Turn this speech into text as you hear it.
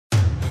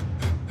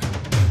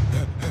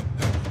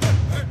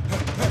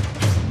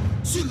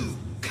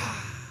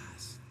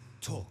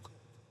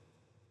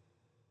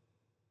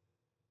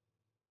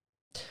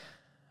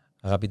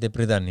Αγαπητέ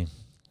Πρίτανη,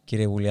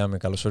 κύριε Γουλιάμε,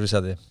 καλώς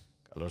ορίσατε.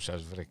 Καλώς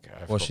σας βρήκα.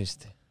 Πώς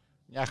είστε?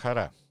 Μια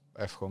χαρά.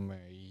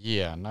 Εύχομαι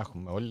υγεία να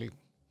έχουμε όλοι.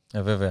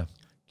 Βέβαια.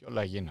 Και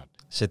όλα γίνονται.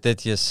 Σε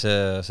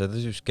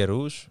τέτοιους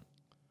καιρούς,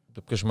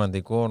 το πιο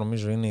σημαντικό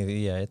νομίζω είναι η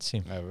υγεία, έτσι.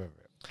 Βέβαια.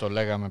 Το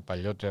λέγαμε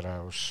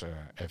παλιότερα ως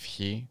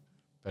ευχή,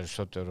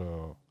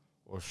 περισσότερο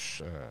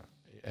ως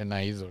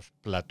ένα είδος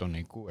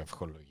πλατωνικού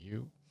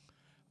ευχολογίου.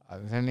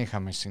 Δεν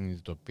είχαμε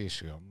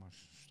συνειδητοποιήσει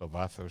όμως στο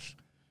βάθος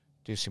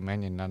τι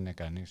σημαίνει να είναι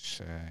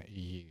κανείς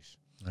υγιής.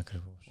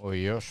 Ακριβώς. Ο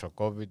ιός, ο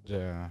COVID,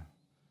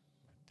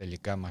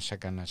 τελικά μας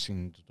έκανε να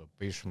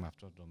συνειδητοποιήσουμε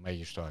αυτό το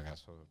μέγιστο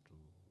αγαθό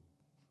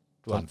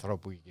του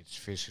ανθρώπου και της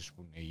φύσης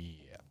που είναι η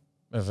υγεία.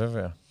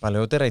 Βέβαια.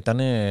 Παλαιότερα ήταν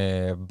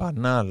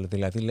μπανάλ,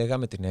 δηλαδή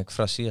λέγαμε την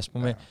έκφραση, ας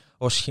πούμε,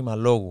 ως σχήμα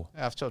λόγου.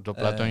 Αυτό το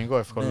πλατωνικό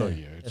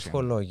ευχολόγιο. Ναι, έτσι.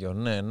 ευχολόγιο,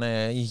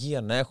 ναι.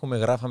 Υγεία να έχουμε,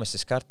 γράφαμε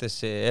στις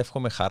κάρτες,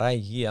 εύχομαι χαρά,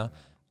 υγεία.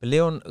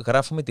 Πλέον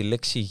γράφουμε τη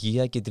λέξη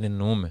υγεία και την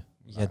εννοούμε.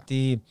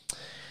 Γιατί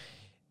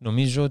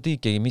νομίζω ότι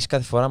και εμείς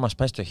κάθε φορά μας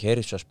πάει στο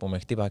χέρι σου, ας πούμε,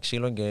 χτύπα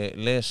ξύλο και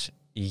λες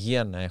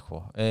υγεία να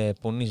έχω.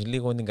 Πονείς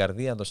λίγο την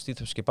καρδία, το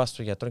στήθος και πας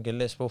στον γιατρό και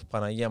λες πω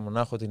Παναγία μου να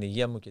έχω την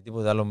υγεία μου και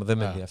τίποτα άλλο δεν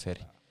με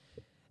ενδιαφέρει.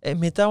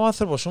 Μετά ο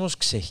άνθρωπος όμως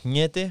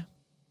ξεχνιέται,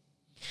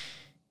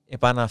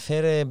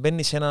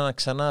 μπαίνει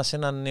ξανά σε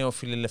έναν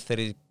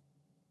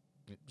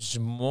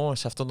νεοφιλελευθερισμό,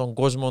 σε αυτόν τον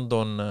κόσμο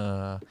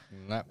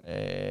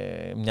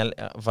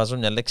βάζω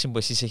μια λέξη που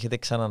εσείς έχετε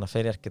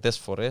ξαναναφέρει αρκετές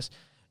φορές,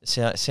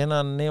 σε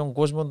έναν νέο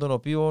κόσμο τον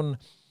οποίο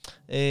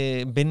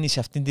μπαίνει σε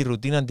αυτήν τη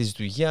ρουτίνα της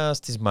δουλειάς,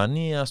 της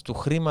μανίας, του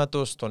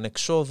χρήματος, των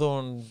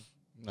εξόδων,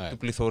 του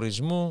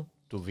πληθωρισμού,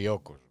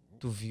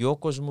 του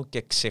βιόκοσμου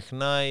και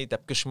ξεχνάει τα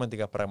πιο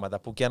σημαντικά πράγματα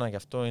που και ένα γι'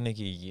 αυτό είναι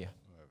και η υγεία.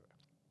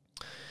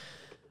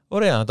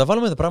 Ωραία, να τα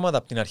βάλουμε τα πράγματα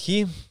από την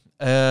αρχή.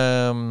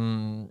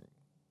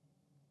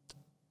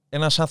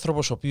 Ένας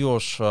άνθρωπος ο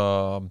οποίος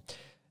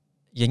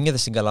γεννιέται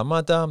στην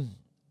Καλαμάτα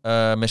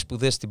με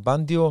σπουδές στην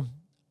Πάντιο,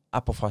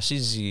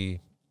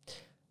 αποφασίζει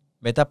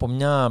μετά από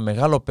μια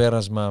μεγάλο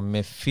πέρασμα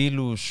με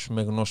φίλους,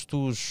 με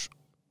γνωστούς,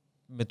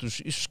 με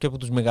ίσως και από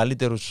τους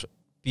μεγαλύτερους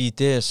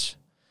ποιητές,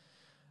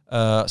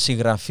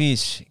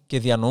 συγγραφείς και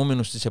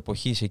διανοούμενους της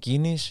εποχής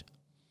εκείνης,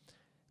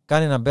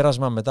 κάνει ένα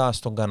πέρασμα μετά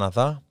στον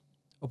Καναδά,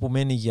 όπου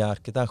μένει για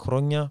αρκετά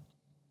χρόνια,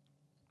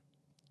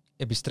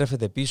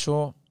 επιστρέφεται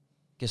πίσω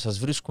και σας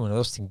βρίσκουμε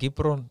εδώ στην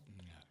Κύπρο,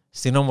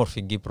 στην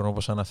όμορφη Κύπρο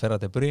όπως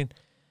αναφέρατε πριν,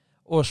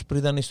 ως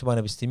πρίτανης του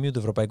Πανεπιστημίου, του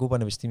Ευρωπαϊκού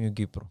Πανεπιστημίου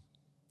Κύπρου.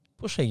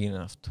 Πώς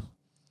έγινε αυτό?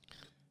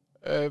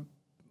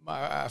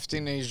 Αυτή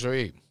είναι η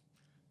ζωή.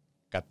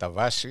 Κατά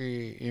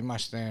βάση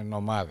είμαστε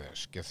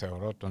νομάδες και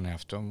θεωρώ τον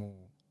εαυτό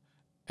μου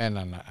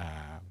έναν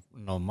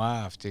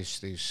νομά αυτής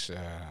της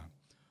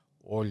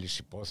όλης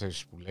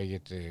υπόθεσης που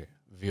λέγεται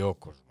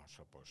βιόκοσμος,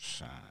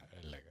 όπως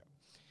έλεγα.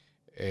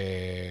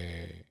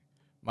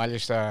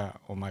 Μάλιστα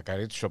ο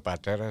Μακαρίτης, ο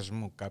πατέρας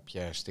μου,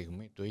 κάποια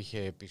στιγμή του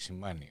είχε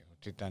επισημάνει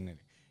ότι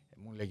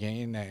μου λέγε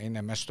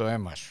είναι μέσα στο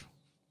αίμα σου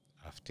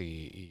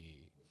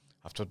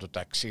αυτό το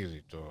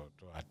ταξίδι, το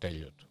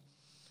ατέλειωτο.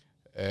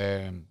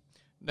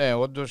 Ναι,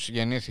 όντως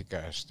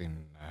γεννήθηκα στην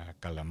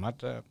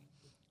Καλαμάτα,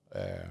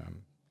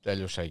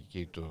 τέλειωσα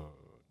εκεί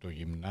το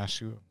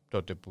γυμνάσιο,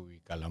 τότε που η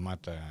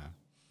Καλαμάτα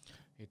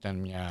ήταν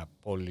μια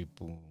πόλη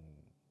που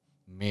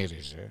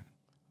μύριζε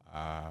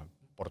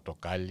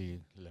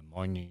πορτοκάλι,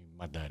 λεμόνι,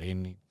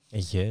 μανταρίνι.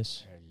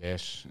 Ελιές,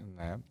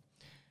 ναι.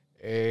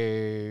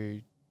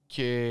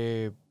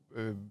 Και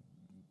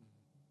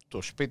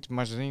το σπίτι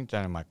μας δεν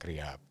ήταν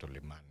μακριά από το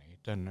λιμάνι.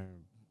 Ήταν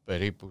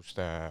περίπου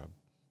στα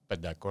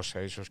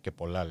 500 ίσως και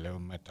πολλά λέω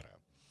μέτρα.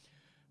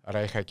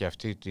 Άρα είχα και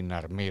αυτή την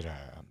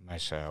αρμύρα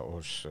μέσα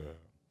ως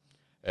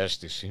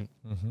αίσθηση.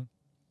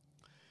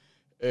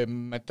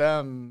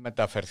 Μετά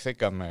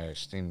μεταφερθήκαμε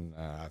στην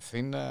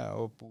Αθήνα,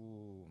 όπου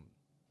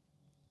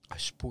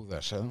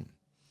σπούδασα,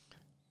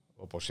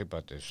 όπως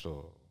είπατε,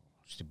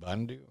 στην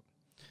Πάντιο,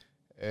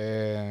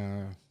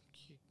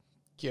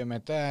 και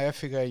μετά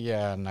έφυγα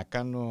για να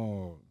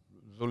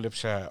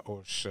δούλεψα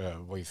ως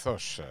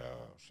βοηθός,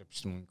 ως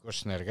επιστημονικός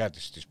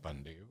συνεργάτης της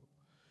Παντίου,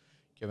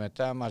 και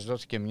μετά μας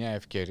δόθηκε μια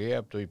ευκαιρία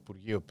από το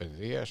Υπουργείο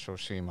Παιδείας,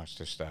 όσοι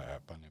είμαστε στα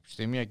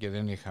πανεπιστήμια και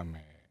δεν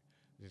είχαμε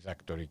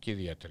διδακτορική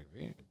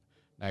διατριβή,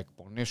 να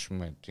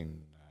εκπονήσουμε την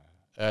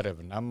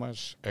έρευνά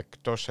μας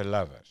εκτός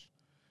Ελλάδας.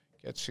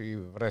 Και έτσι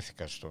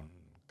βρέθηκα στον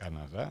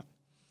Καναδά.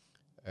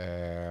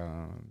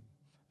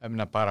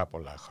 Έμεινα πάρα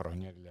πολλά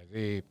χρόνια,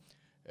 δηλαδή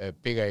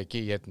πήγα εκεί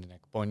για την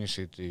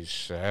εκπόνηση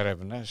της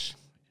έρευνας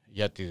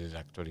για τη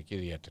διδακτορική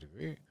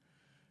διατριβή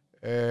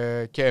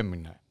και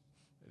έμεινα.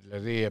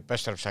 Δηλαδή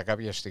επέστρεψα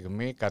κάποια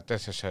στιγμή,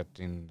 κατέθεσα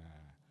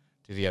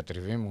τη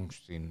διατριβή μου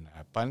στην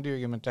Πάντιο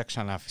και μετά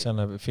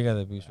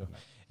ξαναφύγατε πίσω.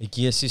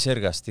 Εκεί εσείς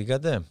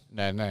εργαστήκατε?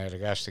 Ναι,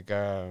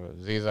 εργάστηκα,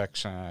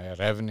 δίδαξα,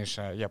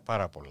 ερεύνησα για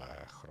πάρα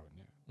πολλά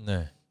χρόνια.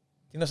 Ναι.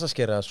 Τι να σας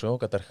κεράσω?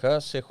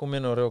 Καταρχάς έχουμε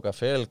ένα ωραίο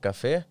καφέ,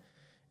 καφέ.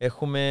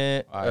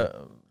 Έχουμε...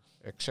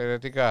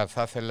 Εξαιρετικά,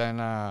 θα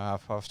ήθελα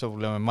αυτό που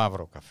λέμε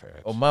μαύρο καφέ.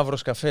 Έτσι. Ο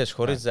μαύρος καφές,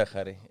 χωρίς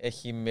ζάχαρη.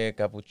 Έχει με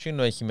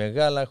καπουτσίνο, έχει με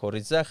γάλα,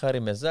 χωρίς ζάχαρη,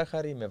 με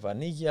ζάχαρη, με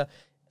βανίγια.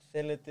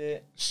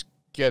 Θέλετε...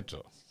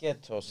 Σκέτο.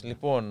 Σκέτος,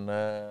 λοιπόν.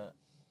 Μαύρος.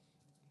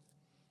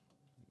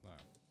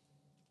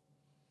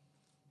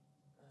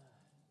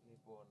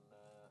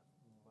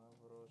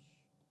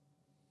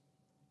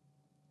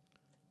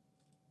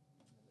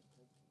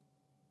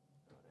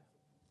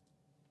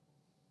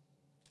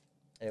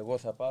 Εγώ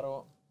θα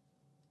πάρω.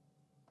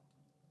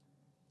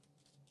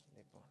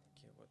 Λοιπόν,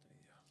 και εγώ το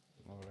ίδιο.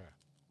 Ωραία.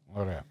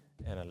 Ωραία.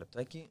 Ένα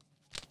λεπτάκι.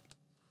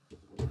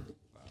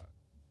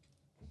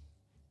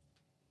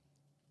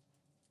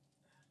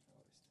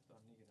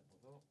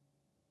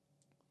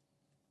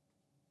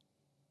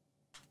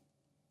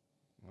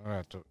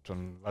 Ωραία,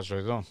 τον βάζω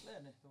εδώ.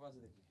 Ναι, το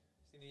βάζετε εκεί.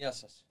 Στην υγεία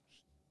σας.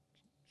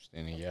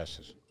 Στην υγεία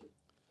σας.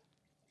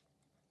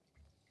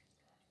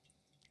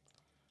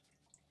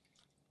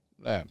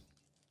 Ναι.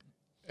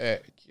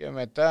 Και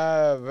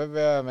μετά,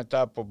 βέβαια,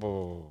 μετά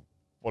από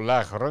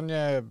πολλά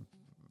χρόνια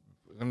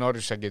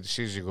γνώρισα και τη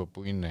σύζυγο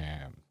που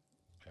είναι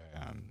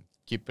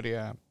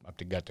Κύπρια, από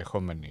την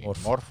κατεχόμενη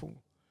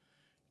Μόρφου,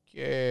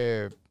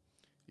 και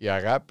η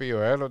αγάπη,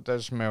 ο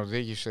έρωτας με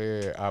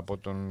οδήγησε από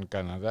τον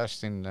Καναδά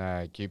στην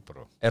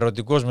Κύπρο.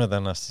 Ερωτικός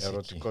μετανάστης.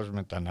 Ερωτικός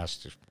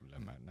μετανάστης που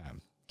λέμε, ναι.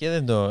 Και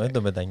δεν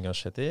το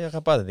μετανιώσετε,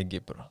 αγαπάτε την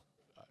Κύπρο.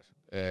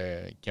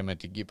 Και με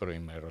την Κύπρο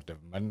είμαι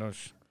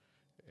ερωτευμένος.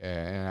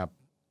 Ένα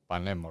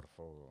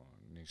πανέμορφο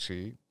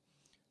νησί,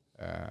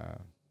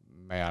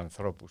 με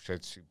ανθρώπους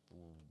έτσι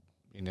που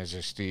είναι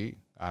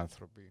ζεστοί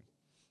άνθρωποι,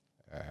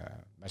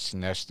 με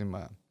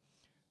συναίσθημα.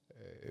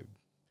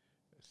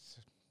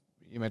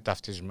 Είμαι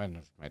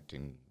ταυτισμένος με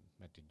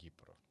την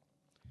Κύπρο.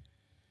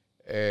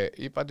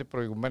 Είπατε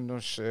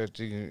προηγουμένως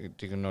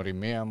τη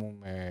γνωριμία μου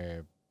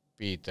με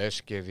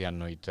ποιητές και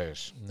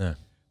διανοητές. Ναι.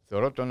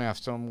 Θεωρώ τον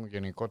εαυτό μου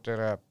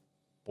γενικότερα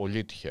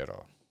πολύ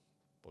τυχερό.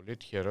 Πολύ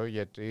τυχερό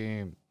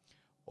γιατί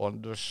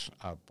όντως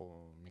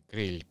από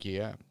μικρή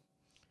ηλικία,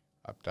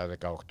 από τα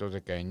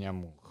 18-19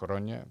 μου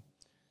χρόνια,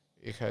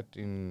 είχα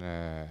την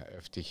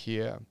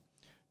ευτυχία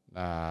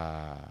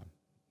να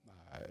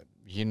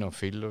γίνω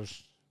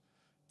φίλος,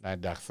 να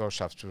ενταχθώ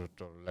σε αυτό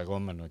το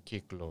λεγόμενο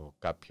κύκλο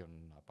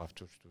κάποιων από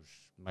αυτούς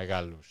τους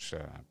μεγάλους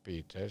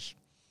ποιητές,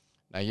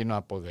 να γίνω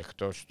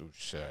αποδεκτός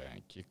στους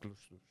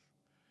κύκλους τους,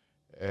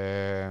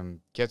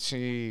 και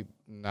έτσι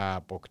να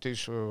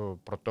αποκτήσω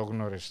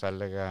πρωτόγνωρες, θα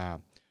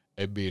έλεγα,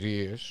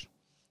 εμπειρίες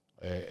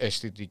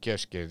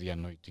αισθητικές και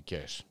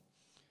διανοητικές.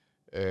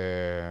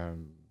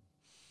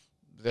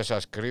 Δεν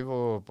σας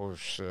κρύβω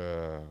πως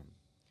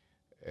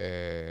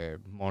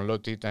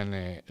μολότι ήταν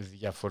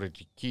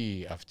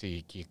διαφορετική αυτή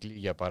η κύκλη.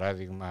 Για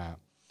παράδειγμα,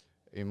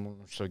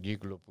 ήμουν στον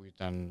κύκλο που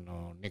ήταν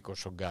ο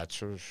Νίκος ο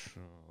Γκάτσος,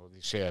 ο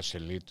Οδυσσέας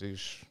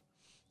Ελίτης,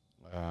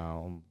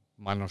 ο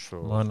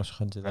Μάνος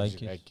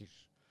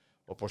Χατζιδάκης,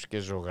 όπως και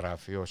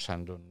ζωγράφιο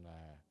σαν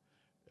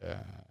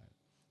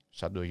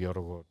τον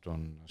Γιώργο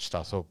τον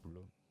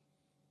Σταθόπουλο.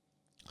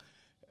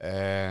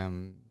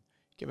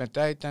 Και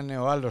μετά ήταν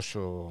ο άλλος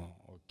ο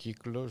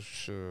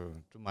κύκλος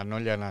του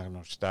Μανώλη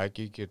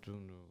Αναγνωστάκη και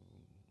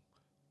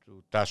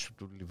του Τάσου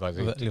του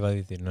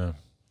Λιβαδίτη. Ναι.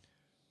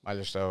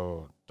 Μάλιστα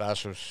ο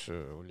Τάσος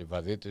ο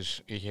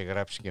Λιβαδίτης είχε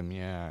γράψει και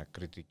μια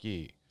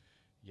κριτική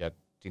για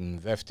την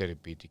δεύτερη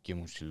ποιητική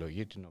μου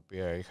συλλογή, την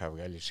οποία είχα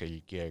βγάλει σε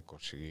ηλικία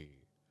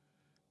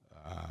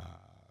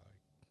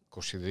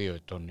 22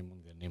 ετών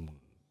ήμουν, δεν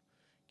ήμουν.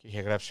 Και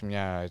είχε γράψει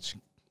μια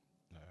έτσι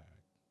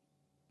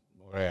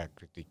ωραία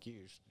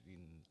κριτική στην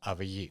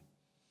Αυγή.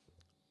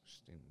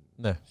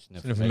 Στην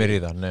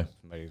εφημερίδα, ναι.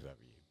 Εφημερίδα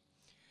Αυγή.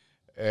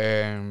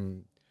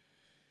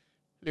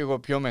 Λίγο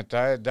πιο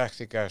μετά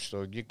εντάχθηκα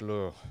στον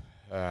κύκλο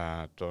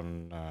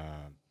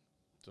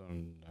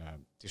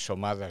της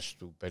ομάδας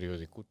του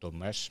περιοδικού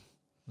 «Τομές»,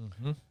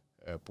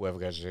 που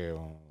έβγαζε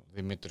ο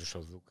Δημήτρης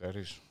ο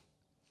Δούκαρης.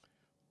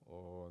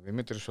 Ο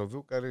Δημήτρης ο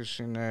Δούκαρης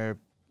είναι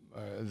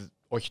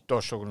όχι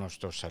τόσο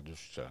γνωστός σαν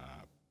τους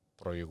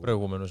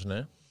προηγούμενους,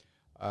 ναι.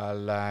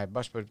 Αλλά, εν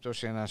πάση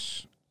περιπτώσει,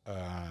 ένας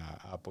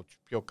από τους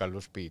πιο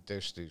καλούς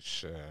ποιητές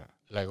της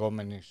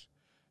λεγόμενης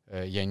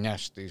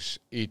γενιάς της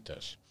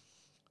Ήττας.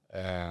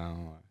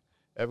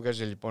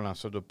 Έβγαζε λοιπόν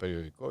αυτό το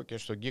περιοδικό και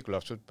στον κύκλο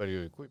αυτού του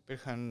περιοδικού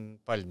υπήρχαν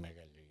πάλι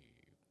μεγάλοι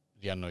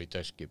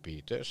διανοητές και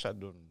ποιητές, σαν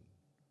τον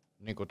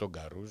Νίκο τον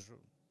Καρούζο,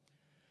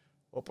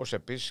 όπως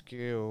επίσης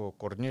και ο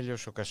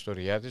Κορνήλιος ο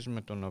Καστοριάδης,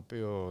 με τον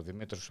οποίο ο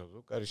Δημήτρης ο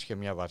Δούκαρης είχε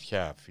μια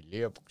βαθιά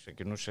φιλία που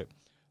ξεκινούσε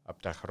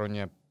από τα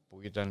χρόνια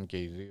που ήταν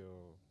και οι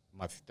δύο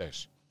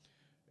μαθητές.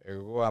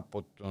 Εγώ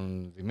από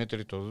τον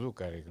Δημήτρη το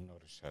Δούκαρη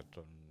γνώρισα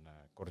τον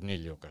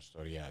Κορνήλιο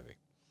Καστοριάδη,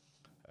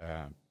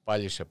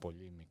 πάλι σε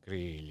πολύ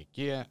μικρή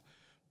ηλικία,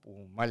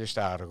 που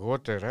μάλιστα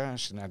αργότερα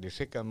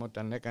συναντηθήκαμε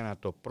όταν έκανα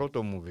το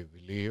πρώτο μου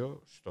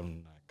βιβλίο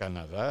στον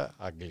Καναδά,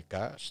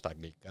 στα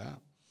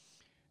αγγλικά,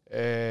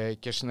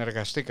 και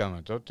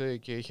συνεργαστήκαμε τότε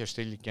και είχε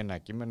στείλει και ένα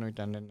κείμενο.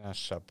 Ήταν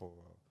ένας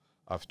από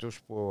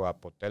αυτούς που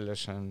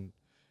αποτέλεσαν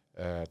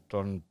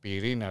τον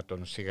πυρήνα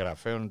των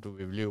συγγραφέων του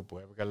βιβλίου που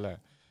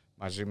έβγαλα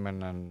μαζί με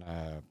έναν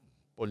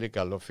πολύ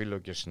καλό φίλο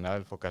και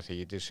συνάδελφο,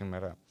 καθηγητή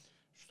σήμερα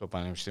στο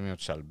Πανεπιστήμιο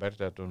της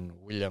Αλμπέρτα, τον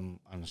Βίλιαμ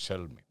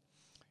Ανσέλμι.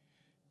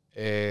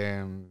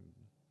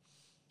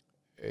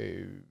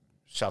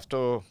 Σε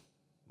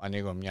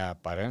ανοίγω μια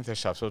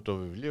παρένθεση, σε αυτό το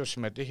βιβλίο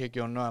συμμετείχε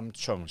και ο Νόαμ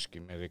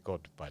Τσόμσκι με δικό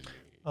του πάλι.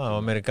 Ο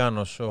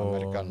Αμερικάνος.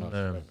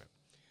 Βέβαια.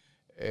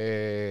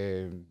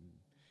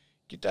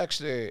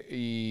 Κοιτάξτε,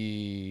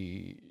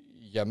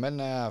 για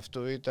μένα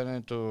αυτό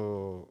ήταν το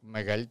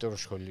μεγαλύτερο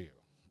σχολείο,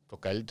 το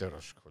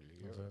καλύτερο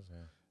σχολείο,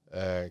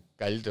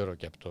 καλύτερο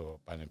και από το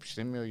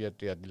Πανεπιστήμιο,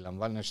 γιατί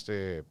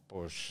αντιλαμβάνεστε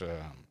πως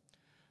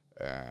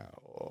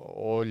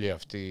όλοι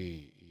αυτοί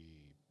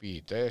οι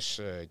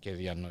ποιητές και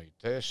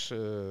διανοητές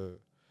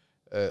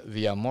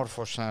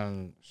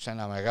διαμόρφωσαν σε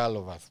ένα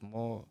μεγάλο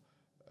βαθμό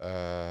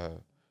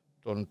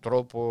τον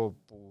τρόπο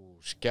που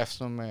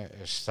σκέφτομαι,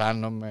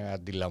 αισθάνομαι,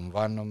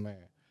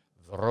 αντιλαμβάνομαι,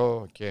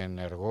 δρώ και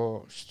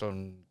ενεργώ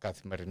στον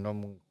καθημερινό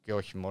μου και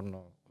όχι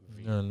μόνο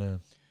βίο. Ναι.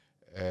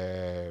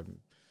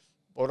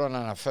 Μπορώ να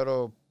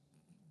αναφέρω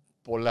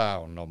πολλά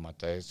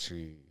ονόματα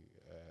έτσι,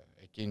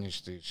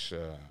 εκείνης της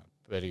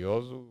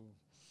περίοδου,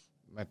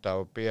 με τα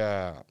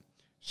οποία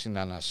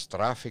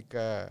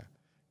συναναστράφηκα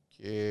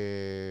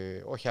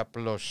και όχι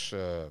απλώς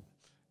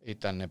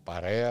ήταν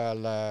παρέα,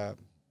 αλλά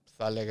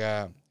θα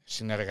έλεγα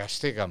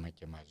συνεργαστήκαμε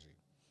και μαζί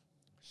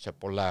σε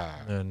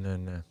πολλά,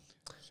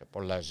 σε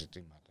πολλά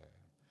ζητήματα.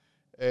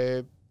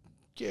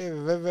 Και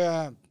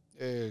βέβαια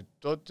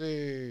τότε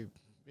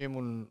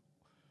ήμουν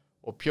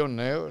ο πιο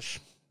νέος,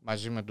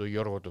 μαζί με τον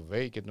Γιώργο του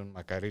Βέη και τον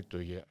Μακαρί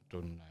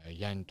τον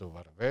Γιάννη του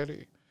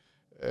Βαρβέρη,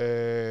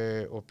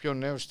 ο πιο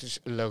νέος της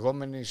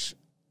λεγόμενης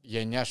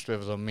γενιάς του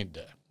 70,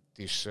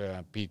 της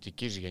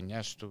ποιητικής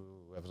γενιάς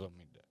του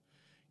 70.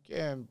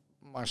 Και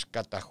μας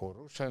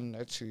καταχωρούσαν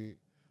έτσι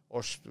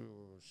ως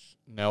τους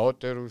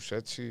νεότερους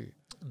έτσι,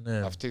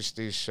 αυτής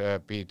της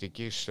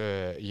ποιητικής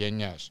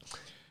γενιάς.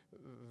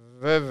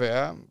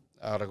 Βέβαια,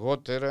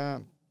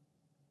 αργότερα,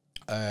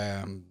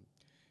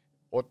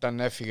 όταν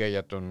έφυγα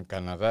για τον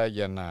Καναδά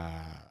για να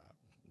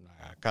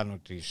κάνω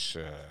τις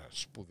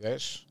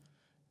σπουδές,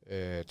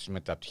 τις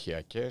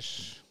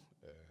μεταπτυχιακές,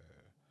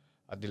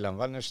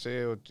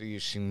 αντιλαμβάνεστε ότι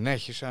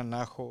συνέχισα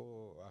να έχω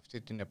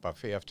αυτή την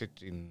επαφή, αυτή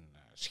την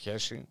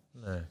σχέση,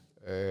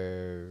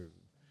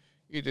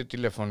 είτε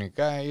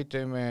τηλεφωνικά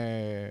είτε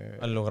με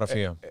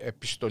αλληλογραφία,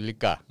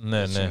 επιστολικά,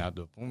 να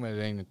το πούμε.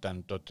 Δεν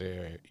ήταν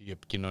τότε η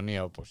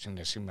επικοινωνία όπως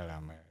είναι σήμερα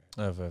με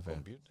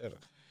κομπιούτερ.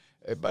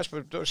 Εν πάση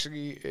περιπτώσει,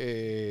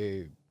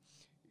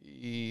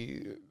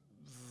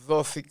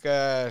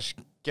 δόθηκα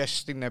και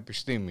στην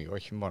επιστήμη,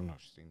 όχι μόνο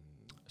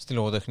στη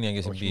λογοτεχνία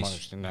και στην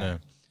ποίηση.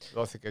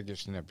 Δόθηκα και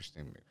στην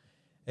επιστήμη.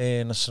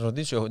 Να σας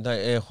ρωτήσω,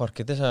 έχω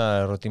αρκετές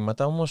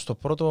ερωτήματα, όμως το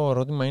πρώτο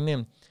ερώτημα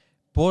είναι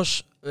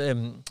πώς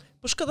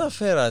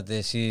καταφέρατε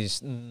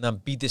εσείς να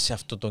μπείτε σε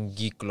αυτόν τον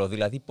κύκλο,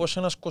 δηλαδή πώς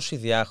ένας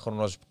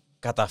 22χρονος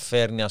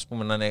καταφέρνει, ας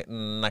πούμε,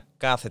 να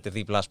κάθεται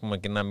δίπλα, ας πούμε,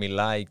 και να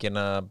μιλάει και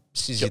να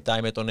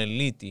συζητάει με τον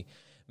Ελίτη,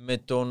 με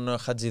τον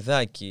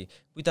Χατζιδάκη,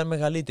 που ήταν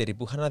μεγαλύτεροι,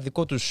 που είχαν ένα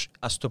δικό τους,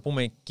 ας το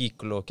πούμε,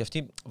 κύκλο, και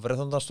αυτοί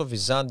βρέθονταν στο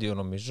Βυζάντιο,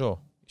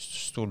 νομίζω,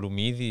 στο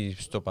Λουμίδι,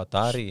 στο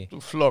Πατάρι,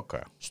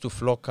 στο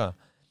Φλόκα.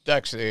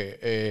 Εντάξει,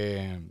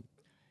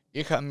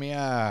 είχα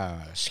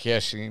μία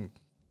σχέση,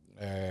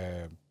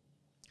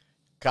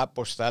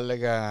 κάπως θα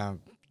έλεγα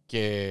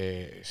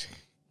και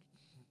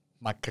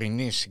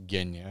μακρινή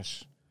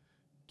συγγένειας,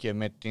 και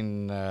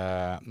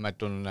με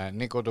τον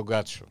Νίκο τον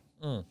Κάτσο.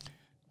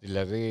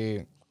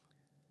 Δηλαδή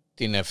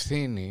την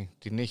ευθύνη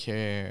την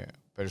είχε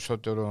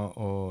περισσότερο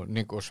ο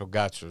Νίκος ο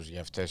Γκάτσος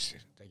για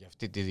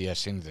αυτή τη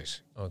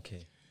διασύνδεση.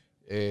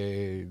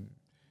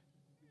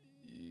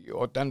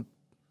 Όταν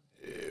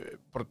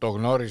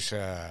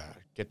πρωτογνώρισα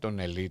και τον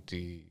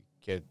Ελίτη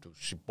και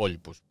τους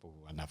υπόλοιπους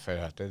που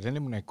αναφέρατε, δεν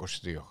ήμουν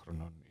 22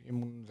 χρονών,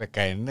 ήμουν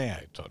 19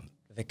 ετών.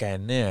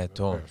 19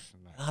 ετών. Βεβαίως,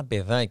 ναι.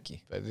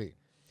 Παιδάκι. Παιδί.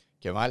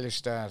 Και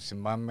μάλιστα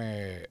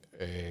θυμάμαι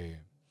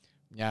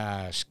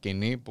μια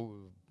σκηνή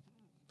που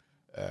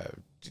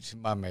τη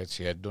θυμάμαι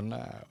έτσι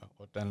έντονα,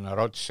 όταν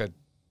ρώτησε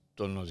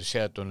τον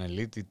Οδυσσέα τον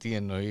Ελίτη τι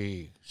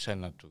εννοεί σε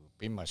ένα του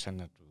ποίημα, σε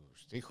ένα του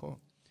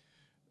στίχο.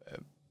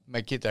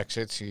 Με κοίταξε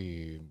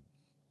έτσι,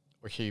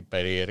 όχι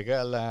περίεργα,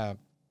 αλλά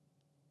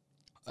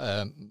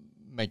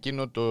με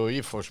εκείνο το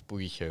ύφος που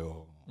είχε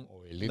ο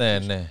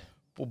Ελίτης,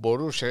 που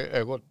μπορούσε,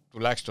 εγώ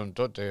τουλάχιστον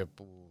τότε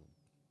που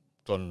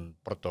τον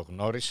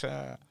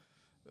πρωτογνώρισα,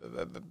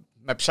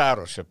 με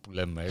ψάρωσε που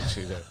λέμε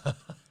έτσι.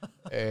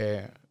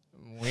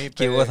 Μου είπε,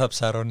 και εγώ θα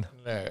ψαρώνω.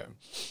 Ναι,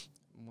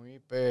 μου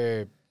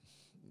είπε,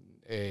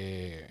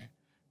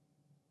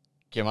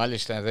 και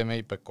μάλιστα δεν με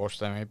είπε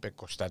Κώστα, με είπε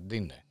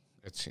Κωνσταντίνε.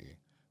 Έτσι.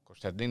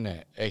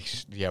 Κωνσταντίνε,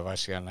 έχεις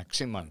διαβάσει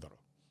Αναξίμανδρο?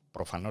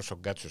 Προφανώς ο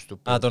Γκάτσος του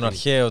είπε. Τον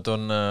αρχαίο,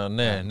 τον.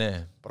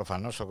 Ναι.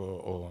 Προφανώς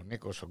ο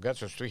Νίκος ο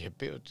Γκάτσος του είχε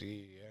πει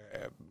ότι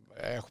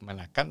έχουμε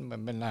να κάνουμε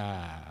με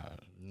ένα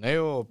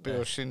νέο, ο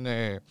οποίος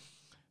είναι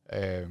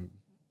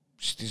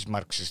στις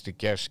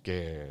μαρξιστικές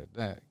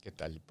και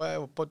τα λοιπά.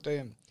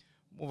 Οπότε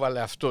μου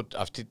βάλε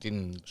αυτή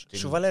την...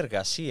 Σου βάλε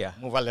εργασία.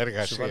 Μου βάλε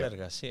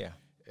εργασία.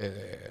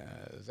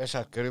 Δεν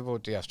σας κρύβω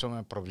ότι αυτό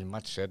με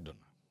προβλημάτισε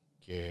έντονα.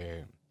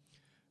 Και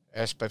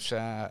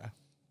έσπευσα,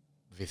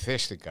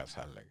 βυθίστηκα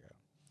θα έλεγα,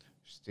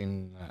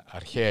 στην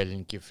αρχαία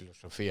ελληνική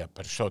φιλοσοφία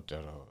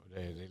περισσότερο.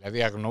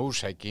 Δηλαδή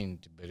αγνοούσα εκείνη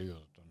την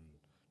περίοδο των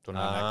τον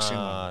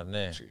αναξίμανο.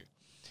 Ναι.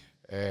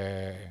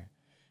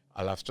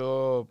 Αλλά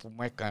αυτό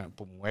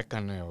που μου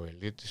έκανε ο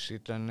Ελίτης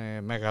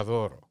ήταν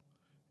μεγαδώρο.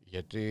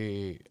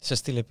 Γιατί... Σε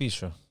στείλε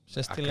πίσω.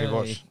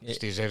 Ακριβώς,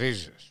 στις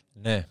ρίζες.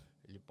 Ναι.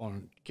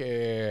 Λοιπόν,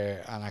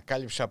 και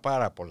ανακάλυψα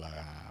πάρα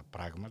πολλά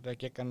πράγματα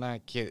και έκανα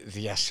και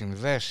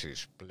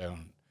διασυνδέσεις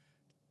πλέον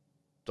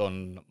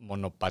των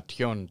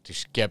μονοπατιών της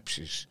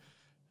σκέψης.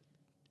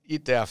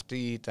 Είτε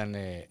αυτή ήταν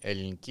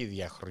ελληνική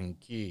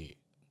διαχρονική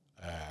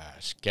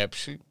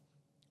σκέψη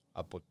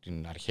από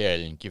την αρχαία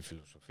ελληνική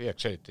φιλοσοφία.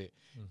 Ξέρετε,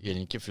 η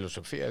ελληνική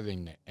φιλοσοφία δεν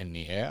είναι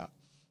ενιαία,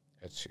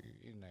 έτσι,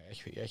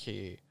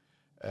 έχει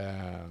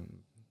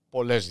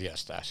πολλές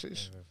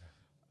διαστάσεις.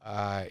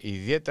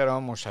 Ιδιαίτερα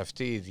όμως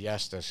αυτή η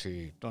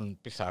διάσταση των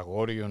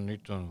Πυθαγόριων ή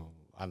των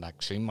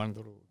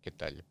Αναξίμανδρου και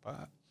τα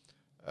λοιπά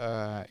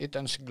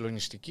ήταν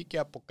συγκλονιστική και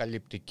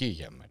αποκαλυπτική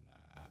για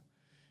μένα.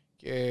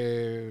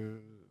 Και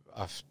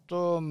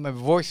αυτό με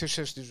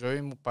βοήθησε στη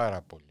ζωή μου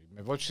πάρα πολύ.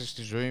 Με βοήθησε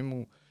στη ζωή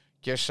μου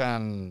και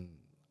σαν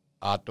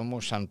άτομο,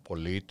 σαν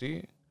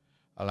πολίτη,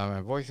 αλλά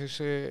με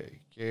βοήθησε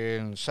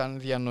και σαν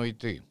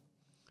διανοητή.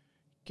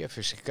 Και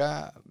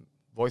φυσικά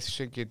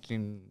βοήθησε και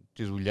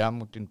τη δουλειά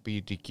μου, την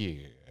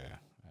ποιητική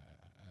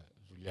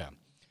δουλειά.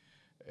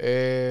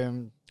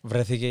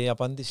 Βρέθηκε η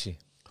απάντηση?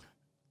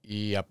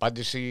 Η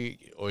απάντηση,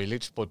 ο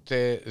Ηλίτης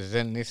ποτέ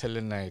δεν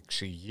ήθελε να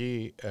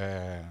εξηγεί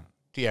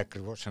τι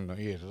ακριβώς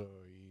εννοεί εδώ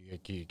ή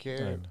εκεί.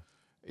 Και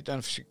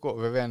ήταν φυσικό,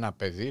 βέβαια, ένα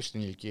παιδί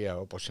στην ηλικία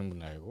όπως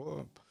ήμουν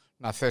εγώ,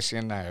 να θέσει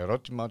ένα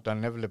ερώτημα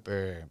όταν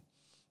έβλεπε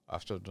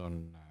αυτόν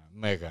τον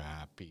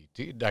μέγα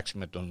ποιητή. Εντάξει,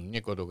 με τον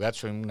Νίκο τον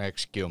Γκάτσο ήμουν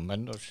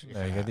εξοικειωμένος.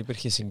 Γιατί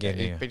υπήρχε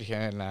συγγένεια. Υπήρχε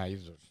ένα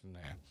είδος,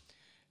 ναι.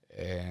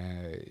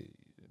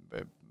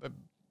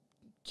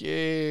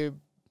 Και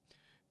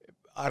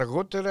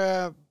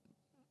αργότερα,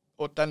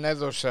 όταν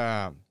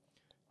έδωσα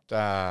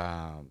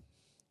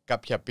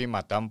κάποια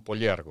ποίηματά μου,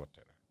 πολύ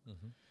αργότερα,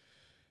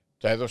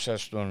 τα έδωσα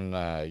στον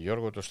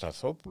Γιώργο το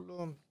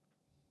Σταθόπουλο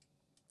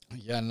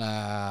για να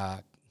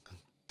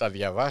τα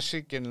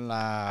διαβάσει και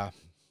να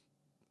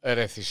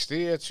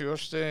ερεθιστεί, έτσι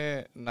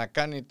ώστε να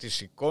κάνει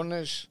τις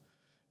εικόνες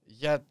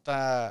για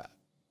τα,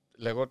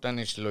 λεγόταν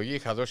η συλλογή,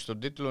 είχα δώσει τον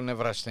τίτλο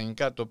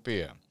 «Νευρασθενικά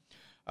Τοπία».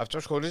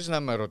 Αυτός, χωρίς να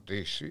με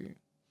ρωτήσει,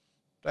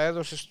 τα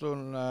έδωσε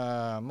στον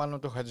Μάνο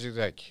το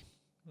Χατζιδάκη.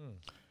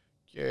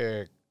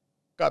 Και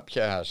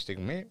κάποια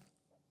στιγμή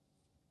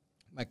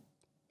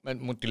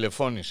μου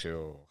τηλεφώνησε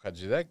ο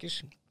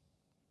Χατζιδάκης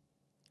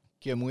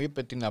και μου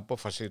είπε την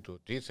απόφασή του,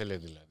 ότι ήθελε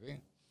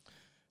δηλαδή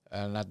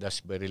να τα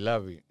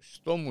συμπεριλάβει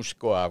στο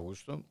Μουσικό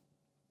Αύγουστο.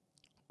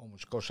 Ο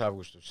Μουσικός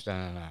Αύγουστος ήταν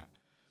ένα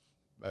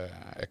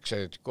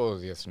εξαιρετικό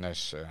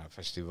διεθνές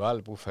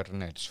φεστιβάλ που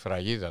φέρνε τη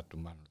σφραγίδα του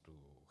Μάνου του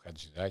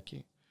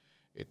Χατζιδάκη.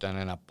 Ήταν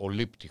ένα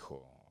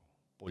πολύπτυχο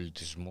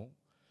πολιτισμού.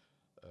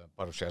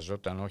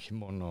 Παρουσιαζόταν όχι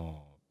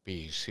μόνο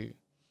ποίηση,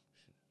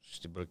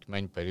 στην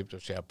προκειμένη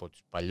περίπτωση από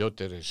τις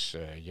παλιότερες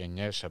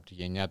γενιές, από τη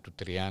γενιά του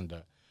 30,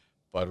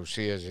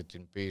 παρουσίαζε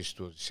την ποίηση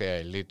του Οδυσσέα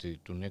Ελίτη,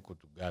 του Νίκου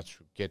του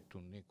Γκάτσου και του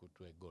Νίκου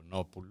του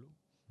Εγκονόπουλου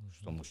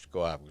στο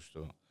Μουσικό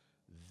Αύγουστο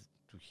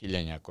του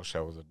 1981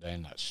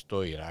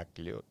 στο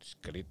Ηράκλειο της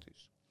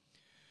Κρήτης.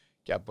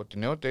 Και από την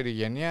νεότερη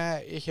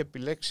γενιά είχε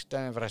επιλέξει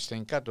τα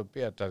νευρασθενικά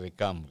τοπία, τα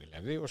δικά μου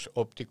δηλαδή, ως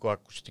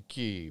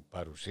οπτικοακουστική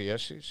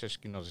παρουσίαση σε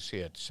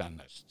σκηνοθεσία της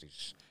Άννας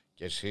της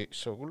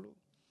Κεσίσογλου,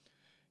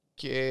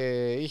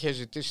 και είχε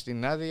ζητήσει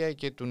την άδεια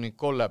και του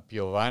Νικόλα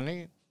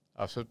Πιοβάνη,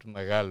 αυτού του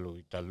μεγάλου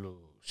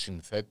Ιταλού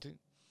συνθέτη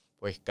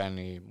που έχει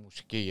κάνει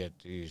μουσική για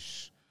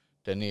τις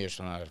ταινίες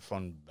των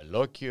αδερφών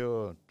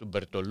Μπελόκιο, του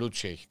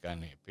Μπερτολούτσι έχει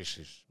κάνει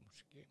επίσης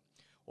μουσική,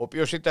 ο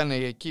οποίος ήταν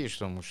εκεί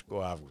στο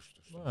Μουσικό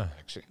Αύγουστο.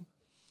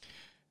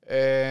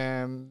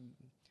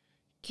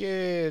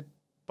 Και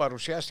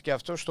παρουσιάστηκε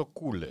αυτό στο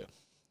Κούλε,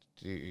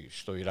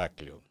 στο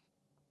Ηράκλειο.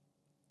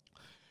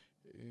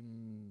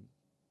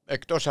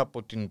 Εκτός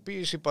από την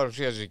ποίηση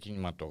παρουσίαζε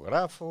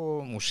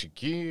κινηματογράφο,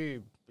 μουσική,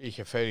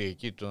 είχε φέρει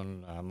εκεί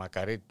τον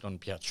Μακαρίτη τον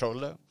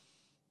Πιατσόλα.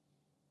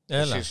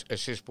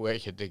 Εσείς που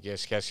έχετε και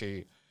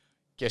σχέση,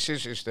 και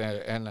εσείς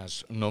είστε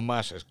ένας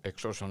νομάς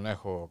εξ όσων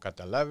έχω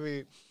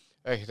καταλάβει,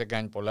 έχετε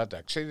κάνει πολλά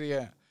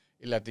ταξίδια.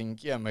 Η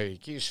Λατινική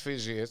Αμερική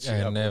σφίζει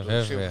έτσι από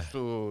τους ήχους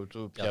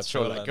του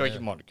Πιατσόλα,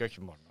 και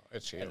όχι μόνο.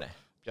 Έτσι,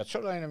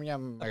 Πιατσόλα είναι μια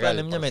μεγάλη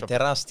είναι μια με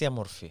τεράστια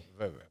μορφή.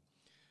 Βέβαια.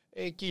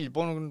 Εκεί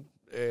λοιπόν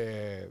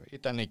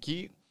ήταν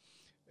εκεί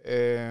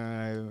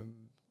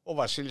ο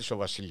Βασίλης ο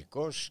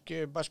Βασιλικός και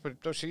εν πάση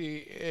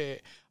περιπτώσει,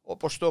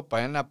 όπως το είπα,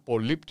 ένα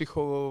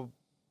πολύπτυχο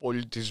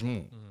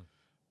πολιτισμού.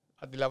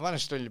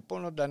 Αντιλαμβάνεστε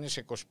λοιπόν, όταν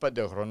είσαι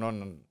 25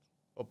 χρονών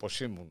όπως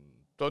ήμουν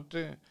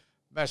τότε,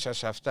 μέσα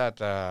σε αυτά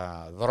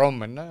τα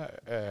δρόμενα,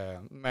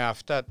 με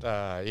αυτά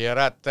τα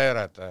ιερά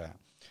τέρατα,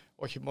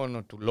 όχι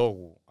μόνο του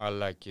λόγου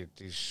αλλά και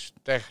της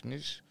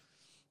τέχνης,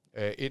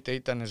 είτε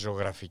ήταν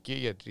ζωγραφική,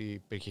 γιατί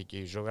υπήρχε και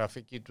η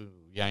ζωγραφική του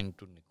Γιάννη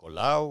του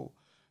Νικολάου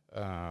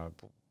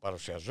που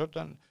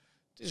παρουσιαζόταν,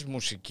 της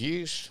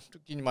μουσικής,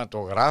 του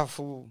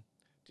κινηματογράφου,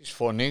 της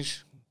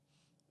φωνής.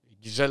 Η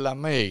Γκιζέλα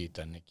Μέη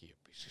ήταν εκεί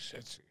επίσης,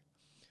 έτσι.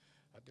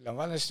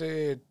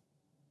 Αντιλαμβάνεστε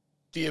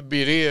τι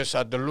εμπειρίες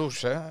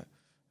αντλούσα,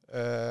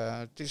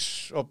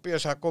 τις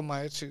οποίες ακόμα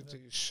έτσι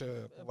τις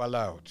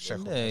κουβαλάω, τις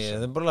έχω. Ναι,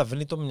 δεν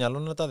προλαβαίνει το μυαλό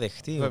να τα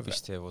δεχτεί, βέβαια,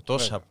 πιστεύω,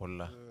 τόσα βέβαια,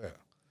 πολλά. Βέβαια.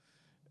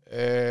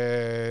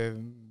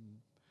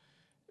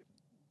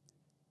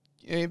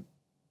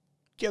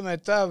 Και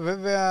μετά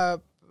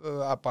βέβαια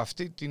από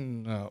αυτή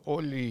την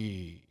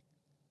όλη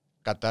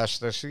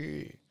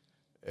κατάσταση,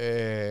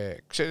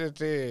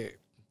 ξέρετε,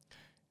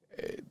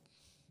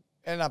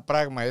 ένα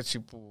πράγμα έτσι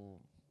που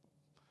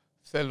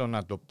θέλω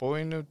να το πω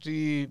είναι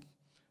ότι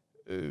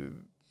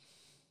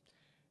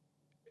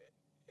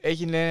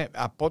έγινε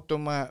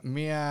απότομα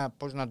μία,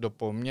 πώς να το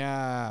πω,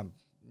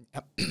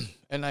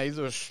 ένα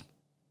είδος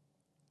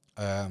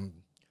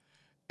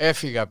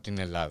έφυγα από την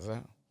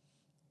Ελλάδα,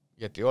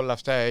 γιατί όλα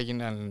αυτά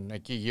έγιναν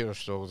εκεί γύρω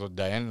στο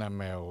 81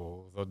 με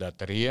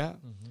 83.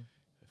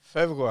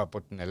 Φεύγω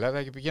από την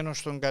Ελλάδα και πηγαίνω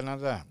στον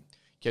Καναδά.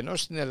 Και ενώ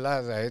στην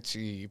Ελλάδα έτσι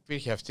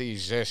υπήρχε αυτή η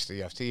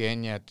ζέστη, αυτή η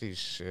έννοια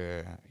της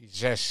η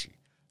ζέση,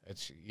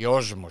 έτσι, η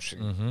όσμωση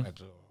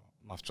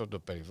με αυτό το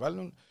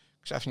περιβάλλον,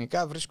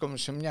 ξαφνικά βρίσκομαι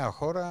σε μια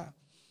χώρα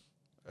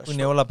που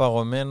είναι όλα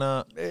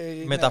παγωμένα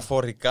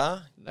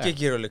μεταφορικά και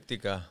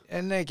κυριολεκτικά.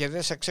 Ναι, και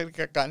δεν σε ξέρει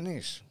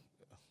κανείς.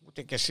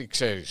 Ούτε και εσύ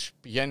ξέρεις.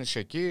 Πηγαίνεις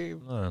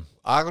εκεί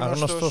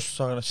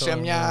άγνωστος σε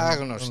μια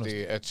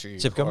άγνωστη έτσι,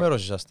 σε ποιο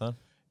μέρος ήσασταν?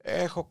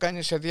 Έχω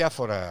κάνει σε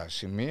διάφορα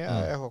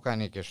σημεία. Έχω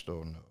κάνει και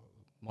στο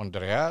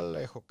Μοντρεάλ.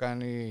 Έχω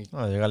κάνει...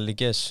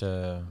 γαλλικές...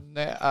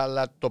 Ναι,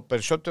 αλλά το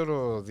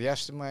περισσότερο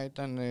διάστημα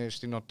ήταν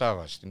στην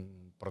Οτάβα, στην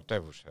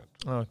πρωτεύουσα.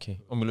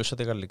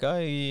 Ομιλούσατε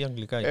γαλλικά ή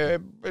αγγλικά?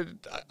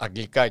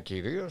 Αγγλικά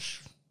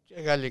κυρίως και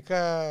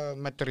γαλλικά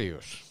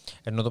μετρίως.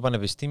 Ενώ το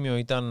πανεπιστήμιο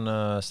ήταν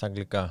στα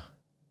αγγλικά?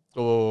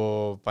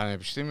 Το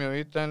πανεπιστήμιο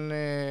ήταν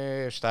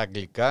στα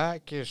αγγλικά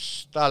και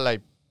στα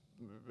άλλα,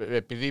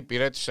 επειδή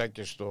υπηρέτησα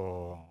και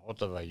στο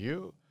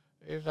Οταβαγίου,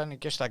 ήταν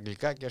και στα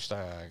αγγλικά και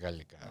στα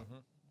γαλλικά.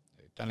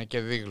 Ήταν και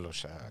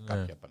δίγλωσσα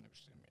κάποια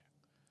πανεπιστήμια.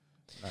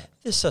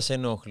 Δεν σας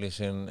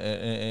ενόχλησε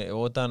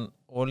όταν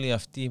όλη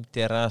αυτή η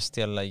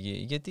τεράστια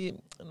αλλαγή? Γιατί,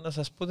 να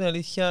σας πω την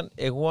αλήθεια,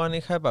 εγώ αν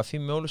είχα επαφή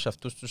με όλους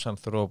αυτούς τους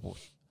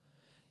ανθρώπους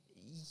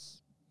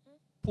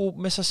που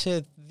μέσα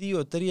σε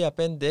 2, 3,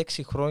 5, 6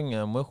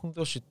 χρόνια μου έχουν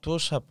δώσει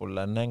τόσα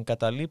πολλά, να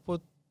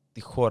εγκαταλείπω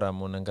τη χώρα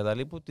μου, να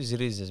εγκαταλείπω τις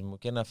ρίζες μου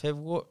και να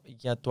φεύγω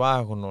για το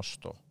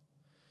άγνωστο.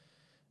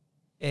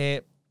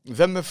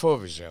 Δεν με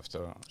φόβιζε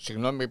αυτό.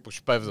 Συγγνώμη που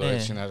σπέβδω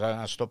έτσι,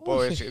 να σου το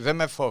πω έτσι. Δεν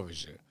με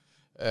φόβιζε.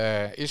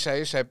 Ίσα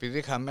ίσα επειδή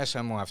είχα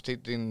μέσα μου αυτή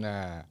την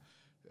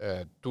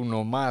του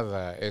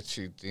νομάδα,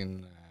 έτσι,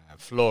 την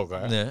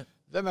φλόγα,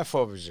 δεν με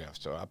φόβιζε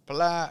αυτό.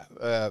 Απλά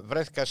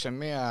βρέθηκα σε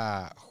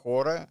μια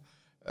χώρα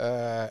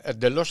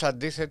εντελώς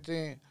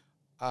αντίθετη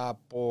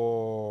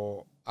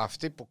από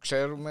αυτή που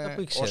ξέρουμε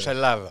ως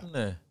Ελλάδα,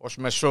 ως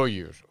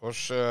Μεσόγειος,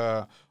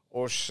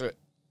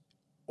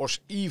 ως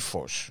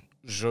ύφος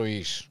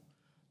ζωής,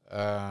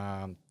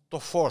 το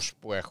φως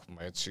που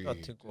έχουμε, έτσι,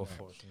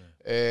 φως,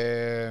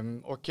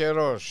 ο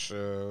καιρός,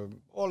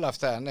 όλα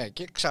αυτά, ναι,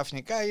 και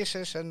ξαφνικά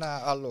είσαι σε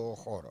ένα άλλο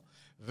χώρο.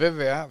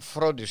 Βέβαια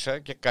φρόντισα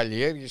και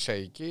καλλιέργησα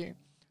εκεί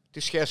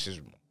τις σχέσεις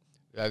μου,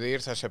 δηλαδή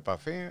ήρθα σε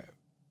επαφή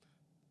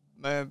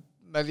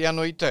με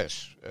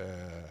διανοητές.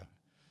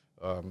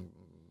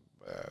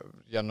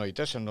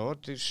 Διανοητές εννοώ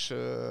τις...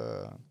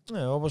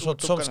 όπως ο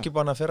Τσόμσκι που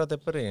αναφέρατε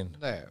πριν.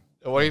 Ναι,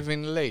 ο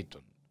Irving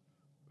Layton.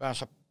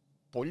 Ένας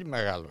πολύ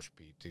μεγάλος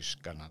ποιητής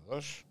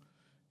Καναδός.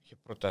 Είχε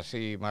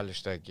προταθεί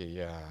μάλιστα και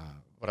για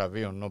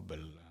βραβείο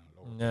Νόμπελ.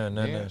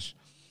 Ναι.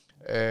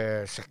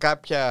 Σε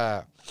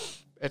κάποια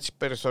έτσι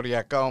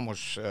περιθωριακά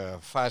όμως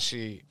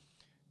φάση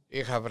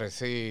είχα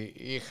βρεθεί,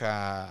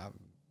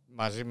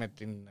 μαζί με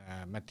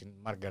την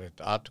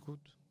Μάργαρετ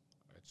Άτκουτ,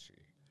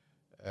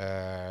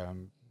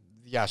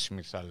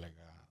 διάσημη θα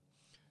έλεγα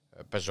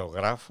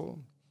πεζογράφου,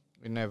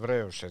 είναι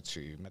Εβραίος,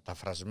 έτσι,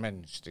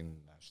 μεταφρασμένη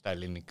στα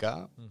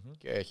ελληνικά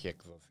και έχει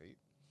εκδοθεί.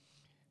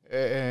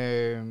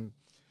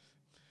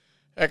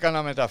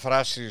 Έκανα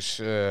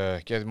μεταφράσεις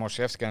και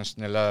δημοσιεύτηκαν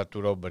στην Ελλάδα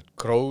του Ρόμπερτ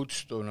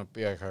Κρόουτς,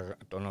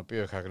 τον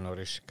οποίο είχα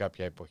γνωρίσει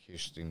κάποια εποχή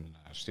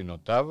στην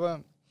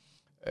Οτάβα.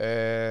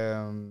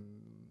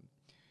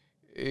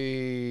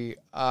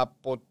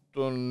 Από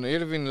τον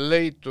Irving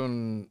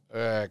Layton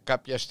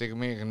κάποια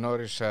στιγμή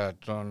γνώρισα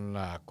τον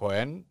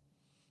Κοέν,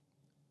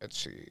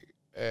 έτσι,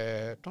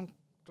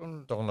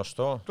 το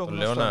γνωστό, τον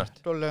Λέοναρντ.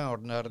 Το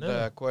Λέοναρντ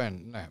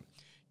Κοέν, ναι.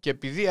 Και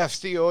επειδή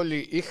αυτοί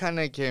όλοι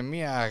είχαν και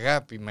μία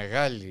αγάπη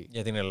μεγάλη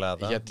για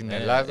την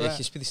Ελλάδα,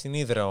 έχει σπίτι στην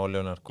Ύδρα ο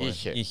Λέοναρντ Κοέν.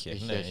 Είχε,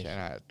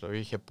 το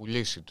είχε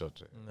πουλήσει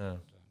τότε. Ναι.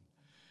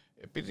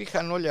 Επειδή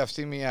είχαν όλοι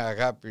αυτοί μία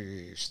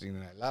αγάπη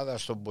στην Ελλάδα,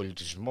 στον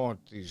πολιτισμό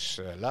της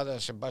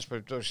Ελλάδας, σε πάση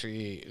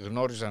περιπτώσει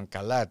γνώριζαν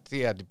καλά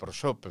τι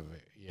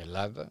αντιπροσώπευε η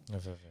Ελλάδα,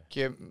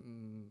 και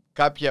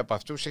κάποιοι από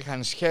αυτούς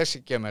είχαν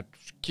σχέση και με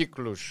τους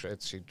κύκλους,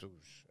 έτσι,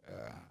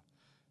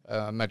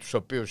 με τους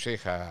οποίους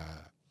είχα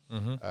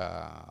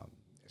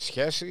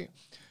σχέση.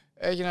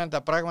 Έγιναν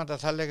τα πράγματα,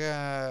 θα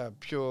έλεγα,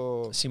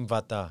 πιο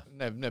συμβατά,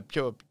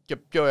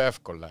 πιο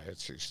εύκολα,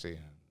 έτσι,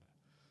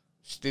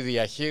 στη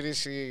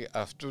διαχείριση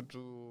αυτού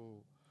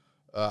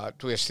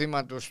του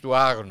αισθήματος του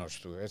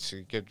άγνωστου,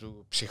 έτσι, και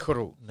του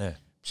ψυχρού. Ναι.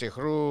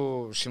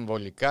 Ψυχρού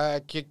συμβολικά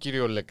και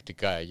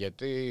κυριολεκτικά,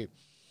 γιατί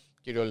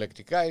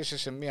κυριολεκτικά είσαι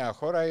σε μια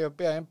χώρα η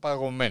οποία είναι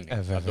παγωμένη,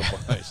 να το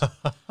πω έτσι.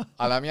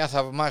 Αλλά μια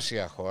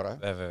θαυμάσια χώρα.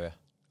 Βέβαια.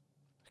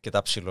 Και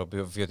τα ψηλό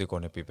βιωτικό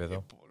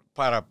επίπεδο.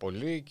 Πάρα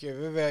πολύ, και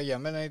βέβαια για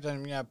μένα ήταν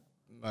μια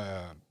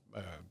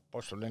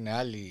πώς το λένε,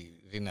 άλλη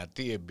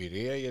δυνατή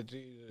εμπειρία,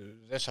 γιατί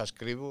δεν σας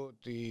κρύβω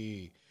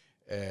ότι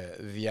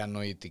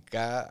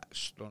διανοητικά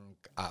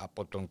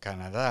από τον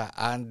Καναδά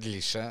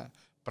άντλησα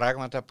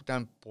πράγματα που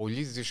ήταν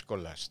πολύ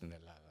δύσκολα στην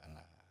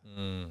Ελλάδα.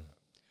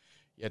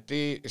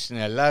 Γιατί στην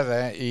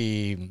Ελλάδα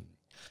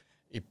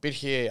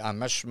υπήρχε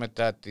αμέσως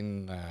μετά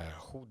την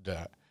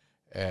Χούντα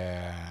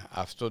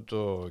αυτό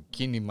το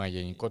κίνημα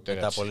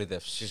γενικότερα της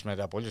μεταπολίτευσης,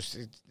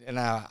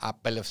 ένα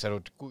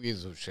απελευθερωτικού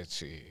είδους,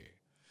 έτσι,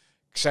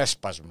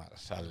 ξέσπασμα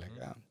θα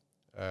έλεγα.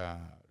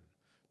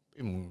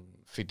 Ήμουν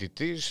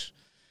φοιτητής,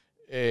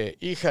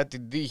 είχα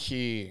την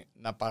τύχη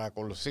να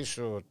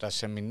παρακολουθήσω τα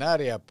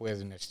σεμινάρια που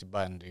έδινε στην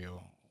Πάντη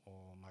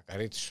ο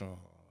Μακαρίτης ο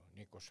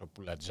Νίκος ο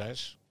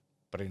Πουλατζάς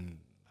πριν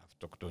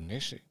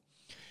αυτοκτονήσει,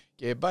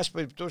 και εν πάση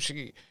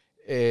περιπτώσει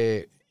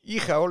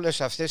είχα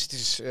όλες αυτές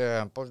τις,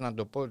 πώς να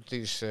το πω,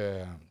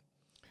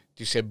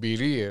 τις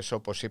εμπειρίες,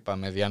 όπως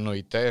είπαμε,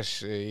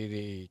 διανοητές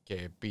ή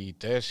και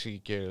ποιητές ή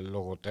και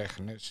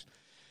λογοτέχνες,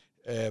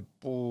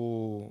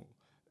 που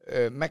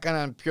με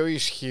έκαναν πιο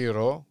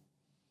ισχυρό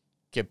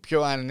και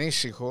πιο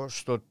ανήσυχο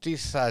στο τι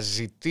θα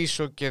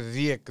ζητήσω και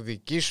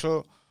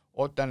διεκδικήσω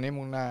όταν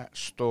ήμουνα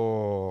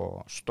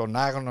στον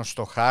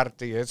άγνωστο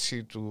χάρτη,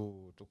 έτσι,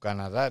 του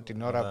Καναδά,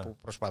 την ώρα που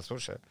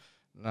προσπαθούσα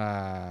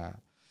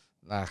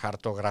να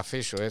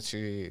χαρτογραφήσω,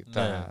 έτσι,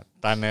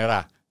 τα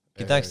νερά.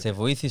 Κοιτάξτε,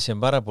 βοήθησε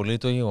πάρα πολύ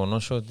το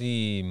γεγονός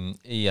ότι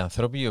οι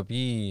άνθρωποι οι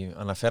οποίοι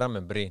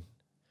αναφέραμε πριν,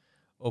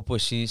 όπου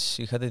εσείς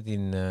είχατε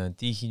την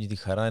τύχη και τη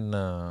χαρά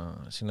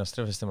να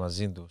συναστρέφεστε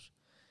μαζί τους,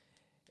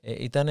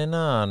 ήταν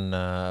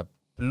ένα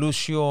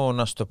πλούσιο,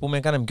 να το πούμε,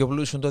 έκανε πιο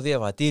πλούσιο το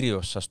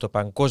διαβατήριο σας, το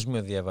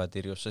παγκόσμιο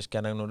διαβατήριο σας, και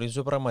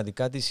αναγνωρίζω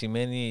πραγματικά τι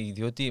σημαίνει,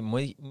 διότι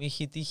μου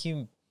είχε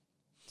τύχει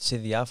σε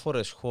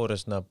διάφορες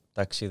χώρες να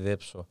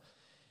ταξιδέψω,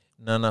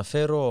 να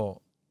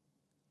αναφέρω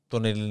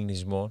τον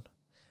ελληνισμό,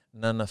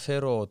 να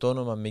αναφέρω το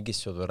όνομα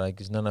Μίκης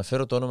Θεοδωράκης, να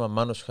αναφέρω το όνομα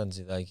Μάνος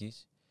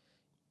Χατζιδάκης,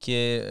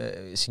 και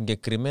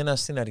συγκεκριμένα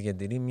στην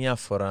Αργεντινή μια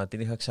φορά, την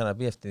είχα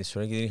ξαναπεί αυτή τη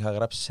ιστορία και την είχα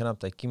γράψει σε ένα από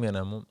τα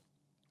κείμενα μου.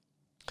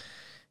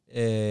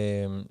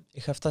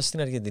 Είχα φτάσει στην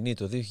Αργεντινή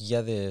το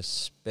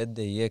 2005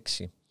 ή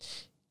 2006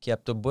 και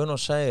από τον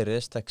Μπουένος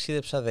Άιρες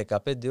ταξίδεψα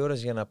 15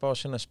 ώρες για να πάω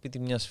σε ένα σπίτι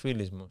μιας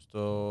φίλης μου,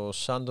 στο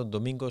Σάντο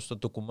Ντομίνγκο, στο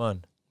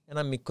Τουκουμάν.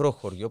 Ένα μικρό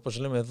χωριό, όπως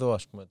λέμε εδώ,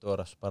 ας πούμε,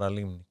 τώρα, στο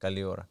Παραλίμνη,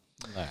 καλή ώρα.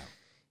 Ναι.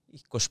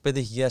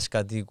 25.000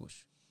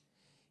 κατοίκους.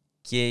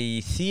 Και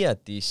η θεία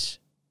της,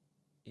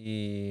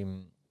 η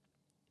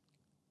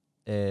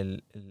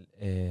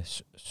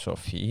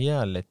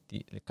Σοφία,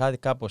 κάτι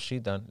κάπως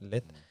ήταν.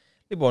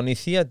 Λοιπόν, η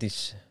θεία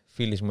της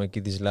φίλης μου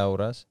εκεί, της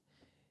Λάουρας,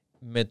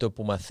 με το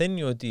που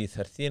μαθαίνει ότι θα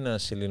έρθει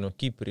ένας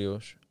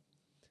Ελληνοκύπριος,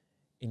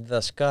 είναι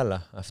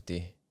δασκάλα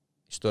αυτή,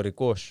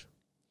 ιστορικός.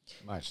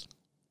 Μάλιστα.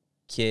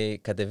 Και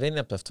κατεβαίνει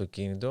από το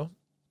αυτοκίνητο,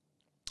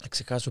 θα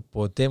ξεχάσω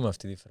ποτέ με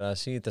αυτή τη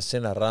φράση, ήταν σε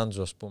ένα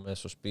ράντζο, ας πούμε,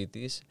 στο σπίτι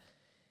της,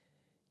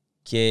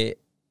 και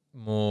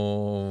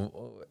μου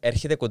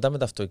έρχεται κοντά με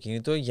το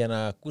αυτοκίνητο για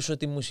να ακούσω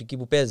τη μουσική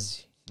που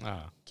παίζει.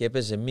 Και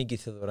έπαιζε Μίκη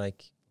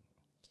Θεοδωράκη.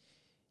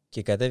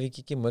 Και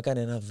κατέβηκε και μου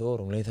έκανε ένα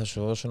δώρο. Μου λέει, θα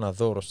σου δώσω ένα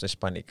δώρο στα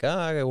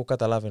ισπανικά. Εγώ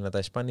καταλάβαινα τα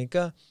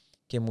ισπανικά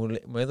και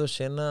μου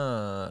έδωσε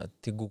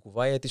την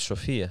κουκουβάια της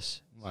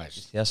Σοφίας,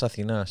 της Θεάς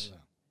Αθηνάς.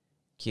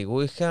 Και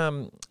εγώ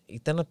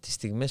ήταν από τις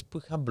στιγμές που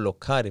είχα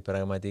μπλοκάρει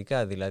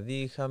πραγματικά.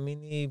 Δηλαδή είχα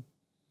μείνει,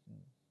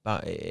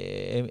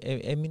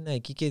 έμεινα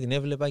εκεί και την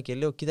έβλεπα και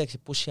λέω, κοίταξε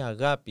πόση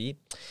αγάπη,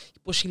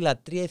 πόση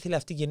λατρεία ήθελε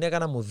αυτή η γυναίκα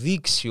να μου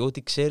δείξει,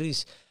 ότι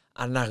ξέρεις,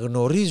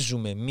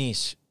 αναγνωρίζουμε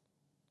εμείς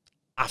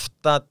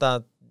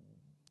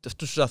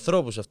αυτούς τους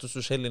ανθρώπους, αυτούς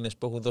τους Έλληνες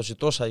που έχουν δώσει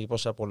τόσα και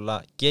πόσα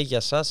πολλά και για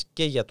σας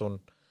και για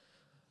τον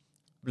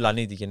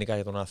πλανήτη, γενικά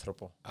για τον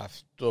άνθρωπο.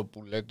 Αυτό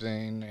που λέτε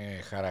είναι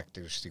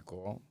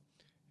χαρακτηριστικό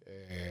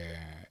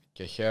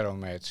και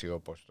χαίρομαι έτσι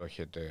όπως το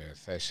έχετε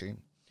θέσει.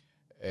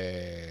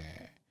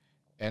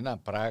 Ένα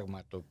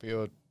πράγμα το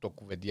οποίο το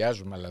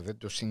κουβεντιάζουμε αλλά δεν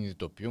το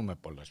συνειδητοποιούμε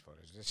πολλές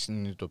φορές. Δεν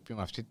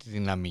συνειδητοποιούμε αυτή τη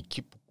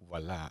δυναμική που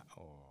κουβαλά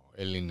ο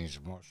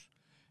ελληνισμός,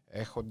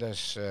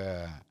 έχοντας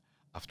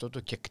αυτό το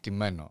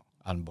κεκτημένο,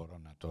 αν μπορώ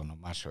να το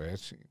ονομάσω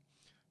έτσι,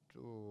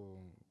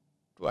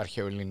 του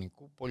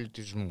αρχαιοελληνικού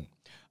πολιτισμού.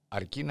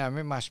 Αρκεί να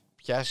μην μας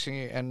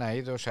πιάσει ένα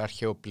είδος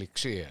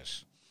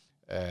αρχαιοπληξίας.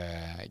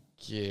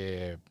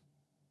 Και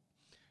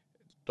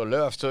το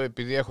λέω αυτό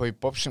επειδή έχω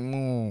υπόψη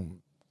μου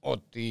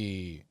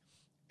ότι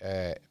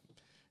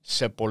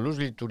σε πολλούς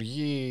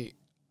λειτουργεί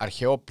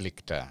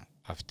αρχαιόπληκτα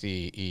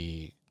αυτή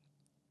η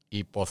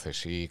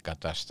υπόθεση, η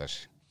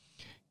κατάσταση,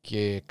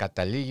 και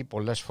καταλήγει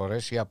πολλές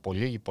φορές ή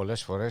απολύγει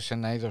πολλές φορές σε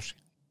ένα είδος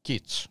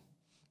kitsch.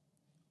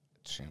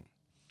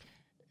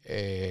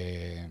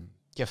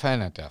 Και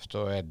φαίνεται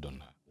αυτό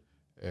έντονα.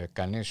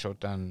 κανείς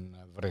όταν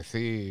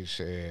βρεθεί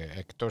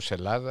εκτός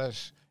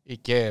Ελλάδας ή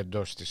και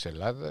εντός της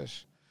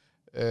Ελλάδας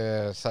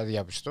θα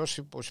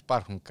διαπιστώσει πως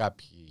υπάρχουν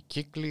κάποιοι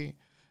κύκλοι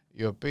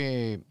οι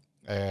οποίοι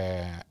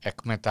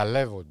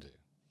εκμεταλλεύονται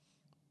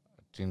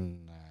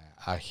την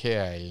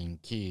αρχαία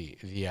ελληνική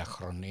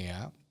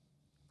διαχρονία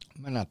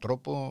με έναν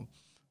τρόπο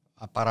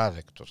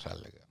απαράδεκτο, θα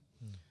έλεγα.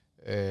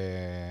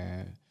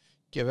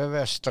 Και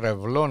βέβαια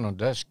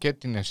στρεβλώνοντας και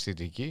την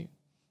αισθητική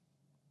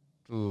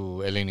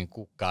του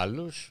ελληνικού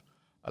κάλους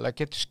αλλά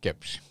και τη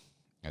σκέψη.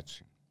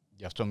 Έτσι.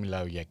 Γι' αυτό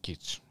μιλάω για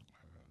kitsch.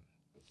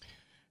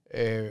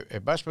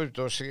 Εν πάση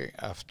περιπτώσει,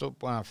 αυτό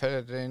που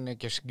αναφέρεται είναι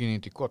και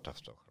συγκινητικό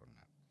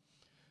ταυτόχρονα.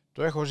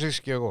 Το έχω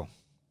ζήσει και εγώ.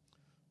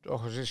 Το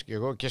έχω ζήσει και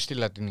εγώ και στη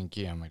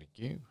Λατινική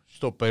Αμερική,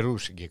 στο Περού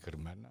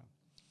συγκεκριμένα.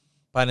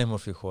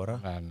 Πανέμορφη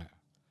χώρα. Ναι.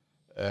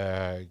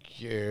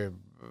 Και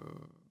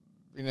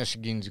είναι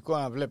συγκινητικό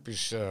να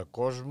βλέπεις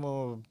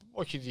κόσμο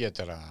όχι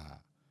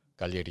ιδιαίτερα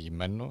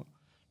καλλιεργημένο,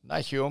 να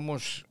έχει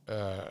όμως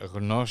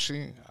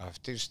γνώση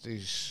αυτής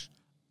της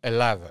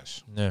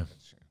Ελλάδας. Ναι.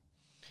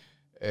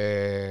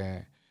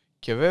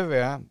 Και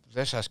βέβαια,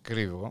 δεν σας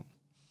κρύβω,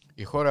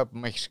 η χώρα που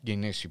με έχει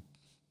συγκινήσει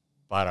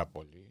πάρα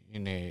πολύ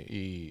είναι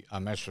η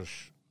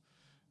αμέσως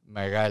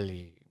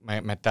μεγάλη,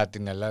 μετά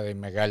την Ελλάδα η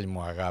μεγάλη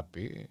μου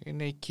αγάπη,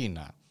 είναι η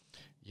Κίνα.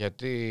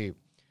 Γιατί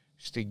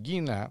στην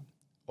Κίνα,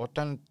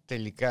 όταν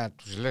τελικά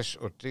τους λες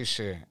ότι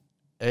είσαι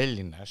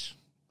Έλληνας,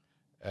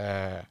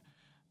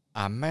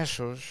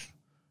 αμέσως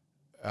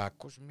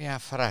ακούς μια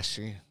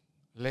φράση,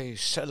 λέει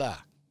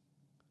 «Σελά»,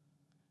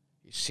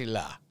 η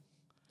Σιλά.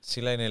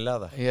 Σιλά είναι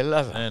Ελλάδα. Η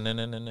Ελλάδα.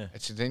 Ναι.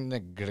 Έτσι δεν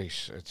είναι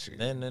Greece, έτσι.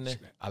 Ναι.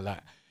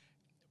 Αλλά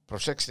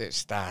προσέξτε,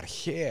 στα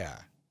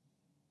αρχαία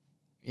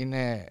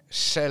είναι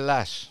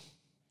Σελάς.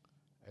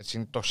 Έτσι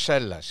είναι το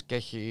Σέλας και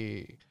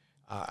έχει,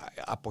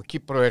 από εκεί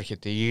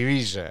προέρχεται η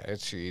ρίζα,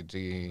 έτσι,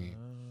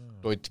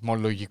 το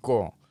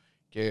ετυμολογικό.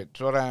 Και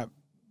τώρα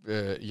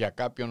για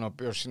κάποιον ο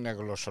οποίος είναι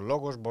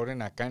γλωσσολόγος μπορεί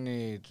να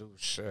κάνει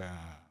τους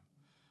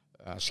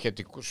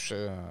σχετικούς,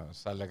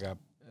 θα έλεγα,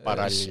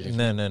 παραλληλισμούς.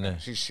 Ναι.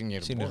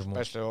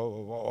 Συνειρμούς.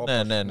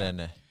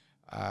 Ναι.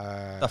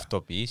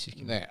 Ταυτοποιήσεις.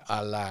 Ναι,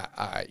 αλλά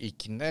οι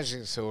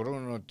Κινέζοι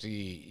θεωρούν ότι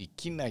η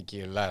Κίνα και η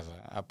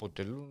Ελλάδα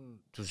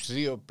αποτελούν τους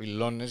δύο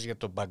πυλώνες για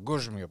τον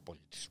παγκόσμιο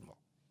πολιτισμό.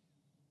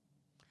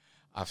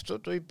 Αυτό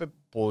το είπε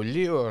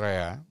πολύ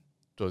ωραία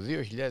το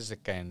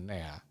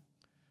 2019,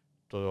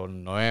 το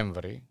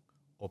Νοέμβρη,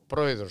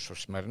 ο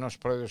σημερινός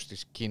πρόεδρος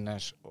της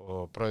Κίνας,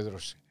 ο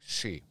πρόεδρος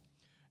Σι.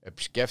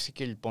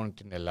 Επισκέφθηκε λοιπόν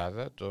την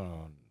Ελλάδα,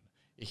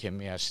 είχε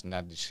μια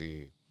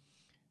συνάντηση.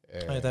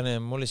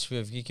 Ήταν μόλις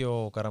βγήκε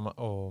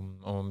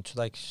ο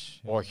Μητσοτάκης.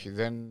 Όχι,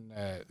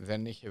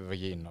 δεν είχε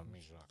βγει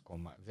νομίζω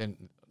ακόμα. Δεν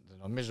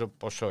νομίζω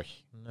πως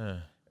όχι.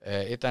 Ναι.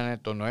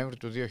 Ήταν το Νοέμβρη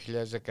του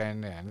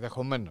 2019.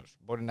 Ενδεχομένως,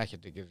 μπορεί να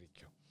έχετε και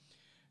δίκιο.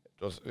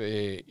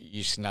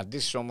 Οι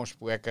συναντήσεις όμως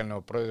που έκανε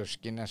ο πρόεδρος της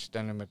Κίνας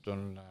ήταν με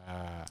τον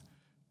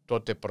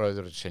τότε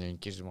πρόεδρο της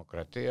Ελληνικής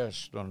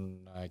Δημοκρατίας,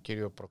 τον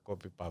κύριο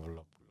Προκόπη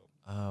Παυλόπουλο.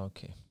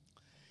 Okay.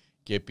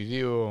 Και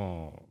επειδή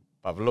ο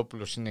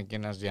Παυλόπουλος είναι και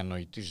ένας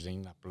διανοητής, δεν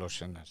είναι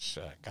απλώς ένας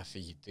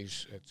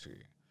καθηγητής,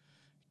 έτσι,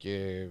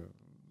 και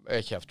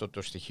έχει αυτό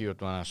το στοιχείο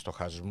του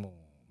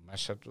αναστοχασμού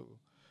μέσα του,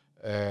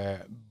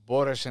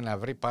 μπόρεσε να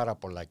βρει πάρα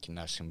πολλά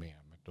κοινά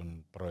σημεία με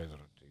τον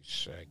πρόεδρο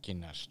της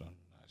Κίνας, τον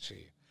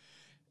Σι.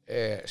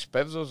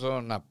 Σπέβδω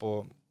εδώ να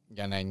πω,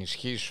 για να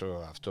ενισχύσω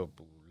αυτό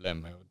που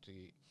λέμε,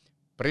 ότι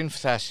πριν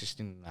φτάσει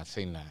στην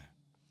Αθήνα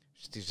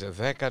στις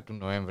 10 του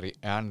Νοέμβρη,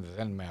 εάν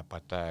δεν με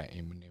απατά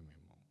η μνήμη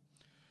μου,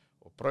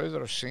 ο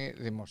πρόεδρος Σι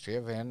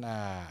δημοσιεύει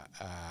ένα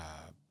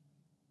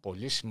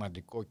πολύ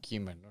σημαντικό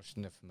κείμενο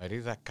στην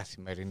εφημερίδα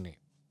Καθημερινή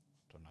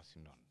των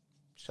Αθηνών,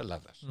 της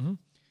Ελλάδας. Mm-hmm.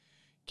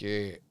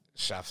 Και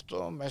σε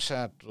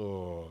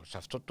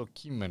αυτό το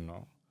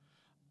κείμενο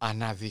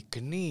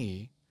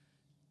αναδεικνύει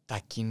τα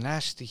κοινά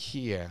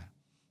στοιχεία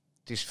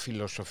της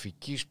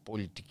φιλοσοφικής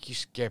πολιτικής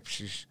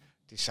σκέψης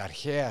της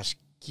αρχαίας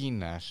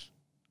Κίνας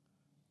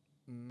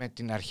με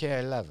την αρχαία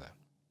Ελλάδα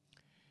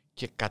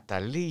και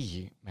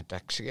καταλήγει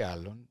μεταξύ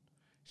άλλων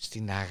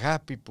στην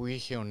αγάπη που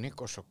είχε ο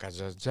Νίκος ο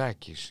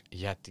Καζαντζάκης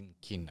για την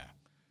Κίνα.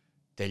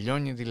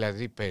 Τελειώνει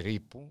δηλαδή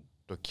περίπου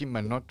το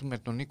κείμενό του με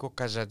τον Νίκο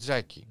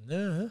Καζαντζάκη.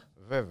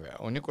 Βέβαια,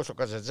 ο Νίκος ο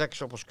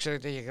Καζαντζάκης, όπως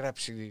ξέρετε, έχει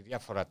γράψει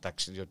διάφορα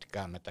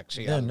ταξιδιωτικά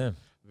μεταξύ άλλων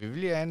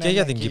βιβλία. Και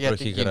για την Κύπρο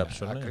έχει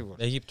γράψει.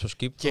 Αίγυπτος,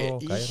 Κύπρο,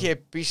 και είχε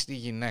πει στη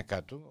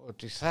γυναίκα του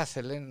ότι θα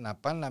ήθελε να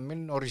πάνε να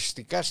μείνουν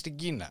οριστικά στην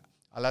Κίνα.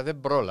 Αλλά δεν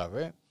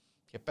πρόλαβε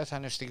και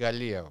πέθανε στη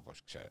Γαλλία,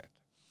 όπως ξέρετε.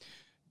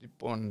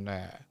 Λοιπόν,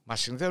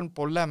 μας συνδέουν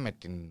πολλά με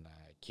την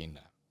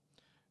Κίνα.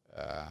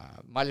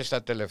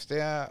 Μάλιστα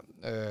τελευταία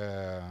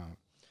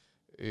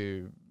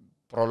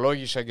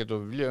προλόγησα και το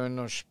βιβλίο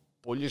ενός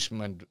πολύ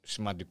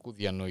σημαντικού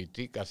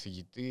διανοητή,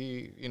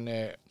 καθηγητή,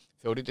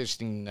 θεωρείται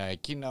στην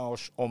Κίνα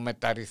ως ο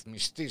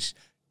μεταρρυθμιστής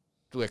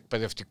του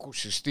εκπαιδευτικού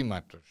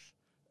συστήματος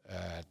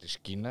της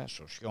Κίνας,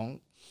 ο Σιόγκ.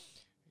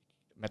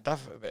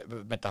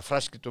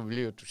 Μεταφράστηκε το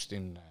βιβλίο του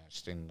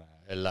στην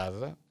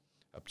Ελλάδα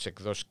από τις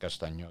εκδόσεις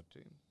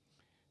Καστανιώτη.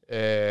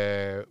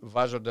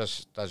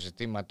 βάζοντας τα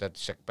ζητήματα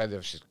της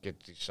εκπαίδευσης και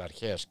της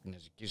αρχαίας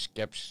κινέζικης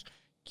σκέψης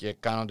και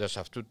κάνοντας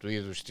αυτού του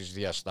είδους τις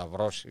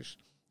διασταυρώσεις,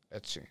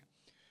 έτσι.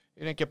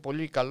 Είναι και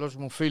πολύ καλός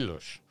μου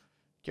φίλος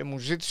και μου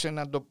ζήτησε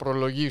να το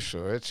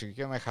προλογίσω, έτσι,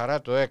 και με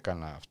χαρά το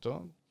έκανα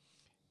αυτό.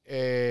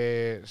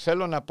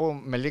 Θέλω να πω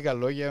με λίγα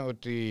λόγια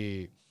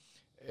ότι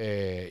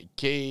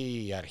και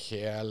η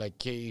αρχαία αλλά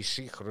και η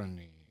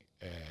σύγχρονη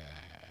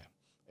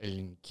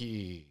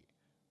ελληνική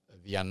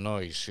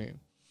διανόηση,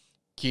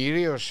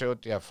 κυρίως σε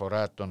ό,τι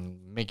αφορά τον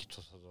Μίκη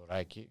τον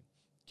Θεοδωράκη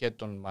και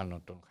τον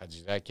Μάνο τον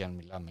Χατζιδάκη, αν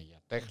μιλάμε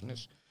για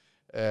τέχνες,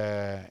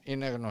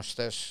 είναι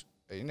γνωστές,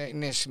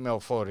 είναι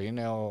σημεοφόροι,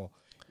 είναι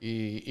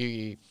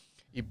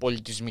οι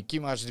πολιτισμικοί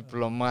μας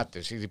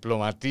διπλωμάτες, η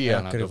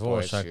διπλωματία, να το πω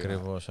έτσι.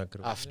 Ακριβώς.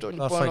 Αυτό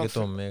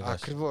λοιπόν,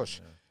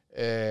 ακριβώς.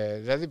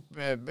 Δηλαδή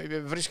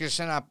βρίσκεσαι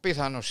σε ένα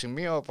απίθανο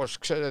σημείο, όπως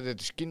ξέρετε,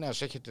 της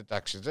Κίνας, έχετε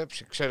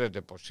ταξιδέψει,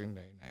 ξέρετε πώς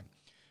είναι.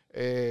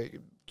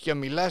 Και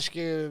μιλάς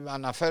και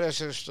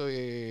αναφέρεσαι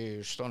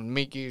στον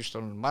Μίκη,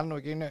 στον Μάνο,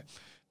 και είναι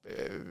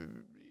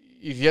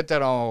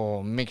ιδιαίτερα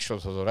ο Μίκης ο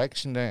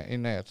Θεοδωράκης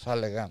είναι, θα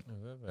έλεγα,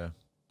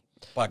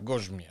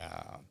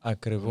 παγκόσμια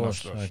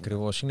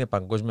Ακριβώς. Είναι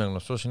παγκόσμια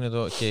γνωστός,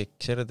 και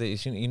ξέρετε,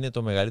 είναι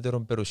το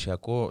μεγαλύτερο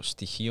περιουσιακό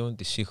στοιχείο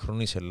της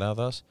σύγχρονης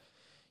Ελλάδας.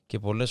 Και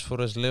πολλές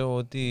φορές λέω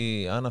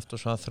ότι αν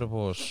αυτός ο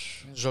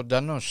άνθρωπος...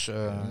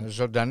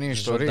 Ζωντανή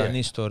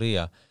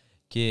ιστορία.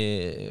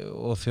 Και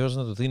ο Θεός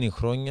να του δίνει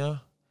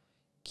χρόνια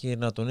και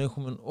να τον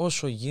έχουμε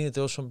όσο γίνεται,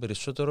 όσο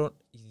περισσότερο,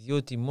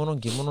 διότι μόνο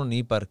και μόνο η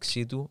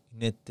ύπαρξή του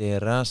είναι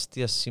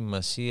τεράστια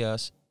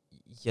σημασίας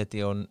για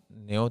την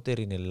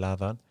νεότερη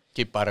Ελλάδα.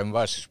 Και οι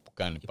παρεμβάσεις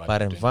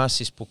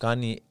που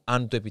κάνει.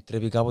 Αν το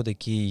επιτρέπει κάποτε,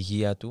 και η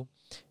υγεία του.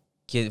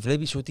 Και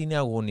βλέπεις ότι είναι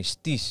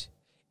αγωνιστής.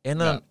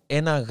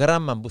 Ένα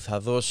γράμμα που θα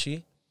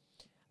δώσει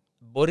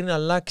μπορεί να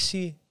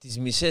αλλάξει τις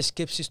μισές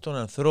σκέψεις των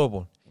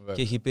ανθρώπων. Βέβαια.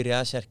 Και έχει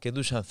επηρεάσει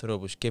αρκετούς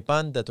ανθρώπους και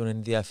πάντα τον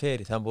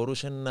ενδιαφέρει. Θα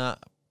μπορούσε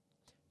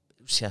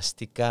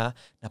ουσιαστικά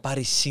να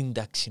πάρει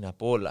σύνταξη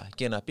από όλα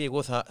και να πει: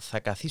 εγώ θα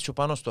καθίσω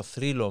πάνω στο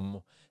θρύλο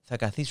μου, θα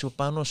καθίσω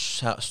πάνω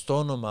στο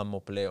όνομα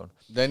μου πλέον.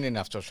 Δεν είναι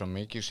αυτός ο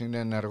Μίκης, είναι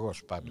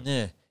ενεργός πάντως.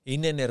 Ναι,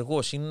 είναι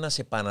ενεργός, είναι ένας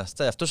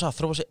επαναστάτης. Αυτός ο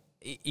άνθρωπος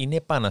είναι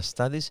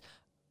επαναστάτης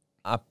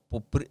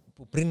από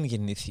πριν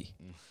γεννηθεί.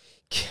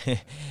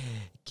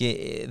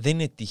 Και δεν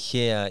είναι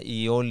τυχαία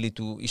η όλη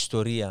του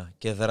ιστορία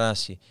και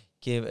δράση.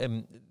 Και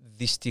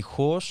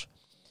δυστυχώς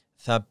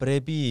θα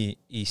πρέπει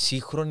η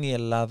σύγχρονη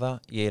Ελλάδα,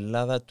 η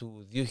Ελλάδα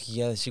του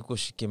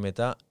 2020 και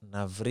μετά,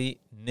 να βρει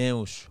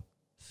νέους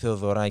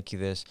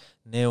Θεοδωράκηδες,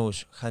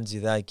 νέους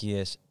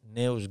Χατζιδάκιες,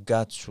 νέους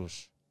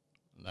Γκάτσους.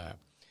 Ναι.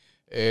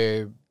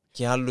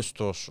 Και άλλους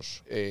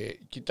τόσους.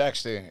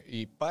 Κοιτάξτε,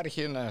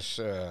 υπάρχει ένας,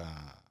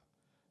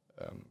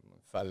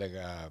 θα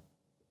έλεγα,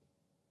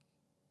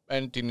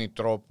 έντινη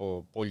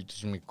τρόπο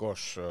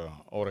πολιτισμικός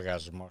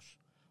οργασμός,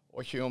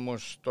 όχι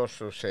όμως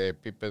τόσο σε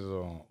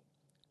επίπεδο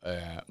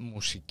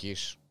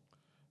μουσικής,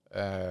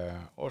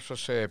 όσο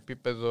σε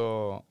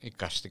επίπεδο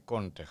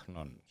εικαστικών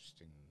τεχνών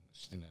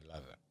στην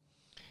Ελλάδα.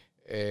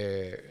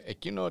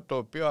 Εκείνο το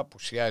οποίο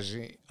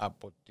απουσιάζει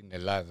από την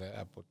Ελλάδα,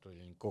 από το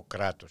ελληνικό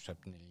κράτος,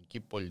 από την ελληνική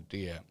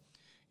πολιτεία,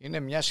 είναι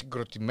μια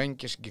συγκροτημένη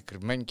και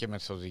συγκεκριμένη και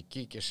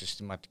μεθοδική και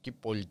συστηματική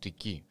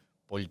πολιτική,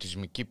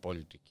 πολιτισμική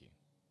πολιτική.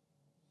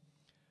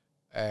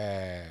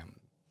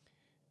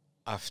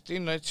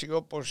 Αυτήν, έτσι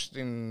όπως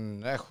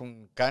την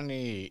έχουν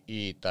κάνει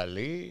οι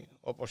Ιταλοί,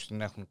 όπως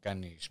την έχουν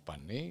κάνει οι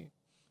Ισπανοί,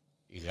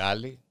 οι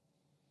Γάλλοι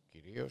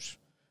κυρίως,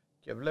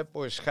 και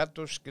βλέπω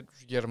εσχάτως και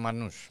τους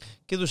Γερμανούς.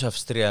 Και τους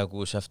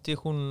Αυστριακούς, αυτοί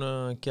έχουν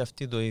και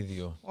αυτοί το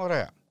ίδιο.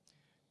 Ωραία.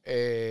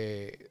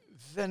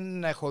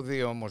 Δεν έχω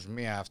δει όμως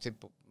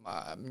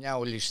μια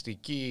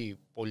ολιστική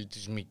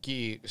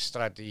πολιτισμική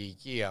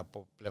στρατηγική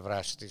από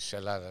πλευράς της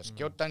Ελλάδας.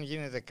 Και όταν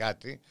γίνεται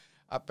κάτι,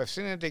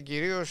 απευθύνεται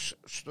κυρίως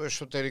στο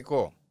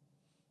εσωτερικό.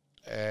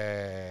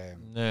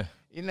 Ναι.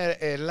 Είναι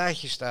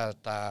ελάχιστα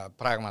τα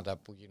πράγματα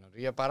που γίνονται.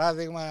 Για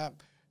παράδειγμα,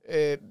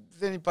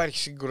 δεν υπάρχει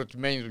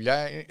συγκροτημένη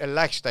δουλειά,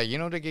 ελάχιστα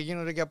γίνονται και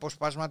γίνονται και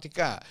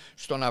αποσπασματικά.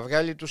 Στο να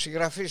βγάλει του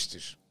συγγραφείς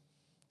της,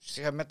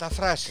 στις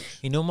μεταφράσεις.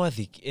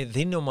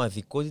 Δεν είναι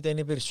ομαδικότητα,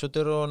 είναι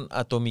περισσότερο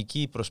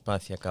ατομική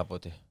προσπάθεια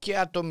κάποτε. Και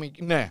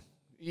ατομική, ναι.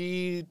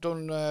 Ή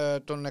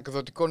των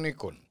εκδοτικών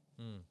οίκων.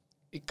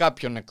 Ή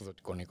κάποιων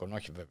εκδοτικών οίκων,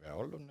 όχι βέβαια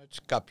όλων, έτσι,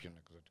 κάποιων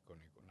εκδοτικών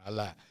οίκων.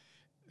 Αλλά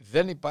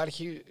δεν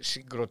υπάρχει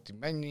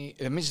συγκροτημένη...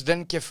 Εμείς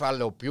δεν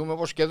κεφαλαιοποιούμε,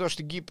 όπως και εδώ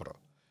στην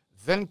Κύπρο.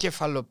 Δεν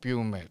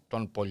κεφαλαιοποιούμε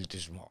τον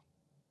πολιτισμό.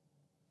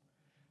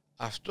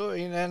 Αυτό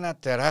είναι ένα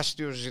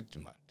τεράστιο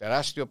ζήτημα,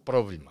 τεράστιο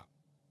πρόβλημα.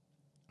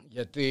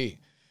 Γιατί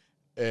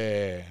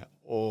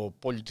ο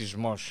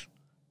πολιτισμός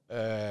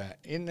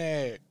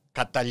είναι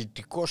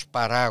καταλυτικός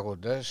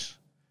παράγοντας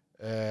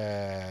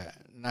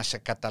να σε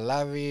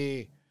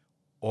καταλάβει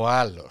ο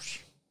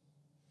άλλος.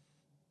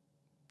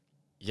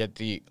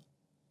 Γιατί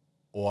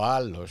ο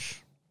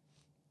άλλος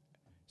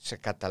σε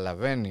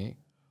καταλαβαίνει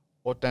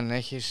όταν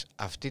έχεις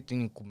αυτή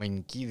την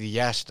οικουμενική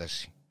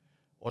διάσταση.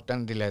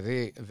 Όταν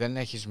δηλαδή δεν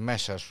έχεις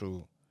μέσα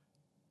σου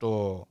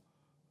το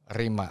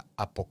ρήμα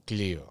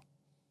αποκλείω.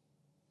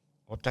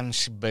 όταν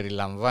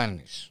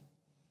συμπεριλαμβάνεις,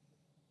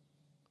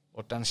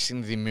 όταν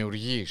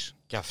συνδημιουργείς,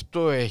 και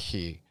αυτό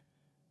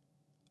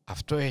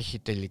έχει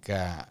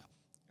τελικά,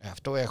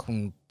 αυτό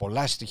έχουν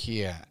πολλά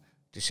στοιχεία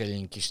της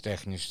ελληνικής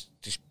τέχνης,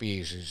 της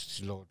ποίησης,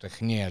 της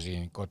λογοτεχνίας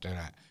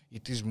γενικότερα ή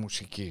της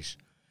μουσικής.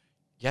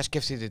 Για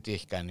σκεφτείτε τι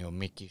έχει κάνει ο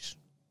Μίκης.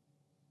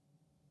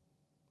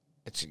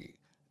 Έτσι,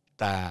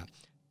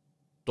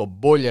 το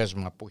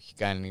μπόλιασμα που έχει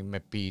κάνει με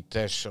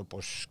ποιητές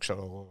όπως,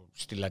 ξέρω εγώ,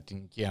 στη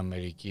Λατινική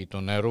Αμερική,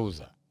 τον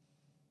Νερούδα.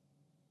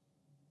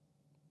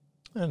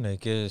 Ναι,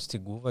 και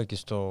στην Κούβα και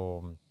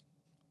στο,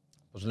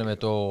 πώς λέμε,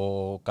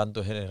 το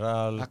Κάντο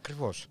Χενεράλ.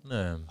 Ακριβώς.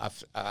 Ναι.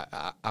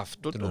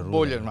 Αυτό το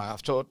μπόλιασμα,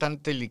 αυτό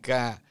όταν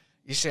τελικά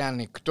είσαι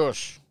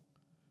ανοιχτός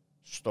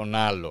στον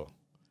άλλο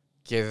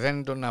και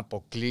δεν τον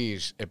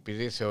αποκλείεις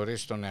επειδή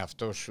θεωρείς τον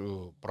εαυτό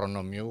σου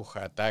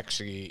προνομιούχα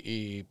τάξη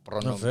ή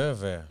προνομιούχα.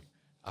 Βέβαια.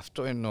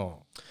 Αυτό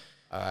εννοώ.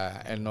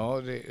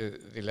 Εννοώ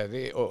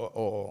δηλαδή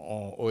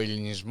ο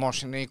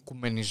ελληνισμός είναι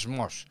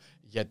οικουμενισμός,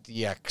 γιατί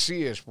οι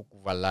αξίες που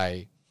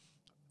κουβαλάει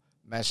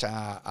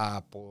μέσα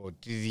από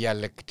τη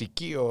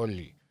διαλεκτική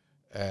όλη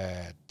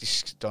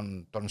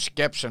των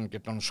σκέψεων και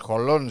των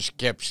σχολών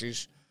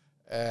σκέψης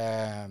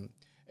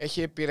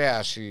έχει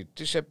επηρεάσει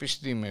τις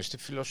επιστήμες, τη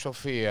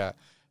φιλοσοφία,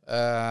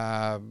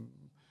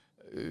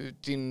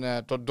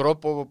 τον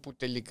τρόπο που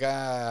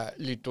τελικά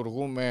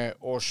λειτουργούμε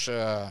ως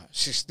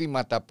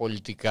συστήματα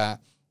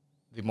πολιτικά,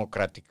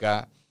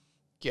 δημοκρατικά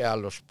και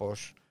άλλος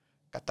πώς.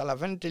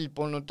 Καταλαβαίνετε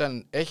λοιπόν,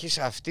 όταν έχεις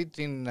αυτή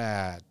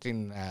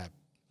την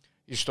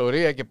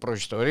ιστορία και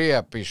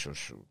προϊστορία πίσω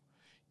σου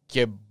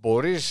και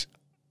μπορείς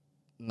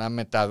να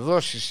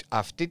μεταδώσεις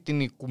αυτή την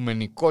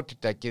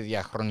οικουμενικότητα και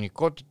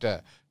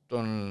διαχρονικότητα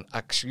των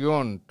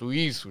αξιών, του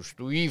ήθους,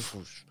 του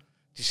ύφους,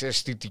 της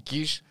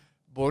αισθητικής,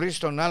 μπορείς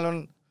τον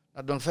άλλον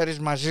να τον φέρεις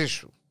μαζί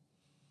σου.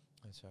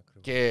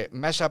 Και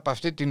μέσα από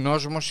αυτή την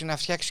όσμωση να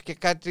φτιάξεις και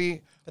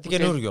κάτι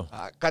καινούριο.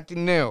 Κάτι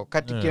νέο,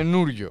 κάτι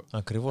καινούριο.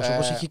 Ακριβώς,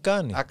 όπως έχει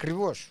κάνει.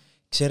 Ακριβώς.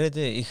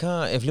 Ξέρετε,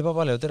 έβλεπα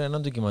παλαιότερα ένα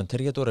ντοκιμαντέρ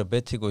για το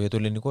ρεμπέτικο, για το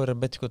ελληνικό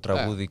ρεμπέτικο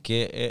τραγούδι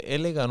και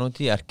έλεγαν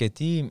ότι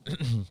αρκετοί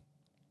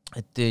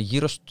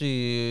γύρω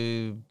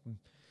στη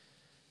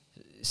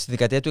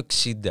δεκαετία του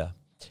 60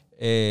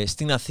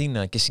 στην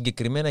Αθήνα και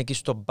συγκεκριμένα εκεί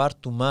στο μπαρ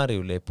του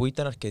Μάριου, λέει, που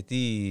ήταν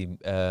αρκετοί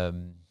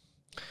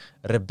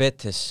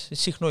ρεμπέτες,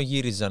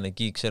 συχνογύριζαν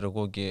εκεί, ξέρω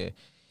εγώ,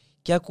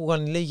 και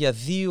άκουγαν, λέει, για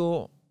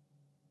δύο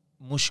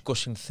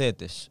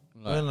μουσικοσυνθέτες.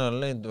 Ναι.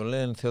 Ένα το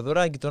λένε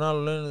Θεοδωράκη, τον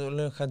άλλο το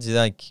λένε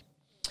Χατζιδάκη.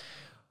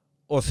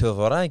 Ο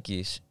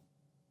Θεοδωράκης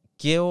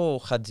και ο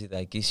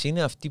Χατζιδάκης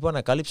είναι αυτοί που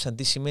ανακάλυψαν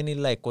τι σημαίνει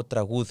λαϊκό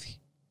τραγούδι.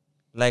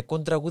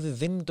 Λαϊκό τραγούδι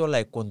δεν είναι το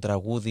λαϊκό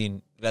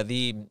τραγούδι,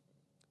 δηλαδή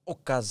ο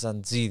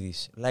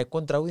Καζαντζίδης.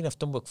 Λαϊκό τραγούδι είναι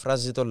αυτό που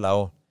εκφράζει τον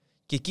λαό.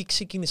 Και εκεί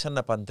ξεκίνησαν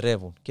να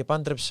παντρεύουν και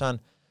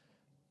πάντρεψαν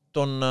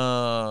τον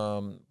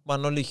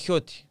Μανώλη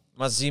Χιώτη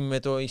μαζί με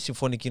η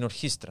Συμφωνική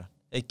Ορχήστρα.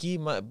 Εκεί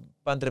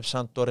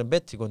πάντρεψαν το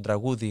ρεμπέτικο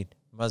τραγούδι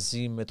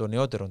μαζί με το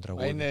νεότερο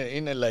τραγούδι.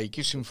 Είναι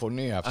λαϊκή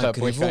συμφωνία. Αυτά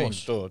ακριβώς. Που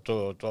έχει κάνει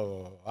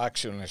το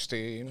άξιον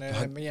εστί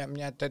είναι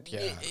μια τέτοια.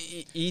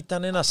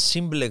 Ήταν ένα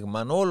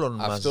σύμπλεγμα όλων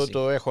μαζί. Αυτό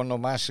το έχω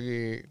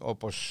ονομάσει,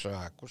 όπως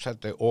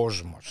ακούσατε,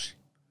 όσμωση.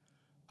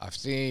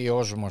 Αυτή η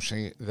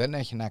όσμωση δεν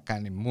έχει να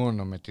κάνει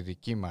μόνο με τη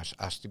δική μας,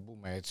 ας την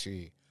πούμε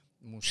έτσι,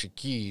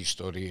 μουσική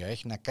ιστορία.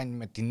 Έχει να κάνει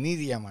με την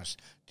ίδια μας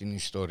την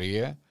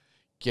ιστορία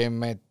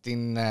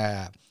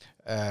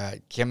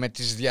και με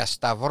τις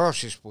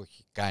διασταυρώσεις που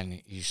έχει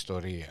κάνει η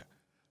ιστορία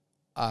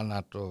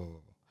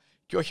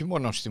και όχι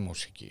μόνο στη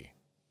μουσική,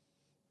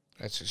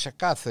 έτσι, σε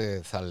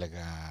κάθε, θα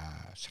έλεγα,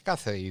 σε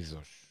κάθε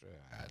είδος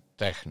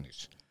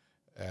τέχνης.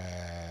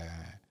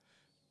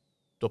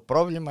 Το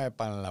πρόβλημα,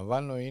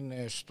 επαναλαμβάνω,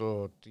 είναι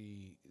στο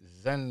ότι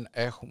δεν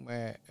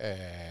έχουμε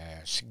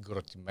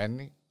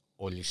συγκροτημένη,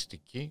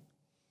 ολιστική,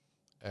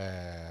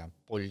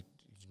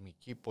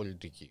 πολιτισμική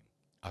πολιτική.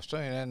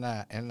 Αυτό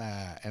είναι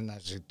ένα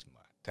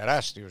ζήτημα,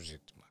 τεράστιο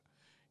ζήτημα.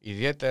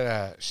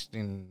 Ιδιαίτερα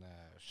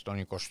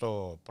στον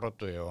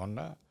 21ο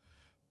αιώνα,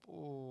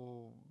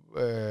 που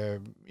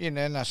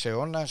είναι ένας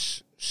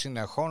αιώνας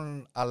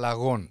συνεχών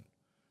αλλαγών,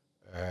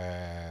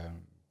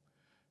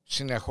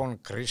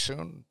 συνεχών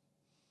κρίσεων.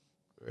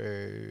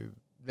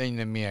 Δεν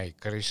είναι μία η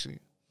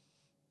κρίση,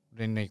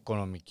 δεν είναι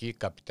οικονομική,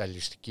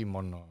 καπιταλιστική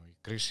μόνο η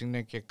κρίση,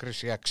 είναι και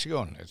κρίση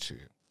αξιών,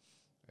 έτσι.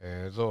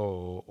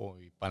 Εδώ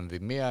η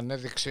πανδημία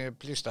ανέδειξε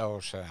πλήστα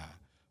όσα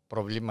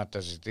προβλήματα,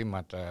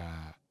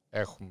 ζητήματα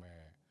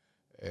έχουμε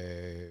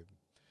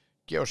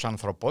και ως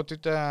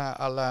ανθρωπότητα,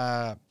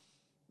 αλλά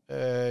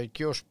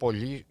και ως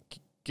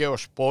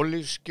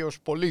πόλεις και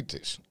ως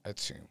πολίτες,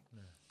 έτσι.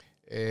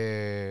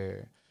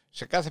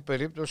 Σε κάθε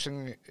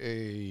περίπτωση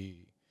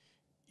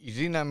η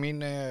δύναμη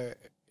είναι,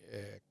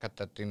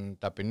 κατά την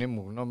ταπεινή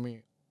μου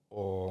γνώμη,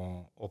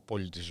 ο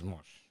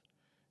πολιτισμός.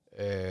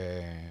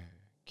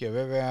 Και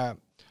βέβαια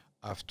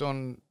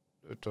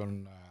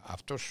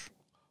αυτός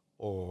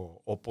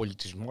ο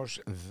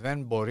πολιτισμός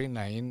δεν μπορεί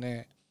να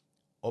είναι,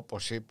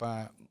 όπως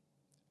είπα,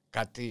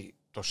 κάτι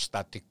το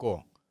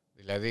στατικό.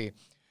 Δηλαδή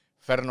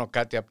φέρνω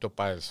κάτι από το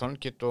παρελθόν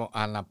και το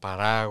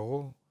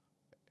αναπαράγω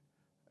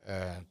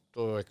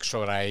το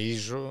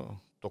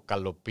εξοραίζω, το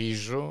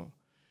καλοπίζω,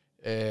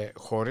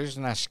 χωρίς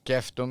να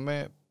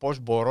σκέφτομαι πώς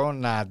μπορώ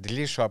να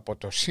αντλήσω από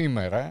το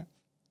σήμερα,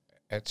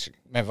 έτσι,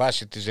 με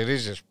βάση τις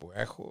ρίζες που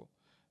έχω,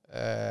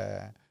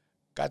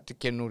 κάτι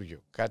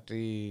καινούριο,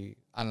 κάτι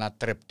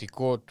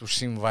ανατρεπτικό του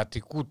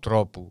συμβατικού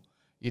τρόπου,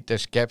 είτε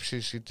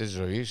σκέψης, είτε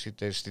ζωής,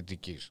 είτε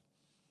αισθητικής.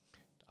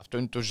 Αυτό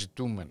είναι το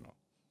ζητούμενο.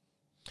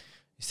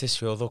 Είστε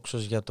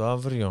αισιόδοξος για το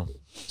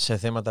αύριο σε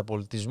θέματα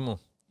πολιτισμού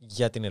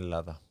για την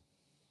Ελλάδα?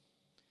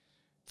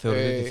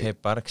 Θεωρείτε ότι θα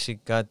υπάρξει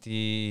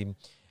κάτι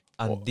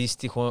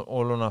αντίστοιχο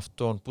όλων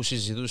αυτών που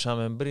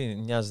συζητούσαμε πριν,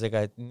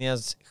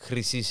 μιας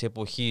χρυσής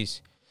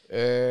εποχής?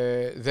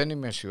 Δεν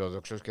είμαι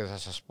αισιόδοξος και θα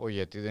σας πω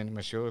γιατί δεν είμαι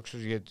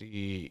αισιόδοξος. Γιατί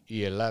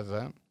η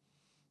Ελλάδα,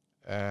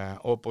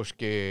 όπως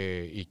και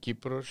η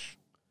Κύπρος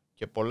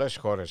και πολλές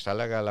χώρες θα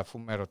έλεγα, αλλά αφού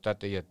με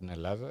ρωτάτε για την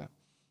Ελλάδα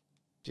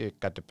και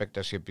κατ'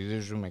 επέκταση επειδή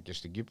ζούμε και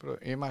στην Κύπρο,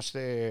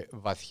 είμαστε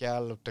βαθιά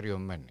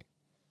αλωτριωμένοι.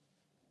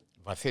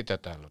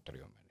 Βαθύτατα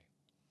αλωτριωμένοι.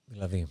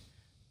 Δηλαδή?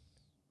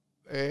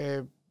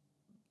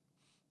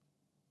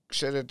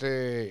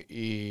 Ξέρετε,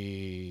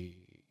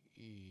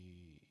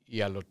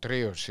 η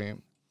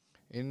αλωτρίωση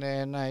είναι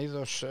ένα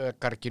είδος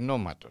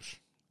καρκινώματος.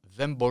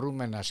 Δεν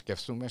μπορούμε να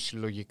σκεφτούμε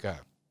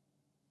συλλογικά.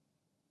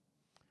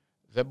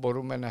 Δεν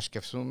μπορούμε να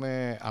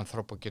σκεφτούμε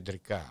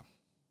ανθρωποκεντρικά.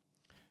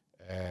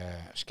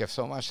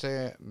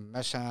 Σκεφτόμαστε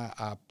μέσα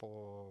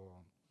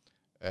από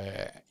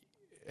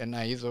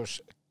ένα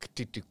είδος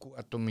κτητικού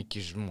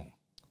ατομικισμού.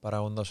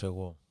 Παράγοντας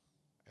εγώ.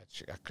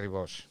 Έτσι,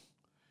 ακριβώς.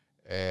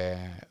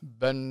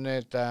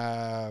 Μπαίνουν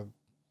τα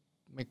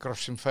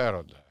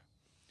μικροσυμφέροντα.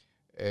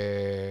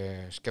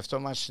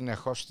 Σκεφτόμαστε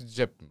συνεχώς την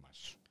τσέπη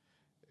μας.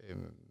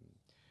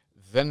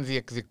 Δεν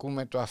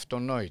διεκδικούμε το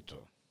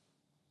αυτονόητο.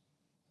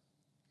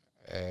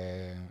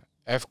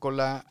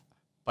 Εύκολα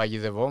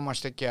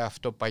παγιδευόμαστε και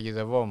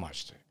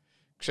αυτοπαγιδευόμαστε.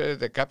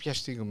 Ξέρετε, κάποια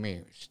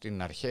στιγμή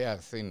στην αρχαία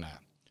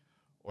Αθήνα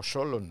ο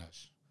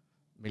Σόλωνας,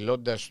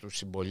 μιλώντας στους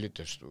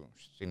συμπολίτες του,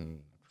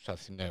 τους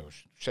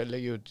Αθηναίους, τους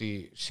έλεγε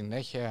ότι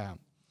συνέχεια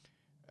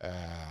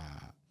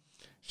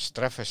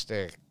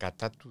στρέφεστε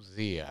κατά του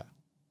Δία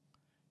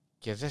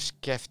και δεν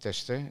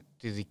σκέφτεστε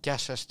τη δικιά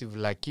σας τη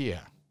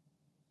βλακεία.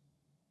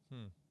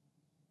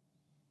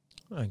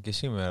 Και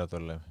σήμερα το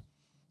λέμε.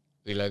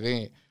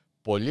 Δηλαδή,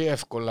 πολύ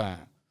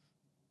εύκολα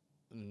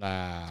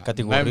να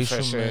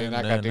κατηγορήσουμε,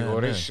 να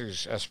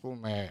κατηγορήσεις, ας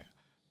πούμε,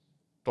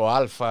 το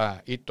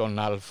Α ή τον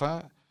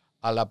Α,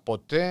 αλλά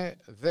ποτέ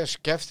δεν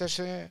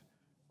σκέφτεσαι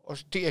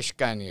τι έχει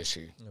κάνει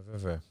εσύ.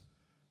 Βέβαια.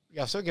 Γι'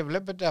 αυτό και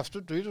βλέπετε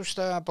αυτού του είδους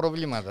τα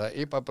προβλήματα.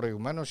 Είπα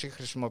προηγουμένως ή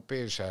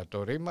χρησιμοποίησα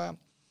το ρήμα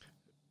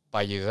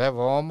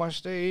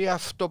παγιδεύομαστε ή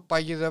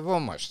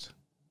αυτοπαγιδευόμαστε.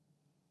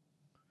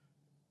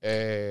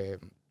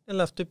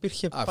 Αλλά αυτό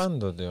υπήρχε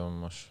πάντοτε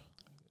όμως.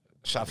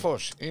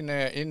 Σαφώς.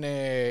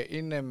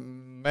 Είναι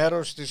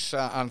μέρος της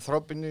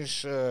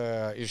ανθρώπινης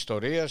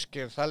ιστορίας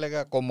και θα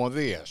έλεγα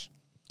κωμωδίας.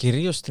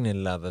 Κυρίως στην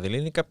Ελλάδα. Δηλαδή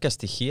είναι κάποια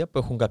στοιχεία που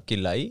έχουν κάποιοι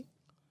λαοί,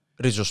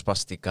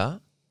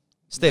 ριζοσπαστικά,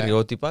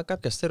 στερεότυπα, ναι.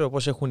 Κάποια στερεότυπα,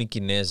 όπως έχουν οι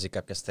Κινέζοι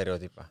κάποια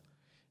στερεότυπα.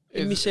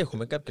 Εμείς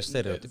έχουμε κάποια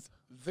στερεότυπα.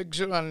 Δεν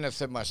ξέρω αν είναι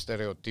θέμα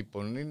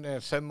στερεοτύπων. Είναι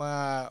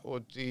θέμα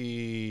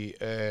ότι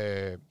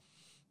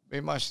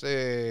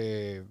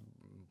είμαστε,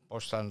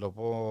 πώς θα το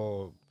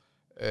πω,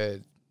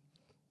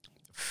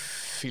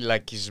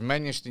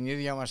 φυλακισμένοι στην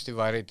ίδια μας τη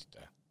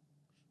βαρύτητα.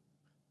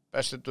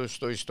 Πέστε το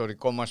στο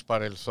ιστορικό μας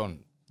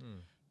παρελθόν.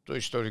 Το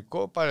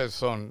ιστορικό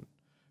παρελθόν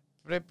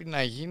πρέπει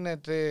να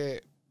γίνεται...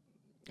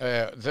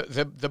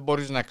 δεν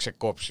μπορείς να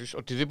ξεκόψεις.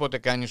 Οτιδήποτε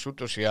κάνεις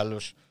ούτως ή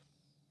άλλως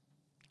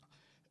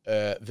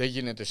δεν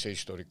γίνεται σε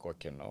ιστορικό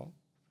κενό.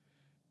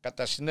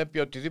 Κατά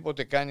συνέπεια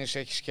οτιδήποτε κάνεις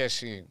έχει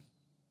σχέση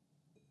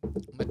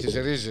με τις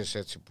ρίζες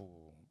έτσι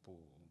που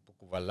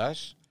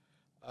κουβαλάς,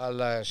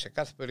 αλλά σε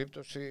κάθε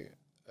περίπτωση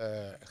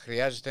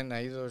χρειάζεται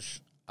ένα είδος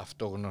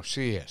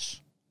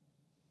αυτογνωσίας,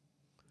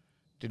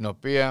 την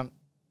οποία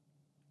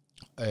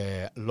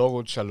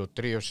λόγω της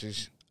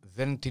αλωτρίωσης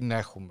δεν την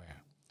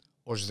έχουμε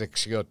ως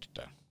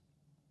δεξιότητα.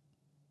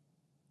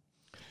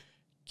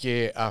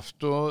 Και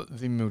αυτό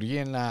δημιουργεί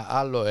ένα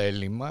άλλο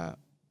έλλειμμα,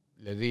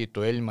 δηλαδή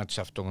το έλλειμμα της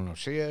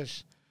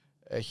αυτογνωσίας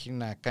έχει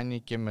να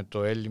κάνει και με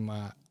το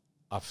έλλειμμα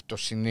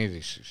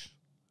αυτοσυνείδησης.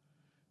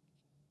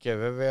 Και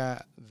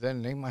βέβαια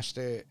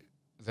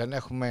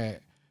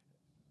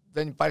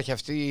δεν υπάρχει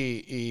αυτή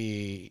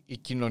η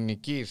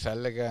κοινωνική, θα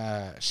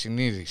έλεγα,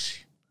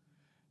 συνείδηση.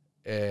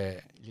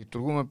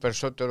 Λειτουργούμε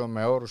περισσότερο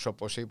με όρους,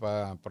 όπως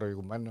είπα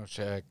προηγουμένως,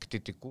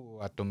 κτητικού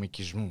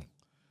ατομικισμού.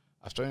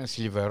 Αυτό είναι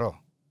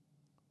θλιβερό.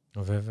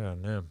 Βέβαια,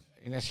 ναι.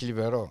 Είναι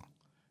θλιβερό.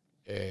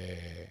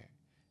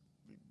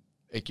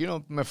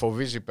 Εκείνο που με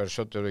φοβίζει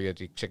περισσότερο,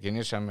 γιατί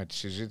ξεκινήσαμε τη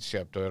συζήτηση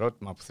από το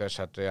ερώτημα που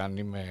θέσατε αν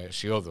είμαι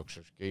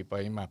αισιόδοξος και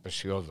είπα είμαι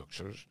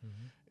απαισιόδοξος,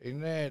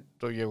 είναι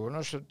το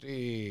γεγονός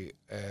ότι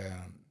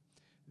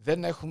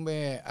δεν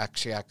έχουμε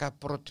αξιακά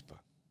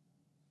πρότυπα.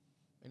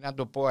 Να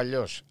το πω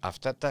αλλιώς,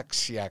 αυτά τα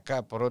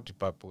αξιακά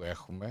πρότυπα που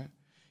έχουμε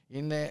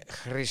είναι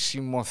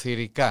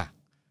χρησιμοθυρικά,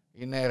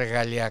 είναι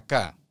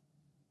εργαλειακά.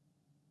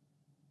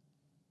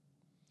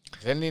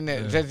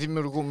 Δεν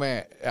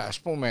δημιουργούμε,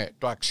 ας πούμε,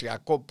 το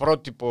αξιακό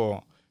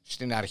πρότυπο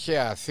στην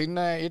αρχαία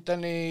Αθήνα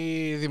ήταν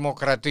η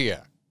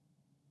δημοκρατία.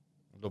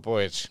 Να το πω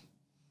έτσι.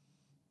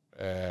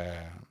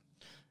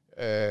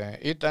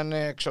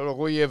 Ήταν, ξέρω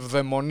εγώ, η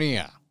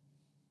ευδαιμονία.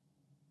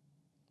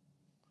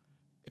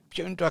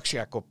 Ποιο είναι το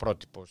αξιακό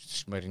πρότυπο στη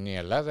σημερινή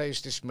Ελλάδα ή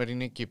στη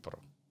σημερινή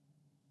Κύπρο?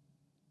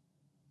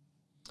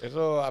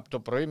 Εδώ από το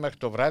πρωί μέχρι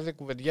το βράδυ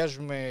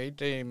κουβεντιάζουμε,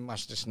 είτε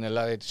είμαστε στην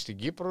Ελλάδα είτε στην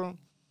Κύπρο,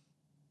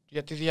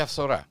 για τη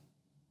διαφθορά.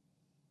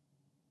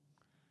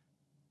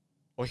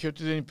 Όχι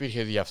ότι δεν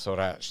υπήρχε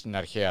διαφθορά στην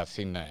αρχαία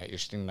Αθήνα ή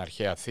στην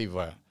αρχαία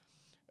Θήβα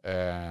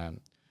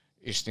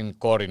ή στην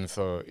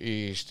Κόρινθο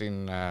ή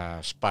στην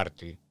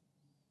Σπάρτη.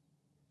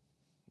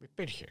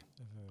 Υπήρχε.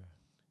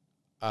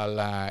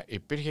 Αλλά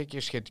υπήρχε και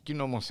σχετική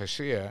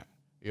νομοθεσία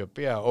η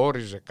οποία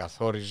όριζε,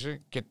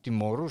 καθόριζε και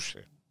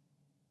τιμωρούσε.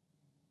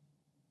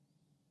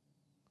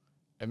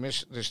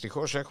 Εμείς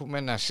δυστυχώς έχουμε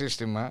ένα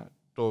σύστημα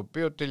το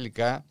οποίο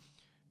τελικά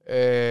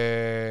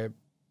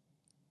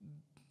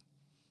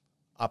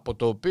από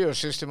το οποίο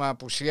σύστημα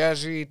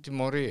απουσιάζει η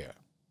τιμωρία.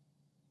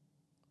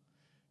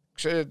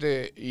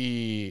 Ξέρετε,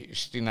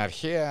 στην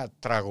αρχαία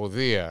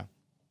τραγωδία,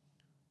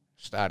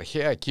 στα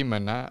αρχαία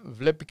κείμενα,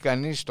 βλέπει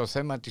κανείς το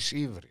θέμα της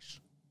ύβρης.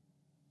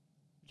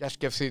 Για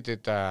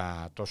σκεφτείτε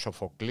το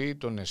Σοφοκλή,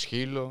 τον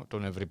Εσχύλο,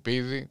 τον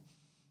Ευρυπίδη.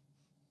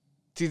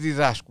 Τι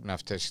διδάσκουν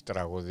αυτές οι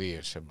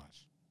τραγωδίες σε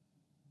μας?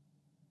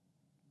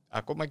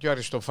 Ακόμα και ο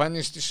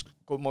Αριστοφάνης στις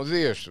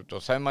κωμωδίες του, το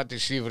θέμα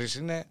της ύβρης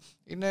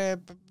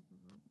είναι,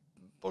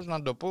 πώς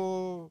να το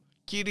πω,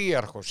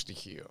 κυρίαρχο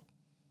στοιχείο.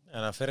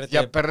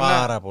 Αναφέρεται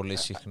πάρα πολύ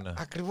συχνά.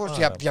 Ακριβώς,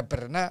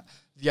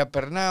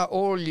 διαπερνά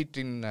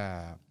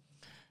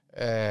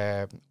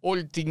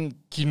όλη την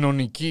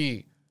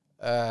κοινωνική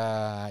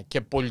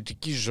και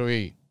πολιτική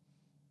ζωή.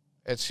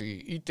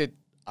 Έτσι, είτε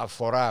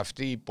αφορά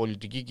αυτή η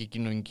πολιτική και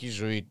κοινωνική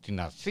ζωή την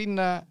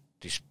Αθήνα,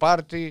 τη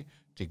Σπάρτη,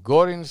 την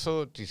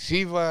Κόρινθο, τη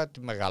Θήβα, τη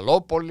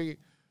Μεγαλόπολη,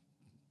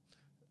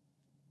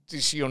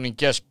 τις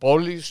Ιωνικές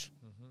πόλεις.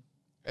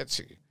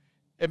 Έτσι.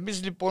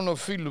 Εμείς λοιπόν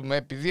οφείλουμε,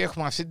 επειδή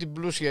έχουμε αυτή την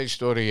πλούσια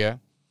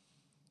ιστορία,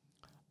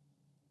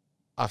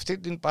 αυτή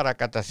την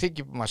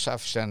παρακαταθήκη που μας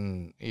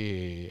άφησαν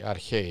οι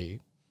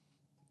αρχαίοι,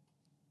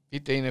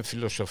 είτε είναι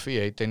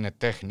φιλοσοφία, είτε είναι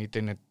τέχνη, είτε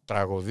είναι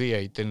τραγωδία,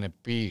 είτε είναι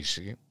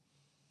ποίηση,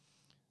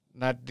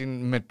 να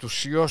την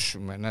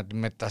μετουσιώσουμε, να την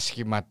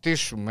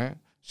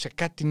μετασχηματίσουμε σε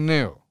κάτι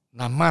νέο,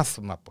 να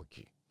μάθουμε από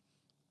εκεί.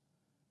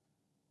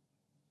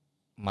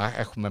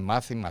 Έχουμε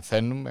μάθει,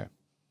 μαθαίνουμε.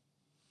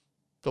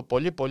 Το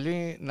πολύ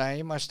πολύ να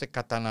είμαστε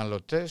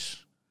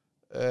καταναλωτές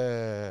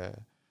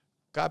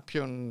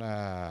κάποιων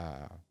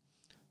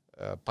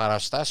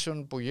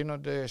παραστάσεων που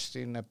γίνονται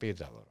στην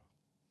Επίταυρο.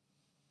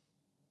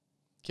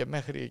 Και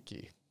μέχρι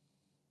εκεί.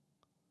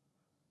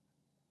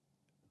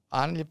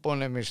 Αν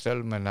λοιπόν εμείς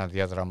θέλουμε να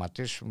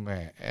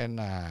διαδραματίσουμε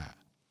ένα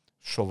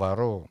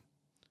σοβαρό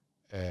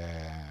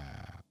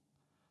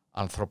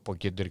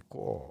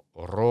ανθρωποκεντρικό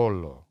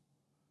ρόλο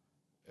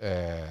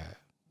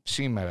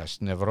σήμερα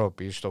στην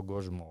Ευρώπη ή στον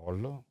κόσμο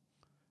όλο,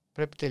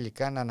 πρέπει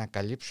τελικά να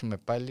ανακαλύψουμε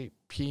πάλι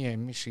ποιοι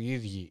εμείς οι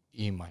ίδιοι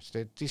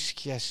είμαστε,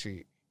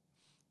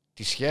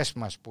 τη σχέση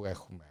μας που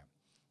έχουμε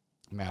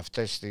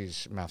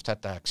με αυτά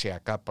τα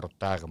αξιακά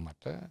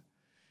προτάγματα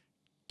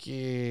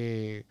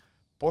και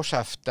πώς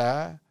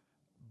αυτά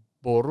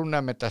μπορούν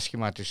να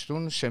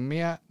μετασχηματιστούν σε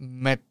μια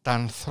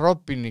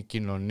μετανθρώπινη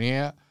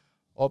κοινωνία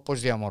όπως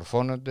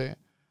διαμορφώνονται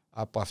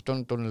από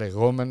αυτόν τον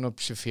λεγόμενο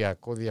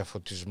ψηφιακό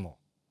διαφωτισμό.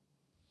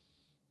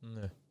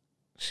 Ναι.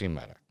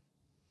 Σήμερα.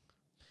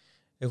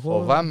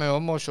 Φοβάμαι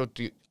όμως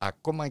ότι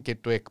ακόμα και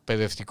το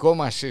εκπαιδευτικό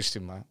μας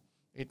σύστημα,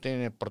 είτε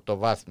είναι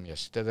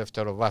πρωτοβάθμιας, είτε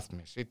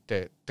δευτεροβάθμιας,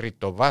 είτε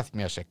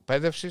τριτοβάθμιας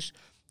εκπαίδευσης,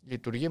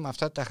 λειτουργεί με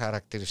αυτά τα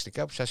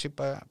χαρακτηριστικά που σας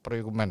είπα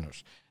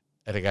προηγουμένως.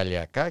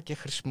 Εργαλειακά και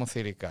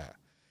χρησιμοθυρικά.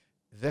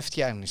 Δεν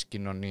φτιάχνεις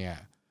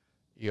κοινωνία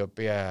η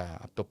οποία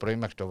από το πρωί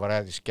μέχρι το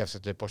βράδυ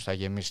σκέφτεται πώς θα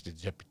γεμίσει την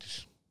τσέπη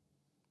της.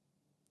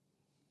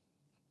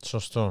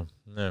 Σωστό,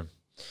 ναι.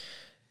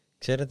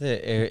 Ξέρετε,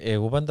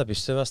 εγώ πάντα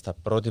πίστευα στα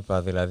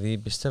πρότυπα, δηλαδή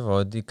πίστευα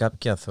ότι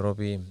κάποιοι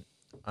ανθρώποι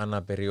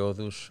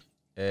αναπεριόδους,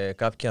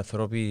 κάποιοι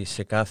ανθρώποι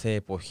σε κάθε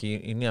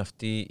εποχή είναι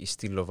αυτοί οι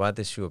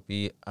στυλοβάτες οι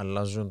οποίοι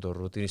αλλάζουν το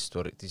ρου της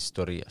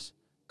ιστορίας.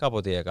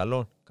 Κάποτε για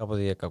καλό,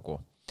 κάποτε για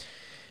κακό.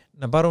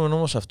 Να πάρουμε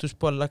όμως αυτούς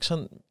που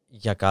αλλάξαν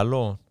για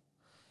καλό,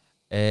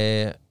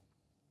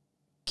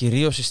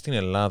 κυρίως στην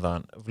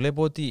Ελλάδα.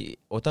 Βλέπω ότι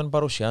όταν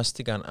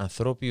παρουσιάστηκαν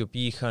ανθρώποι οι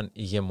οποίοι είχαν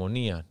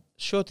ηγεμονία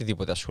σε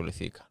οτιδήποτε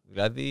ασχοληθήκαν,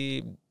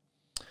 δηλαδή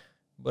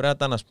μπορεί να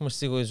ήταν, ας πούμε,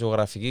 στη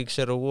ζωγραφική,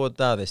 ξέρω εγώ, ο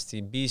τάδε,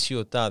 στην ποίηση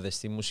ο τάδε,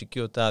 στη μουσική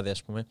ο τάδε,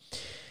 ας πούμε.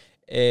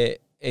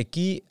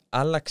 Εκεί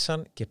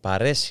άλλαξαν και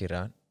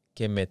παρέσυραν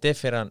και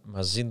μετέφεραν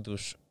μαζί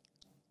τους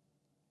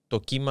το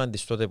κύμα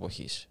της τότε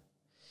εποχής.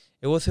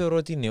 Εγώ θεωρώ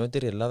ότι η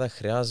νεότερη Ελλάδα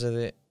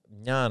χρειάζεται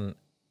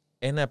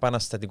ένα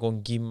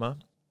επαναστατικό κύμα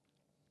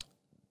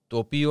το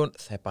οποίο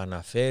θα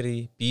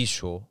επαναφέρει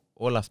πίσω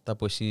όλα αυτά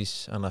που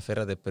εσείς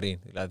αναφέρατε πριν.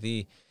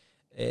 Δηλαδή,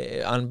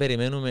 αν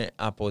περιμένουμε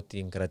από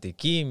την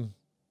κρατική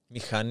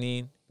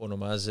μηχανή που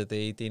ονομάζεται,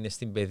 είτε είναι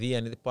στην παιδεία,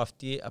 είτε που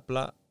αυτοί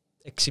απλά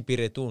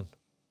εξυπηρετούν.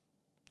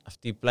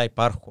 Αυτοί απλά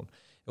υπάρχουν.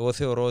 Εγώ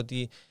θεωρώ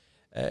ότι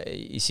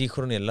η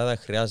σύγχρονη Ελλάδα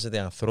χρειάζεται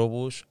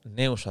ανθρώπους,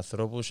 νέους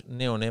ανθρώπους,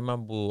 νέο αίμα,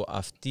 που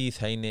αυτοί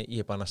θα είναι οι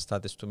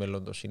επαναστάτες του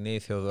μέλλοντος. Οι νέοι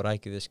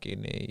Θεοδωράκηδες και οι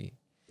νέοι.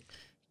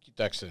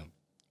 Κοιτάξτε,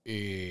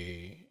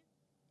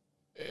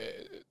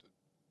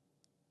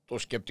 το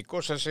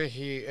σκεπτικό σας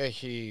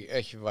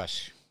έχει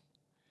βάση.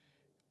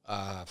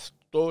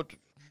 Αυτό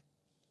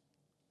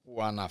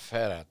που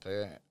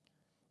αναφέρατε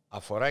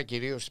αφορά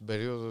κυρίως την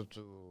περίοδο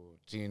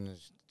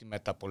τη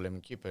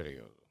μεταπολεμική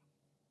περίοδο.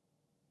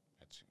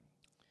 Έτσι.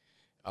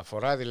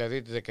 Αφορά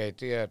δηλαδή τη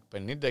δεκαετία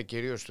 50,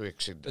 κυρίως του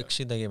 60. Το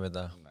 60 και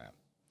μετά. Ναι.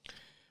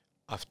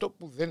 Αυτό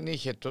που δεν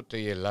είχε τότε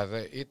η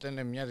Ελλάδα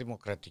ήταν μια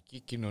δημοκρατική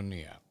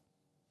κοινωνία.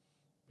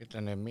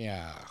 Ήταν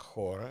μια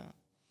χώρα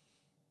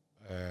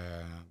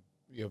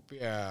η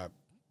οποία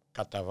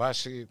κατά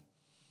βάση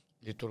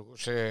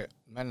λειτουργούσε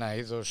με ένα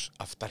είδος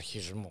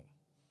αυταρχισμού,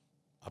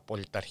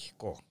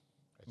 απολυταρχικό.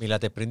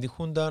 Μιλάτε πριν τη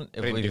Χούντα,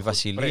 επί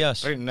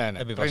Βασιλείας.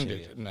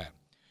 Ναι.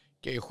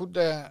 Και η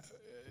Χούντα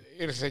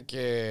ήρθε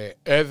και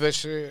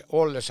έδεσε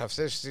όλες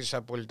αυτές τις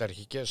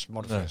απολυταρχικές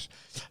μορφές.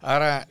 Ναι.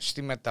 Άρα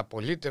στη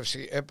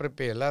μεταπολίτευση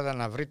έπρεπε η Ελλάδα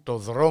να βρει το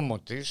δρόμο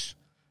της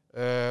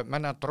με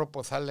έναν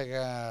τρόπο, θα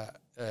έλεγα,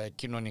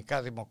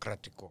 κοινωνικά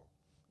δημοκρατικό,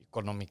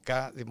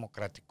 οικονομικά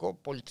δημοκρατικό,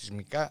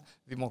 πολιτισμικά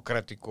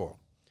δημοκρατικό.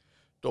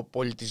 Το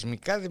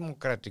πολιτισμικά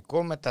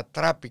δημοκρατικό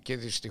μετατράπηκε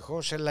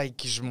δυστυχώς σε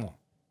λαϊκισμό.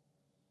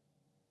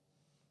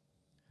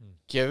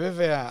 Και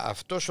βέβαια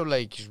αυτός ο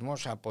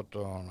λαϊκισμός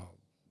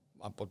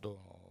από το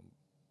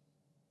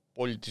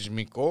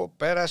πολιτισμικό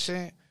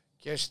πέρασε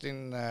και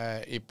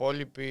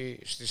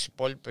στις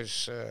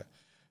υπόλοιπες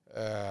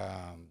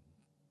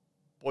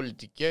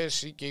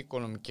πολιτικές ή και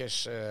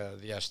οικονομικές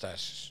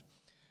διαστάσεις.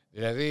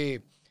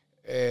 Δηλαδή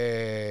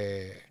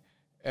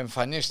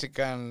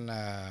εμφανίστηκαν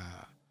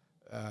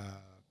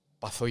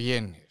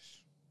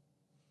παθογένειες.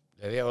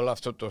 Δηλαδή όλο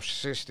αυτό το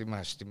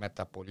σύστημα στη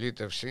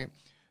μεταπολίτευση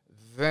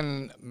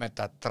δεν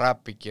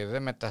μετατράπηκε,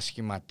 δεν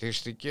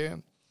μετασχηματίστηκε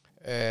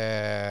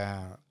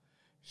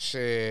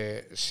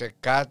σε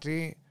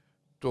κάτι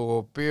το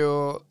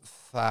οποίο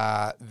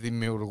θα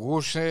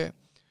δημιουργούσε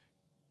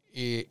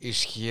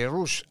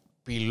ισχυρούς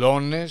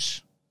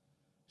πυλώνες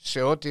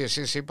σε ό,τι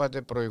εσείς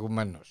είπατε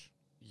προηγουμένως.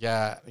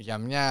 Για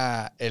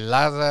μια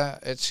Ελλάδα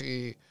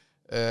έτσι,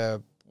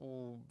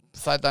 που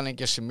θα ήταν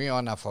και σημείο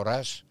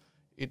αναφοράς,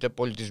 είτε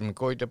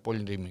πολιτισμικό, είτε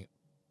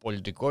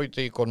πολιτικό,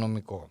 είτε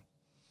οικονομικό.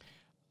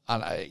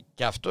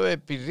 Και αυτό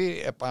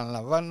επειδή,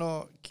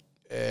 επαναλαμβάνω,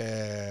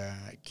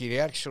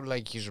 κυριάρχησε ο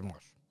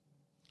λαϊκισμός.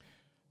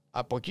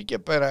 Από εκεί και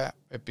πέρα,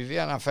 επειδή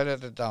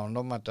αναφέρατε τα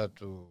ονόματα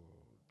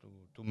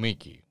του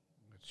Μίκη,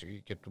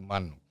 έτσι, και του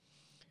Μάνου,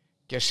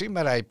 και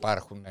σήμερα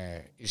υπάρχουν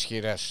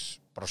ισχυρές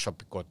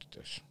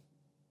προσωπικότητες.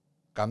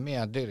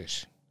 Καμία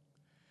αντίρρηση.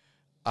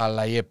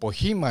 Αλλά η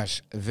εποχή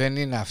μας δεν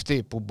είναι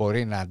αυτή που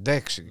μπορεί να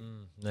αντέξει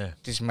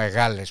τις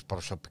μεγάλες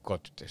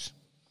προσωπικότητες.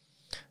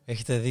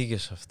 Έχετε δίκιο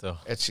σε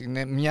αυτό. Έτσι,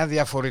 είναι μια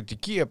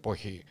διαφορετική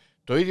εποχή.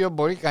 Το ίδιο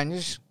μπορεί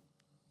κανείς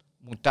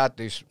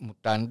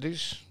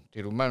μουτάντης,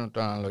 τηρουμένου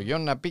των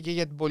αναλογιών, να πει και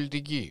για την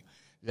πολιτική.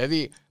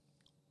 Δηλαδή,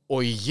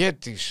 ο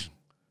ηγέτης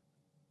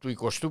του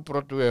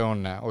 21ου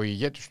αιώνα, ο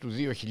ηγέτης του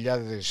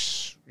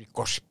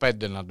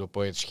 2025, να το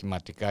πω έτσι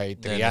σχηματικά, ή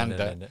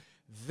 30,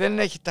 δεν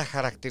έχει τα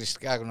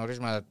χαρακτηριστικά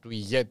γνωρίσματα του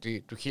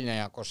ηγέτη του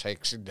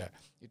 1960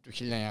 ή του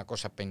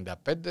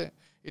 1955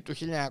 ή του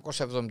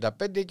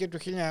 1975 ή και του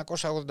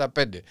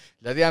 1985.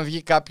 Δηλαδή αν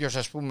βγει κάποιος,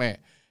 ας πούμε,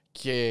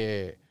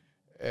 και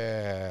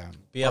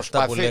πει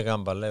αυτά που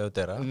λέγαμε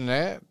παλαιότερα.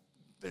 Ναι,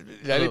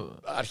 δηλαδή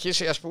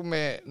αρχίσει, ας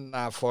πούμε,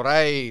 να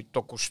φοράει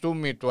το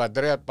κουστούμι του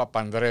Ανδρέα του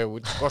Παπανδρέου ή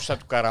του Κώστα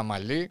του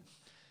Καραμαλή.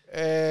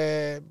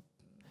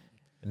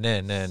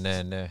 Ναι.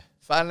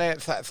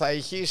 Θα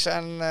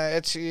ηχήσαν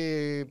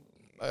έτσι...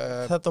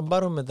 θα τον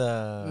πάρουμε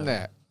τα...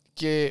 Ναι,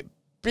 και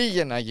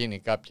πήγε να γίνει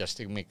κάποια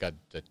στιγμή κάτι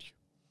τέτοιο.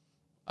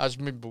 Ας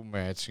μην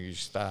πούμε έτσι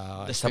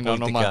στην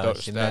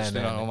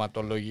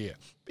ονοματολογία.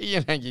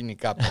 Πήγε να γίνει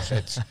κάπως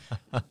έτσι.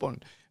 Λοιπόν,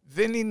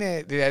 δεν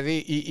είναι,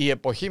 δηλαδή η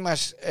εποχή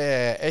μας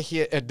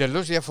έχει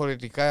εντελώς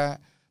διαφορετικά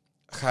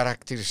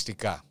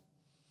χαρακτηριστικά,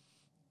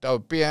 τα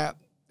οποία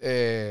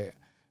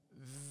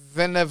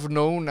δεν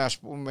ευνοούν, ας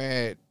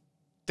πούμε,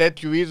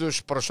 τέτοιου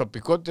είδους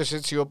προσωπικότητες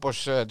έτσι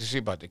όπως τις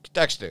είπατε.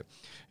 Κοιτάξτε,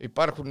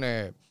 υπάρχουν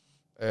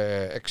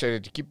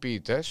εξαιρετικοί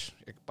ποιητές,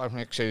 υπάρχουν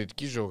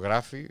εξαιρετικοί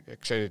ζωγράφοι,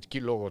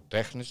 εξαιρετικοί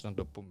λογοτέχνες, να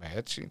το πούμε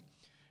έτσι,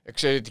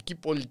 εξαιρετική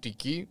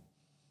πολιτική,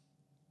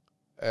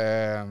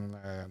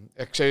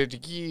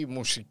 εξαιρετική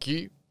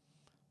μουσική,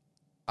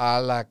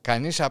 αλλά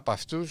κανείς από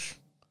αυτούς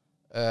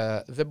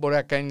δεν μπορεί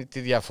να κάνει τη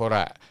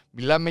διαφορά.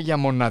 Μιλάμε για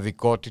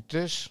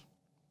μοναδικότητες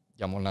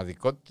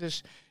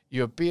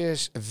οι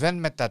οποίες δεν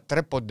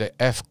μετατρέπονται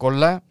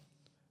εύκολα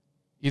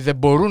ή δεν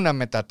μπορούν να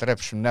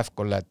μετατρέψουν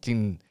εύκολα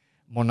την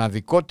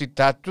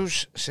μοναδικότητά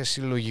τους σε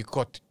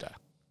συλλογικότητα.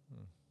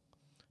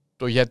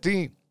 Το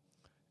γιατί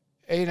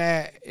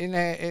είναι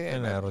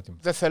ένα ερώτημα.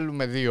 Δεν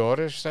θέλουμε 2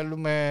 ώρες,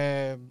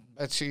 θέλουμε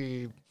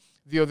έτσι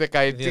 2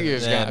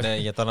 δεκαετίες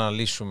για το να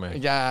αναλύσουμε.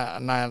 Για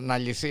να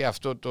λυθεί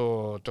αυτό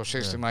το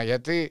σύστημα.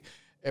 Γιατί,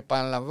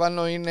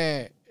 επαναλαμβάνω,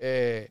 είναι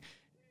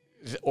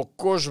ο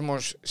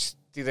κόσμος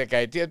στη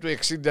δεκαετία του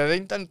 60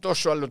 δεν ήταν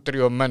τόσο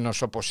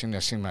αλωτριωμένος όπως είναι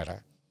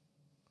σήμερα.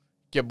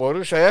 Και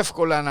μπορούσε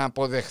εύκολα να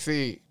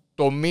αποδεχθεί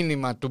το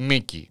μήνυμα του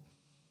Μίκη,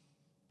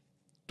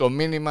 το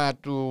μήνυμα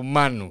του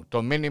Μάνου,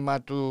 το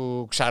μήνυμα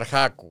του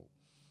Ξαρχάκου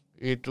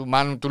ή του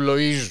Μάνου του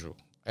Λοΐζου,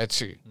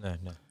 έτσι. Ναι.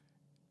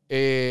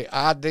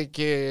 Άντε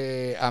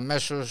και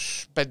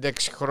αμέσως 5-6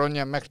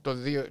 χρόνια μέχρι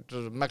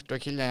το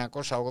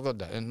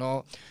 1980,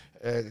 ενώ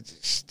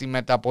στη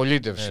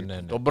μεταπολίτευση,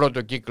 τον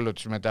πρώτο κύκλο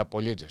της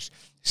μεταπολίτευσης.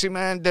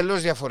 Σήμερα είναι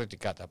εντελώς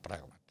διαφορετικά τα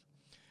πράγματα.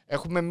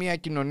 Έχουμε μια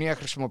κοινωνία,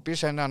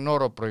 χρησιμοποίησα έναν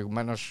όρο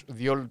προηγουμένως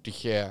διόλου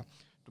τυχαία,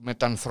 του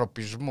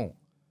μετανθρωπισμού.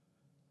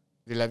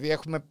 Δηλαδή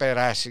έχουμε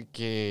περάσει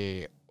και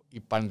η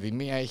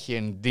πανδημία έχει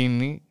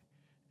εντείνει,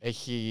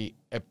 έχει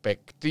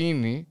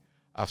επεκτείνει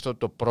αυτό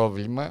το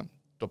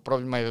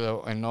πρόβλημα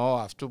εννοώ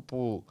αυτού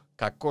που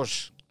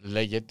κακώς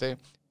λέγεται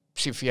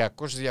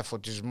ψηφιακός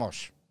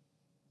διαφωτισμός.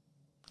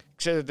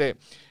 Ξέρετε,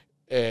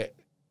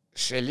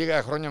 σε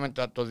λίγα χρόνια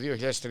μετά το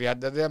 2030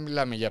 δεν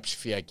μιλάμε για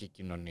ψηφιακή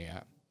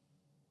κοινωνία.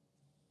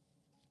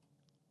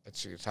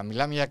 Έτσι, θα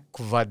μιλάμε για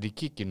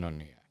κουβαντική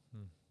κοινωνία.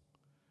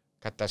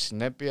 Κατά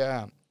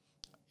συνέπεια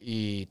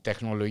η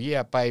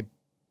τεχνολογία πάει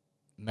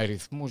με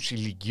ρυθμούς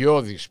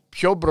ηλικιώδεις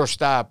πιο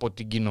μπροστά από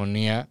την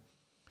κοινωνία.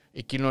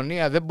 Η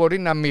κοινωνία δεν μπορεί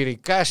να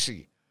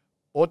μυρικάσει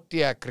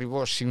ό,τι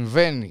ακριβώς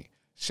συμβαίνει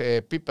σε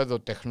επίπεδο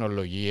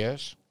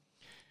τεχνολογίας,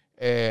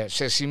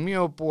 σε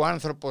σημείο που ο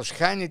άνθρωπος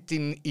χάνει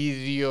την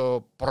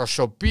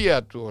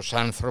ιδιοπροσωπία του ως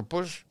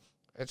άνθρωπος,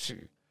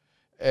 έτσι,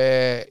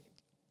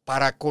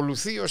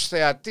 παρακολουθεί ως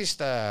θεατής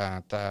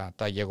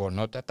τα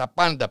γεγονότα, τα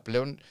πάντα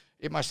πλέον,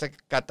 είμαστε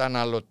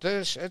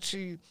καταναλωτές,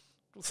 έτσι,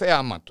 του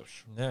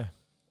θεάματος. Ναι.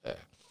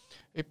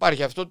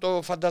 Υπάρχει αυτό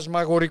το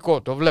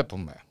φαντασμαγορικό, το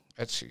βλέπουμε,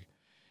 έτσι.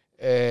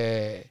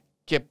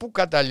 Και πού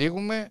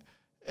καταλήγουμε?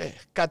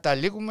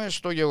 Καταλήγουμε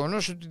στο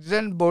γεγονός ότι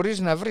δεν μπορείς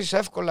να βρεις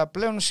εύκολα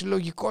πλέον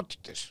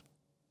συλλογικότητες.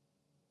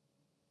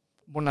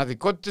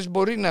 Μοναδικότητες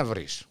μπορεί να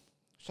βρεις.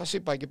 Σας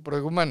είπα και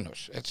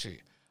προηγουμένως,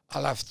 έτσι.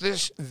 Αλλά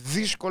αυτές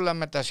δύσκολα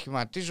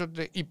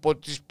μετασχηματίζονται υπό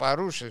τις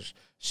παρούσες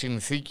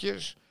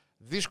συνθήκες,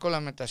 δύσκολα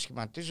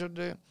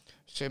μετασχηματίζονται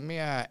σε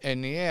μια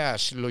ενιαία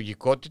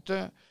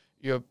συλλογικότητα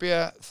η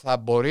οποία θα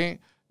μπορεί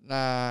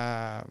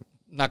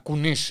να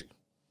κουνήσει,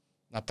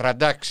 να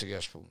τραντάξει,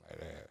 ας πούμε.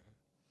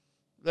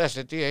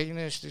 Δέστε τι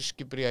έγινε στις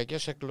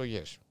κυπριακές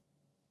εκλογές.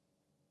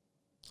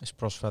 Τις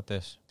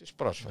πρόσφατες.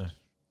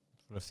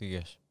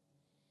 Ναι.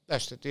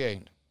 Δέστε τι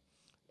έγινε.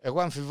 Εγώ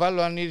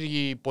αμφιβάλλω αν οι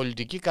ίδιοι οι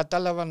πολιτικοί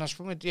κατάλαβαν, ας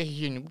πούμε, τι έχει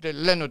γίνει. Ούτε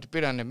λένε ότι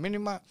πήρανε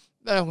μήνυμα,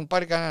 δεν έχουν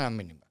πάρει κανένα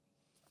μήνυμα.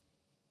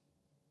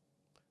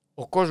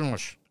 Ο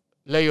κόσμος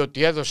λέει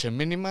ότι έδωσε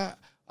μήνυμα,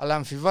 αλλά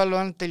αμφιβάλλω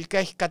αν τελικά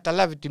έχει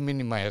καταλάβει τι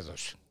μήνυμα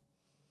έδωσε.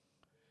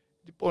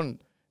 Λοιπόν,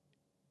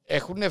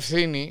 έχουν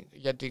ευθύνη,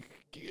 γιατί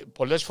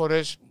πολλές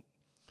φορές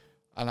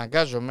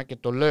αναγκάζομαι και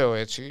το λέω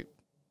έτσι,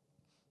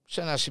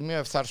 σε ένα σημείο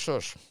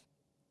ευθαρσός.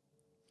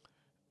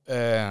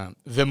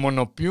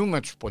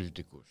 Δαιμονοποιούμε τους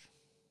πολιτικούς.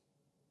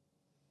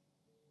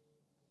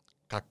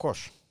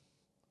 Κακώς.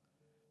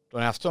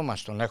 Τον εαυτό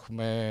μας τον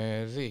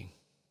έχουμε δει.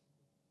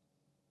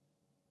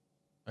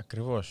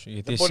 Ακριβώς.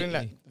 Γιατί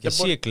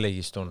εσύ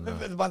εκλέγεις τον...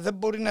 Δεν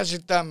μπορεί να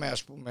ζητάμε,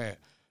 ας πούμε,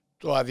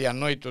 το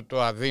αδιανόητο,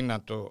 το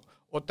αδύνατο,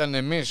 όταν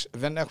εμείς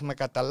δεν έχουμε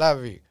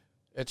καταλάβει,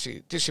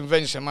 έτσι, τι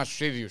συμβαίνει σε εμάς τους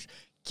ίδιους,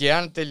 και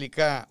αν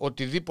τελικά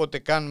οτιδήποτε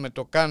κάνουμε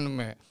το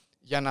κάνουμε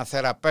για να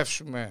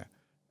θεραπεύσουμε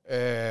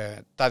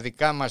τα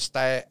δικά μας,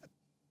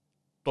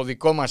 το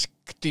δικό μας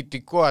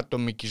κτητικό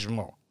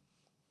ατομικισμό,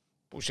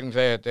 που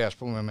συνδέεται, ας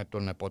πούμε, με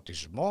τον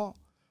νεποτισμό,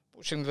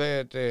 που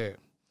συνδέεται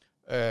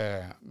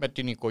με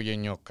την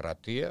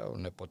οικογενειοκρατία, ο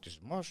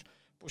νεποτισμός,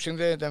 που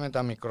συνδέεται με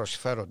τα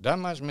μικροσυφέροντά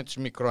μας, με τις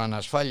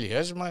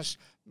μικροανασφάλειές μας,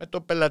 με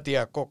το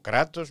πελατειακό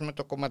κράτος, με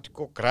το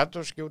κομματικό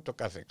κράτος και ούτω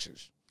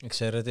καθεξής.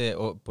 Ξέρετε,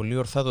 πολύ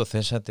ορθά το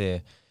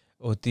θέσατε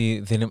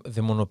ότι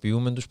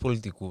δαιμονοποιούμε τους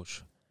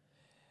πολιτικούς.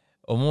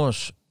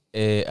 Όμως,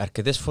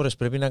 αρκετές φορές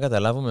πρέπει να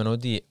καταλάβουμε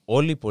ότι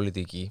όλη η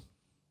πολιτική,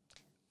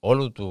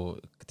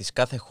 της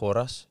κάθε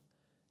χώρας,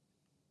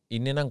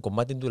 είναι ένα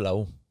κομμάτι του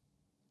λαού.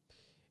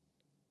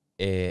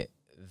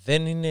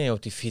 Δεν είναι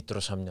ότι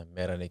φύτρωσαν μια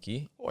μέρα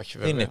εκεί. Όχι,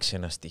 δεν είναι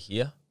ξένα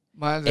στοιχεία.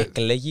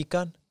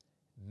 Εκλέγηκαν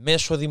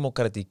μέσω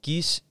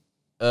δημοκρατικής,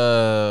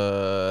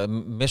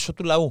 μέσω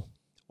του λαού.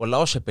 Ο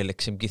λαός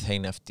επέλεξε ποιοι θα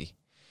είναι αυτοί.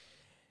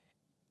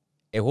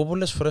 Εγώ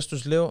πολλές φορές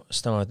τους λέω,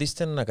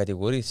 σταματήστε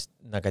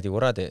να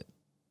κατηγοράτε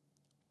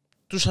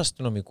τους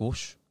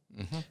αστυνομικούς,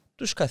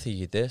 τους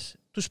καθηγητές,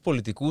 τους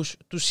πολιτικούς,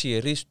 τους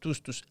ιερείς,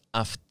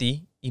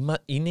 αυτοί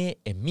είναι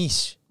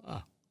εμείς.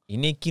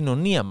 Είναι η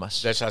κοινωνία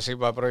μας. Δεν σας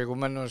είπα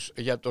προηγουμένως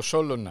για το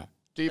Σόλωνα.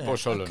 Τι είπε ο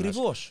Σόλωνας?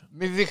 Ακριβώς.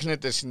 Μην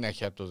δείχνετε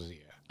συνέχεια το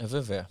Δία.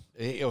 Βέβαια.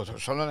 Ο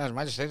Σόλωνας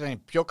μάλιστα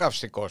ήταν πιο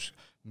καυστικός.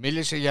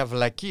 Μίλησε για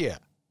βλακεία.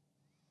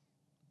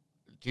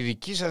 Τη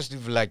δική σας τη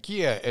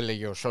βλακεία,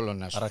 έλεγε ο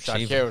Σόλωνας στους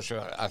αρχαίους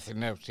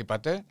Αθηναίους. Τι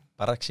είπατε?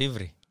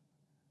 Παραξύβρη.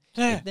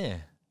 Ναι.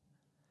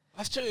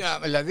 Αυτό,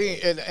 δηλαδή,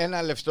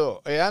 ένα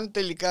λεπτό. Εάν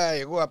τελικά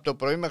εγώ από το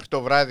πρωί μέχρι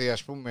το βράδυ,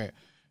 ας πούμε,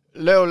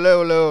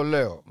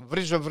 λέω,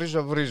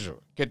 βρίζω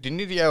και την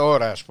ίδια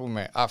ώρα, ας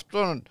πούμε,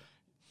 αυτόν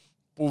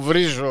που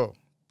βρίζω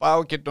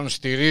πάω και τον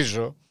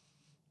στηρίζω,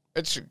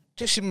 έτσι,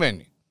 τι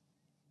σημαίνει?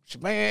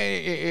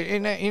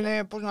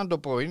 Είναι πώς να το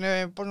πω,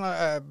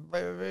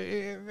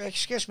 έχει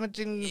σχέση με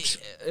την...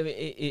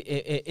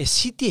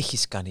 Εσύ τι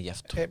έχεις κάνει γι'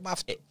 αυτό?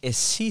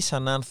 Εσύ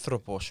σαν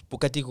άνθρωπος που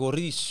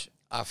κατηγορείς...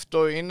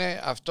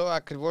 Αυτό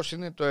ακριβώς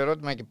είναι το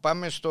ερώτημα και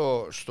πάμε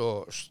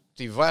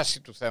στη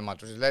βάση του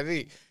θέματος.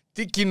 Δηλαδή,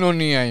 τι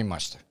κοινωνία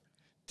είμαστε,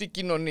 τι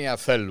κοινωνία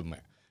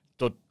θέλουμε.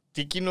 Το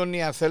τι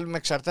κοινωνία θέλουμε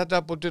εξαρτάται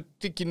από το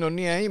τι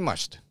κοινωνία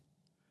είμαστε.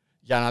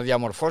 Για να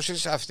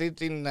διαμορφώσεις αυτή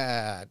την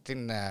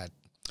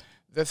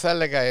δεν θα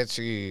έλεγα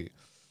έτσι,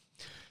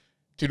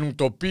 την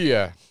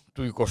ουτοπία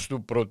του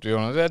 21ου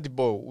αιώνα, δεν θα την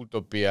πω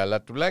ουτοπία,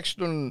 αλλά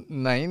τουλάχιστον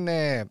να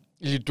είναι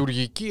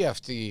λειτουργική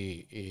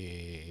αυτή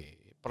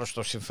προς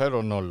το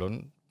συμφέρον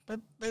όλων,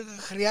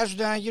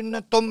 χρειάζονται να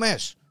γίνουν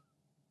τομές.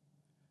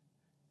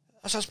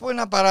 Θα σας πω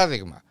ένα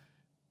παράδειγμα.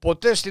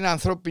 Ποτέ στην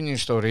ανθρώπινη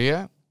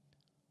ιστορία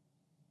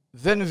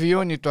δεν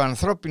βιώνει το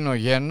ανθρώπινο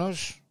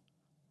γένος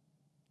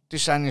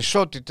τις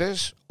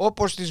ανισότητες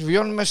όπως τις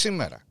βιώνουμε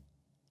σήμερα.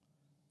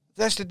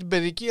 Δέστε την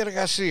παιδική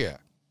εργασία.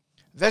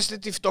 Δέστε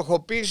τη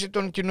φτωχοποίηση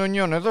των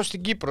κοινωνιών. Εδώ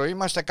στην Κύπρο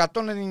είμαστε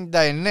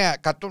 199,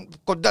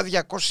 κοντά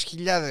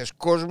 200.000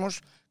 κόσμος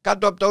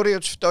κάτω από το όριο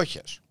της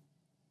φτώχειας.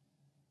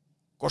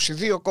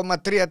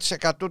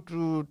 22,3%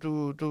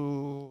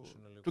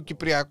 του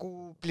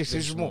κυπριακού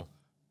πληθυσμού.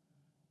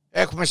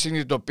 Έχουμε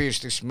συνειδητοποιήσει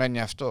τι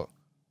σημαίνει αυτό?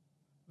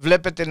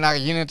 Βλέπετε να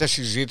γίνεται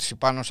συζήτηση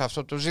πάνω σε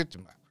αυτό το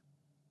ζήτημα?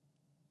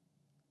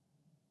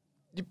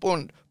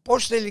 Λοιπόν,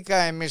 πώς τελικά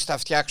εμείς θα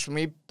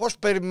φτιάξουμε ή πώς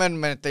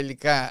περιμένουμε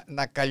τελικά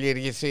να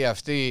καλλιεργηθεί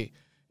αυτή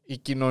η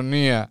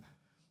κοινωνία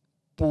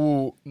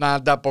που να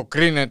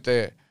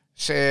ανταποκρίνεται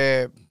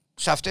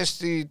σε αυτές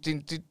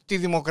τη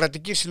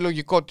δημοκρατική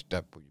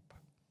συλλογικότητα που είπα.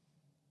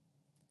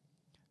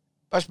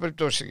 Πάση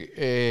περιπτώσει,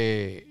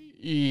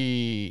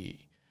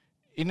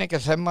 είναι και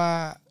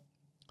θέμα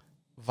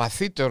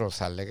βαθύτερο,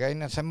 θα έλεγα,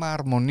 είναι θέμα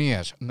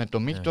αρμονίας. Με το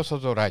Μίκη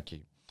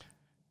Θεοδωράκη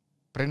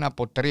πριν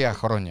από 3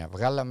 χρόνια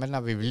βγάλαμε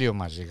ένα βιβλίο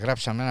μαζί,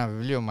 γράψαμε ένα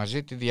βιβλίο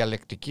μαζί, τη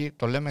διαλεκτική,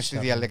 το λέμε Στη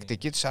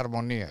Διαλεκτική της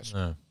Αρμονίας.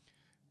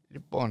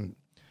 Λοιπόν,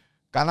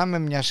 κάναμε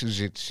μια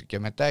συζήτηση και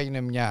μετά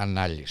έγινε μια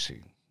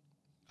ανάλυση.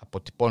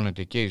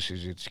 Αποτυπώνεται και η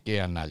συζήτηση και η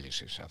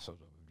ανάλυση σε αυτό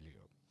το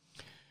βιβλίο.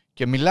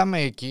 Και μιλάμε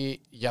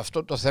εκεί για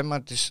αυτό το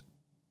θέμα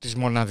της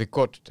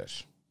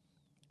μοναδικότητας.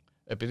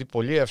 Επειδή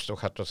πολύ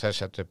εύστοχα το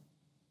θέσατε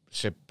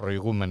σε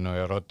προηγούμενο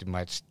ερώτημα,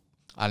 έτσι,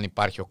 αν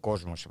υπάρχει ο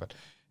κόσμος,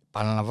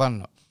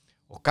 παραλαμβάνω,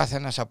 ο κάθε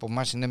ένας από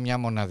εμάς είναι μια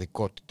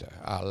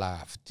μοναδικότητα, αλλά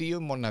αυτή η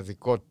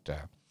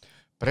μοναδικότητα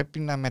πρέπει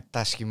να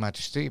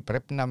μετασχηματιστεί,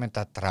 πρέπει να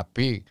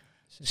μετατραπεί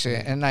σε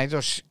ένα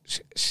είδος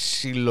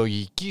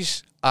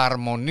συλλογικής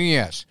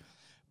αρμονίας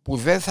που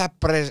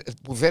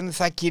δεν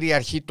θα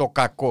κυριαρχεί το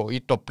κακό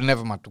ή το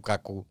πνεύμα του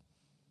κακού.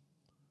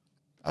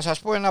 Ας σας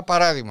πω ένα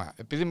παράδειγμα,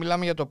 επειδή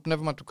μιλάμε για το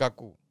πνεύμα του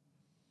κακού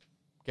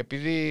και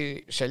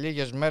επειδή σε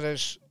λίγες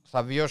μέρες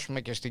θα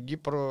βιώσουμε και στην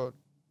Κύπρο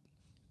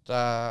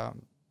θα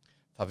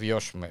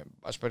βιώσουμε,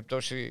 ας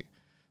περιπτώσει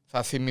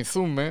θα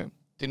θυμηθούμε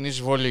την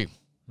εισβολή.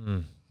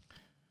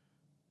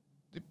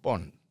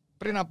 Λοιπόν,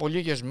 πριν από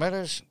λίγες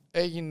μέρες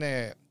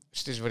έγινε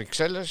στις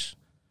Βρυξέλλες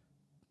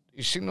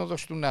η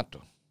σύνοδος του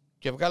ΝΑΤΟ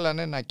και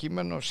βγάλανε ένα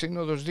κείμενο,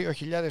 σύνοδος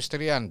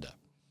 2030.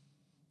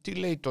 Τι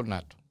λέει το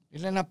ΝΑΤΟ?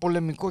 Είναι ένα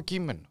πολεμικό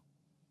κείμενο.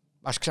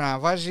 Μας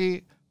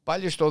ξαναβάζει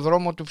πάλι στο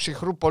δρόμο του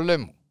ψυχρού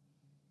πολέμου.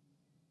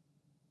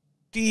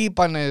 Τι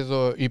είπανε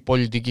εδώ οι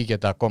πολιτικοί και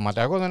τα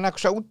κόμματα? Εγώ δεν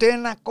άκουσα ούτε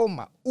ένα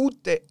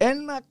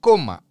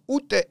κόμμα,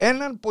 ούτε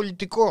έναν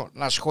πολιτικό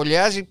να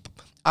σχολιάζει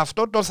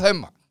αυτό το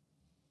θέμα.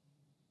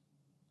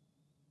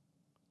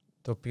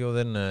 Το οποίο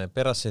δεν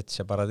πέρασε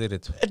έτσι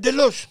απαρατήρητο.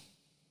 Εντελώς.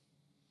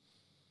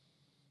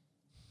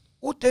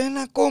 Ούτε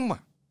ένα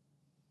κόμμα.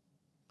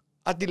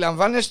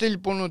 Αντιλαμβάνεστε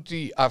λοιπόν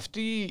ότι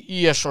αυτή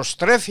η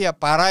εσωστρέφεια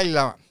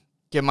παράλληλα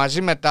και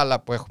μαζί με τα άλλα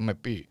που έχουμε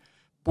πει,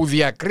 που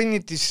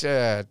διακρίνει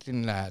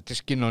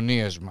τις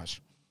κοινωνίες μας,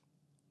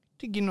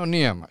 την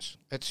κοινωνία μας,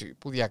 έτσι,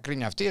 που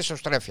διακρίνει αυτή η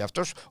εσωστρέφεια,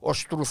 αυτός ο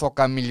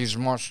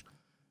στρουθοκαμιλισμός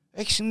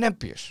έχει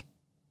συνέπειες.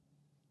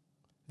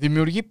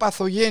 Δημιουργεί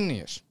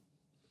παθογένειες.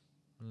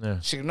 Ναι.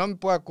 Συγγνώμη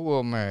που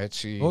ακούγομαι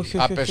έτσι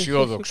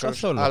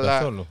απεσιόδοξος,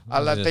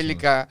 αλλά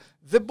τελικά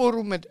δεν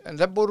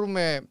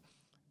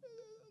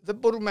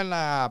μπορούμε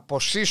να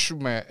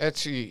αποσύσουμε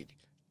έτσι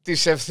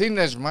τις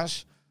ευθύνες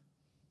μας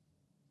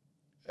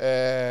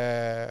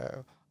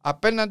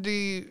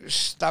απέναντι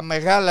στα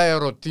μεγάλα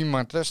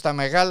ερωτήματα, στα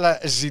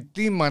μεγάλα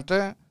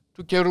ζητήματα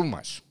του καιρού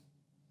μας.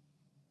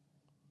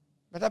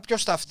 Μετά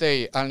ποιος θα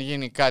φταίει αν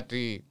γίνει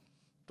κάτι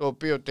το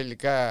οποίο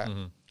τελικά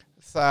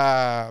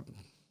θα...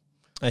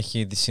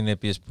 Έχει τις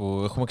συνέπειες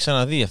που έχουμε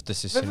ξαναδεί αυτές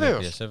τις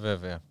συνέπειες,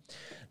 βέβαια.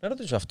 Να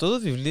ρωτήσω, αυτό το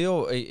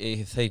βιβλίο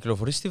θα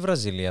κυκλοφορήσει στη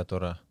Βραζιλία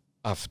τώρα?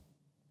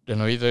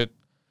 Εννοείται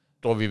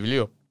το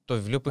βιβλίο? Το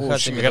βιβλίο που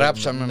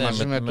συγγράψαμε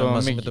μαζί με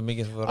τον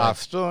Μίκη.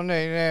 Αυτό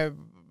Ναι, είναι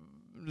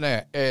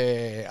Ναι,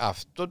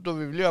 αυτό το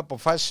βιβλίο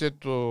αποφάσισε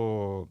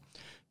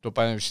το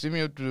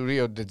Πανεπιστήμιο του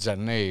Ρίο ντε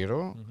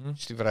Τζανέιρο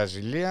στη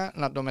Βραζιλία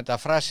να το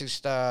μεταφράσει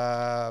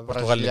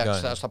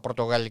στα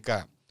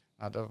πορτογαλικά.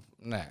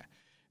 Ναι.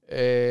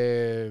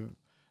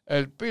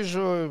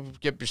 Ελπίζω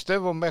και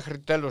πιστεύω μέχρι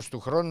τέλος του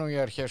χρόνου ή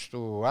αρχές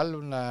του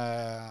άλλου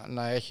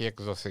να έχει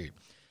εκδοθεί.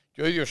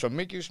 Και ο ίδιος ο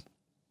Μίκης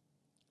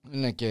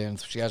είναι και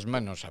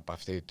ενθουσιασμένος από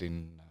αυτή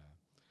την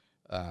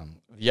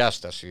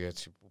διάσταση,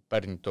 έτσι, που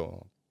παίρνει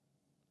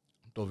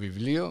το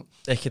βιβλίο.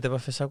 Έχετε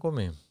επαφές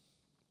ακόμη?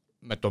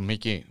 Με το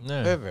Μίκη?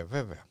 Ναι.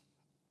 Βέβαια.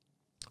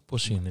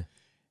 Πώς είναι?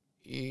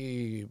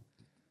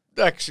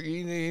 Εντάξει,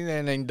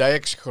 είναι 96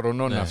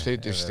 χρονών, ναι, αυτή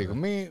τη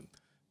στιγμή.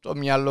 Το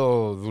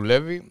μυαλό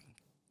δουλεύει.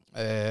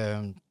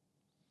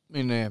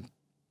 Είναι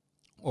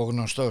ο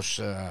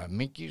γνωστός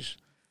Μίκης,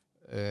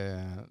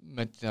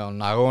 με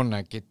τον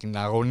αγώνα και την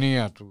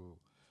αγωνία του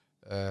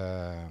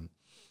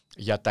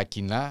για τα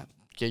κοινά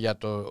και για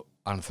το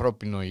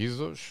ανθρώπινο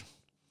είδος.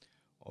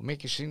 Ο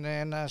Μίκης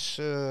είναι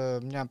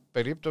μια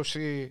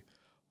περίπτωση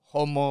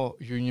homo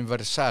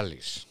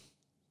universalis.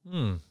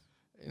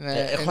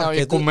 Είναι ένα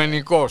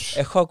οικουμενικός.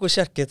 Έχω ακούσει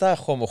αρκετά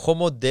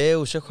homo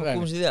deus, έχω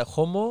ακούσει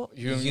homo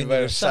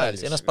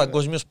universalis. Ένας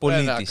παγκόσμιος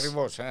πολίτης.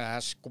 Ακριβώς,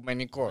 ένας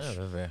οικουμενικός.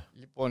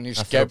 Λοιπόν,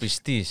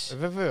 ανθρωπιστής.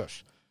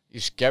 Βεβαίως. Η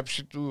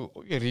σκέψη του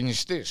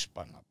ειρηνιστής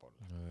πάνω απ' όλα.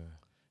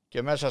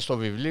 Και μέσα στο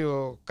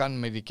βιβλίο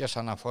κάνουμε ειδικές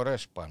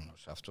αναφορές πάνω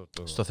σε αυτό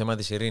στο θέμα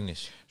της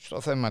ειρήνης.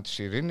 Στο θέμα της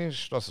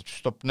ειρήνης,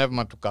 στο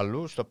πνεύμα του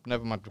καλού, στο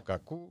πνεύμα του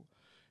κακού,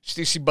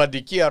 στη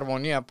συμπαντική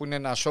αρμονία, που είναι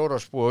ένας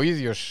όρος που ο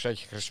ίδιος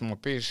έχει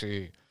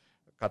χρησιμοποιήσει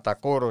κατά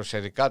κόρο σε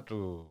δικά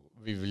του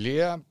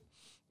βιβλία,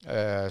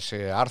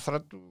 σε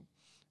άρθρα του.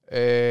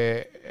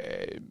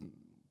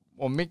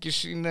 Ο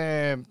Μίκης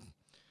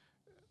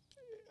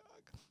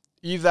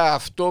είδα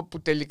αυτό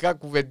που τελικά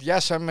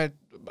κουβεντιάσαμε,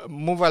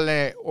 μου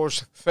βάλε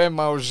ως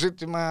θέμα, ως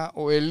ζήτημα,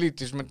 ο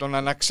Ελίτης με τον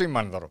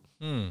Αναξίμανδρο.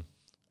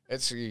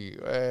 Έτσι,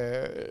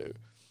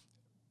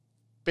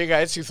 πήγα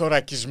έτσι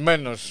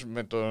θωρακισμένος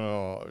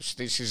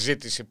στη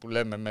συζήτηση που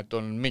λέμε με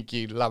τον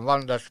Μίκη,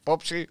 λαμβάνοντας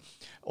υπόψη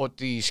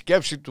ότι η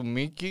σκέψη του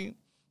Μίκη,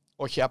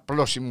 όχι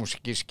απλώς η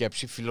μουσική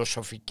σκέψη,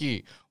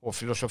 φιλοσοφική, ο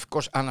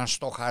φιλοσοφικός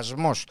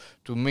αναστοχασμός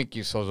του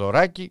Μίκη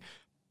Θεοδωράκη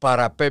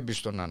παραπέμπει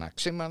στον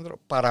Αναξίμανδρο,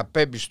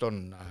 παραπέμπει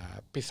στον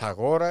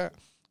Πυθαγόρα,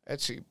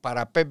 έτσι,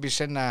 παραπέμπει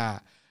σε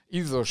ένα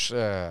είδος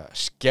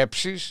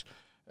σκέψης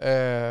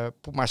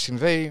που μας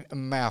συνδέει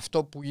με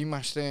αυτό που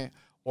είμαστε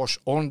ως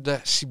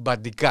όντα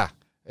συμπαντικά,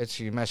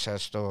 έτσι, μέσα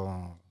στο...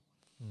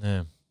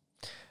 Ναι.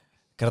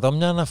 Κρατάω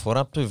μια αναφορά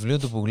από το βιβλίο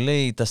του που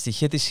λέει «Τα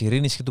στοιχεία της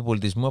ειρήνης και του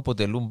πολιτισμού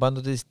αποτελούν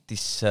πάντοτε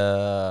τις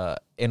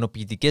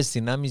ενοποιητικές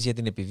δυνάμεις για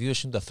την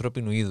επιβίωση του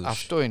ανθρώπινου είδους».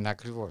 Αυτό είναι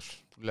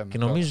ακριβώς που λέμε. Και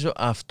νομίζω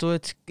αυτό,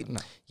 έτσι, ναι,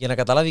 για να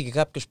καταλάβει και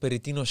κάποιος περί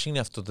τίνος είναι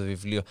αυτό το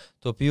βιβλίο,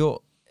 το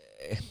οποίο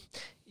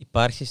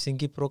υπάρχει στην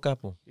Κύπρο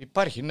κάπου.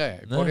 Υπάρχει, ναι.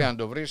 Μπορεί να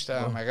το βρει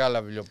στα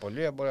μεγάλα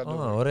βιβλιοπωλεία. Μπορεί να το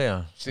βρει.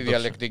 Ωραία. Στη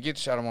Διαλεκτική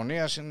της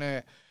Αρμονίας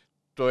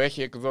το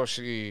έχει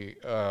εκδώσει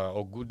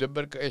ο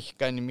Γκούντεμπεργκ. Έχει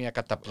κάνει μια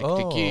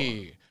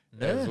καταπληκτική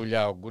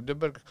δουλειά ο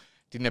Γκούντεμπεργκ.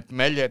 Την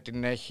επιμέλεια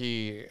την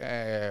έχει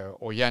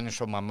ο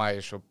Γιάννης ο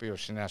Μαμάης, ο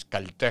οποίος είναι ένας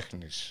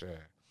καλλιτέχνης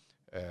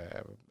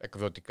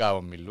εκδοτικά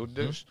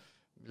ομιλούντες.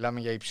 Μιλάμε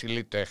για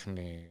υψηλή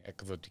τέχνη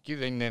εκδοτική.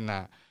 Δεν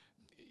είναι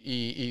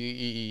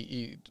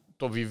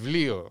το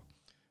βιβλίο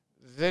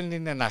δεν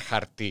είναι ένα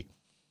χαρτί,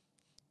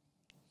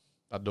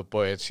 να το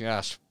πω έτσι,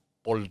 ένας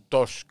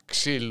πολτός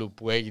ξύλου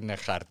που έγινε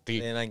χαρτί.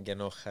 Δεν είναι ένα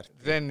κενό χαρτί.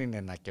 Δεν είναι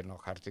ένα κενό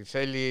χαρτί.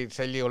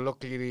 Θέλει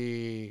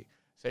ολόκληρη,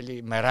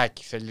 θέλει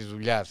μεράκι, θέλει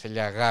δουλειά,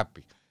 θέλει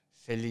αγάπη,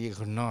 θέλει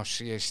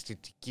γνώση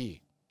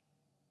αισθητική.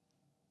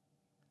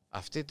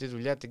 Αυτή τη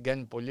δουλειά την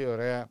κάνει πολύ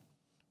ωραία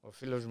ο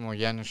φίλος μου ο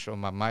Γιάννης ο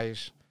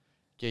Μαμάης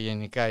και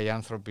γενικά οι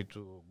άνθρωποι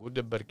του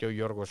Γκούντεμπεργκ και ο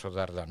Γιώργος ο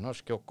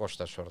Δαρδανός και ο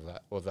Κώστας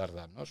ο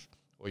Δαρδανός,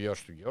 ο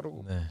γιος του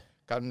Γιώργου. Ναι.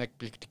 Κάνουν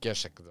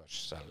εκπληκτικές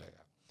εκδόσεις, θα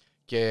έλεγα.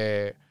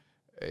 Και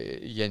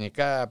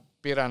γενικά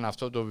πήραν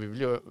αυτό το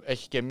βιβλίο.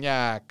 Έχει και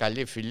μια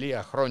καλή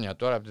φιλία χρόνια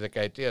τώρα, από τη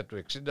δεκαετία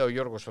του 60, ο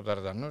Γιώργος ο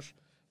Δαρδανός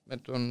με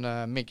τον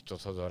Μίκη το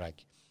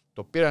Θεοδωράκη.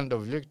 Το πήραν το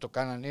βιβλίο και το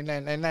κάναν.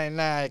 Είναι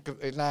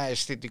ένα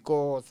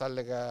αισθητικό, θα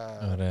έλεγα.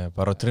 Ωραία.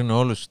 Παροτρύνω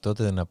όλους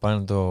τότε να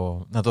πάνε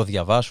να το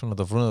διαβάσουν, να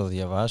το βρουν, να το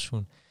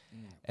διαβάσουν.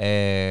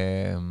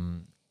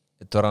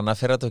 Τώρα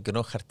ανάφερα το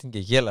κενό χαρτί και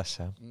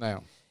γέλασα. Ναι.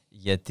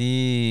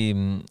 Γιατί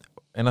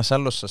ένας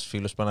άλλος σας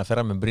φίλος που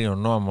αναφέραμε πριν, ο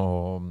Νόαμ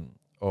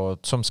ο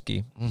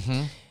Τσόμσκι,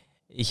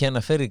 είχε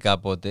αναφέρει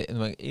κάποτε,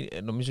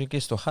 νομίζω και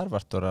στο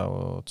Χάρβαρντ τώρα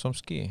ο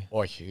Τσόμσκι.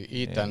 Όχι,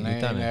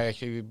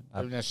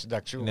 είναι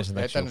συνταξιούχος,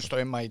 ήταν στο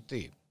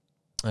MIT.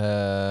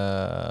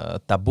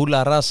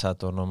 Ταμπούλα ράσα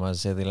το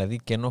ονόμαζε, δηλαδή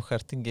κενό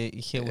χαρτί, και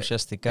είχε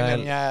ουσιαστικά...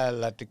 Είναι μια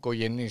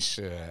λατικογενής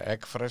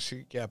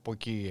έκφραση και από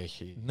εκεί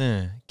έχει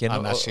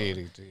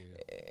ανασύρει.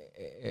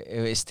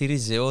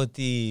 Στήριζε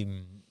ότι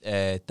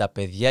τα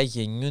παιδιά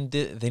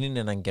γεννιούνται, δεν είναι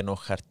έναν κενό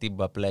χαρτί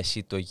που απλά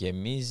εσύ το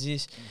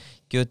γεμίζεις,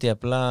 και ότι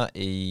απλά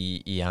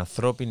η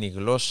ανθρώπινη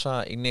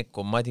γλώσσα είναι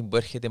κομμάτι που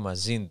έρχεται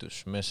μαζί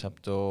τους μέσα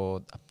από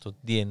το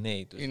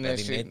DNA τους,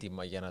 δηλαδή είναι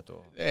έτοιμα για να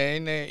το...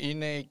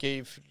 Είναι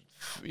και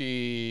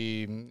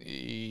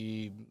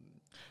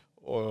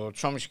ο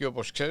Τσόμσκι,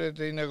 όπως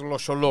ξέρετε, είναι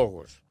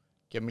γλωσσολόγος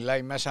και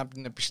μιλάει μέσα από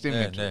την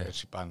επιστήμη του,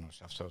 έτσι, πάνω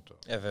σε αυτό το...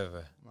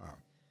 Βέβαια.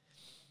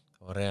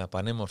 Ωραία,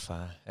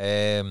 πανέμορφα.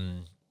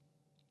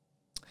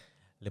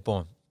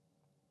 Λοιπόν,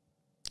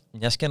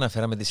 μιας και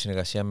αναφέραμε τη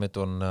συνεργασία με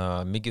τον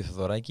Μίκη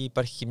Θεοδωράκη,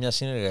 υπάρχει και μια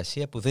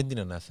συνεργασία που δεν την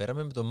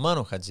αναφέραμε με τον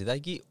Μάνο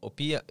Χατζιδάκη, ο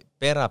οποίος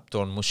πέρα από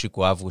τον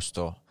Μουσικό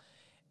Αύγουστο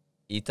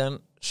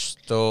ήταν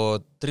στο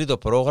Τρίτο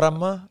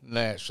Πρόγραμμα.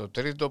 Ναι, στο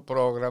Τρίτο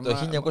Πρόγραμμα.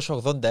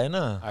 Το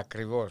 1981.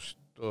 Ακριβώς.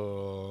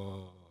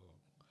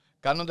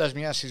 Κάνοντας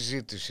μια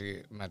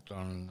συζήτηση με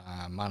τον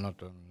Μάνο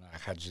τον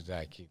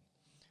Χατζιδάκη,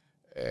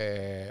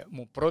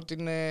 μου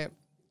πρότεινε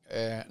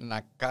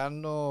να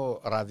κάνω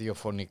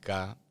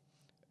ραδιοφωνικά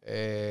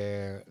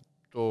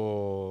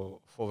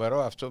το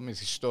φοβερό αυτό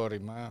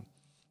μυθιστόρημα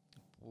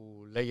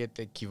που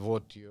λέγεται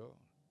 «Κιβώτιο»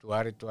 του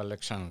Άρη του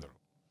Αλεξάνδρου.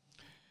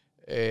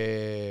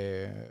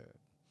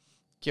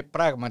 Και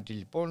πράγματι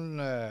λοιπόν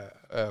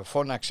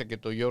φώναξε και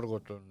τον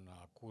Γιώργο τον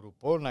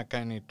Κουρουπό να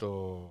κάνει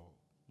το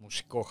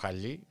μουσικό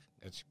χαλί,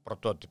 έτσι,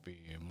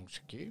 πρωτότυπη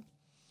μουσική,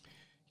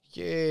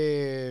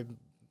 και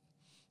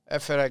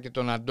έφερα και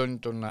τον Αντώνη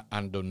τον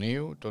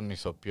Αντωνίου, τον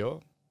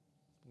ηθοποιό,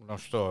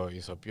 γνωστό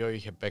ηθοποιό,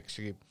 είχε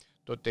παίξει,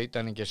 τότε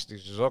ήταν και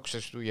στις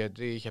δόξες του,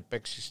 γιατί είχε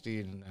παίξει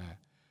στην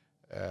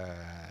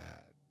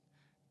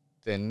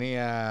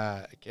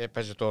ταινία και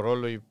έπαιζε το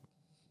ρόλο,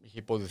 είχε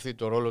υποδηθεί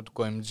το ρόλο του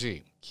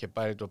Κοεμτζή, είχε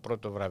πάρει το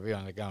πρώτο βραβείο,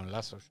 αν δεν κάνω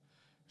λάθος,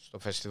 στο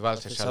φεστιβάλ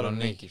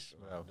Θεσσαλονίκης,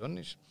 ο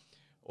Αντώνης,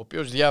 ο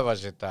οποίος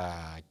διάβαζε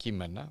τα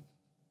κείμενα,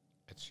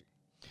 έτσι.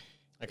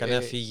 Έκανε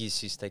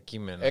αφήγηση στα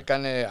κείμενα.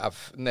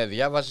 Ναι,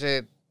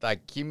 διάβαζε τα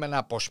κείμενα,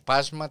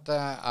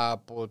 αποσπάσματα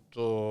από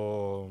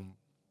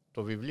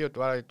το βιβλίο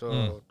του Άρη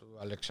του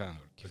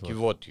Αλεξάνδρου, το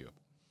Κιβώτιο.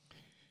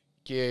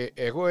 Και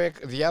εγώ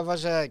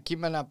διάβαζα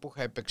κείμενα που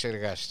είχα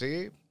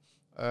επεξεργαστεί,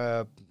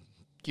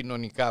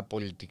 κοινωνικά,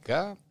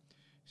 πολιτικά,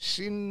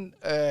 συν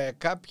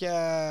κάποια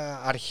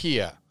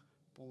αρχεία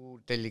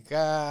που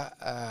τελικά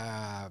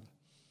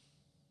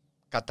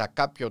κατά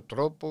κάποιο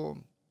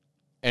τρόπο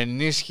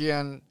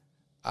ενίσχυαν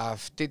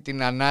αυτή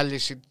την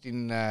ανάλυση,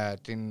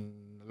 την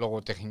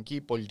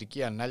λογοτεχνική,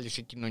 πολιτική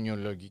ανάλυση,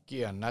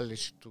 κοινωνιολογική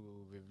ανάλυση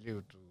του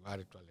βιβλίου του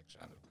Άρη του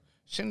Αλεξάνδρου,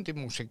 συν τη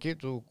μουσική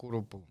του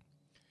Κουρουπού.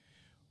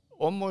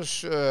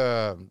 Όμως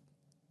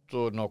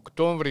τον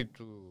Οκτώβρη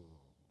του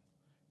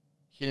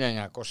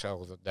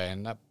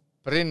 1981,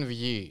 πριν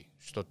βγει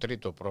στο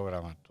Τρίτο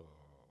Πρόγραμμα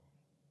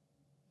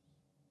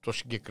το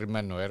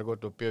συγκεκριμένο έργο,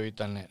 το οποίο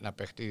ήταν να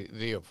παιχτεί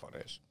 2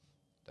 φορές,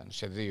 ήταν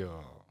σε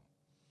 2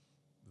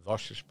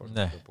 δόσεις, πώς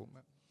να το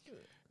πούμε,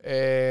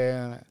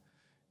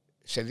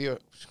 σε 2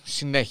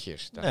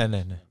 συνέχειες ήταν.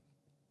 Ναι.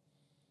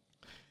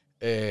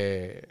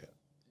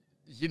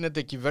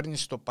 Γίνεται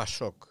κυβέρνηση στο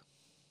Πασόκ.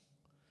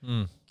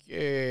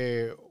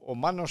 Και ο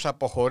Μάνος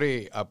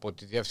αποχωρεί από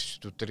τη διεύθυνση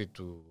του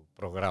Τρίτου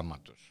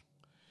Προγράμματος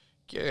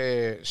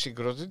και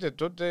συγκροτείται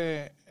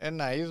τότε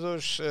ένα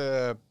είδος,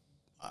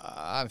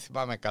 αν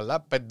θυμάμαι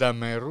καλά,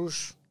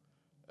 πενταμελούς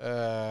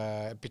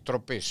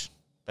επιτροπής,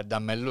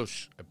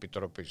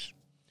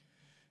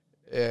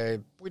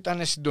 που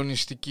ήταν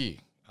συντονιστική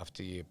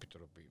αυτή η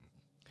επιτροπή.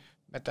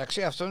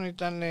 Μεταξύ αυτών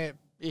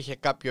είχε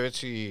κάποιο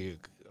έτσι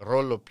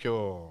ρόλο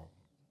πιο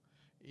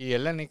η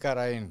Ελένη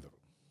Καραΐνδρου,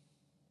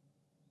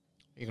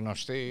 η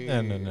γνωστή,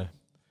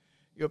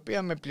 η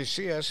οποία με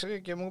πλησίασε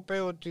και μου είπε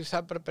ότι θα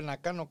έπρεπε να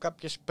κάνω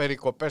κάποιες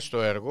περικοπές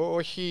στο έργο,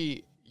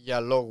 όχι για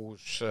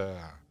λόγους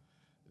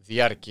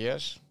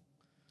διάρκειας,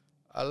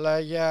 αλλά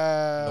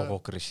για...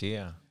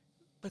 Λογοκρισία.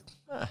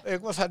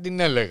 Εγώ θα την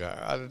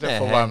έλεγα, αλλά δεν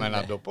φοβάμαι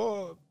να το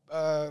πω.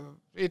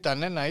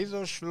 Ήταν ένα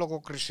είδος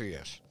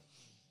λογοκρισίας.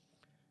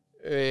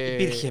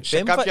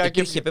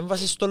 Υπήρχε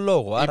επέμβαση στο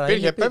λόγο.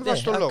 Υπήρχε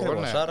επέμβαση στο λόγο,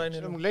 ναι.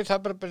 Άρα μου λέει θα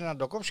έπρεπε να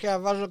το κόψω και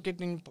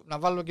να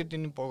βάλω και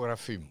την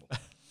υπογραφή μου.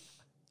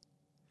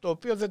 Το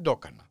οποίο δεν το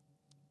έκανα.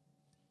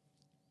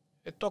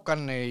 Το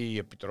έκανε η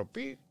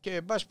Επιτροπή και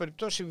εν πάση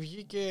περιπτώσει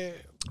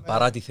βγήκε...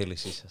 Παρά τη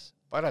θέλησή σας.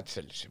 Παρά τη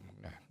θέλησή μου,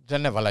 ναι.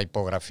 Δεν έβαλα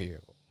υπογραφή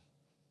εγώ.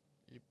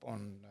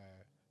 Λοιπόν,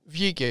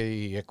 βγήκε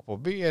η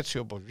εκπομπή έτσι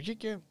όπως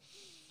βγήκε.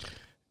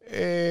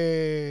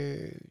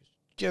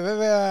 Και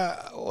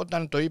βέβαια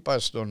όταν το είπα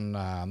στον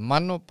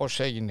Μάνο πώς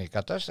έγινε η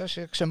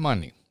κατάσταση,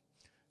 ξεμάνει.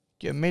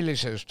 Και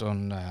μίλησε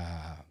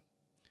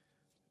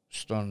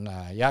στον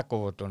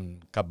Ιάκωβο τον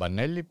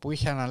Καμπανέλη, που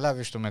είχε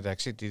αναλάβει στο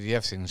μεταξύ τη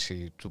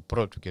διεύθυνση του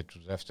πρώτου και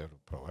του δεύτερου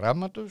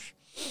προγράμματος,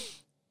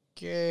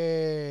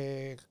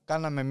 και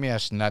κάναμε μία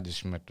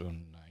συνάντηση με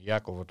τον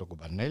Ιάκωβο τον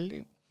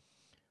Καμπανέλη,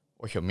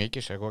 όχι ο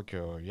Μίκης, εγώ και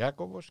ο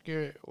Ιάκωβος,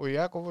 και ο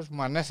Ιάκωβος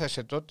μου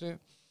ανέθεσε τότε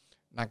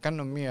να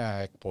κάνω μία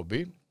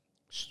εκπομπή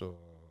στο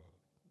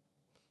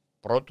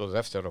πρώτο,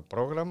 δεύτερο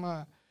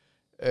πρόγραμμα.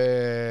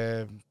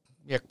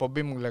 Η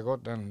εκπομπή μου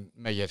λεγόταν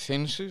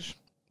 «Μεγεθύνσεις»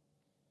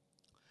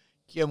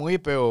 και μου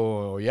είπε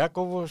ο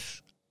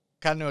Ιάκωβος,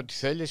 κάνε ό,τι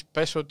θέλεις,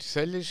 πες ό,τι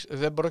θέλεις,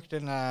 δεν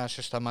πρόκειται να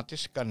σε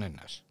σταματήσει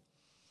κανένας.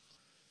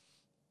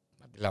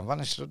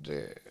 Αντιλαμβάνεσαι,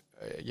 τότε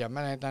για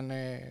μένα ήταν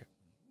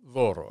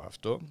δώρο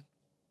αυτό,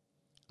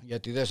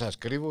 γιατί δεν σας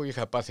κρύβω,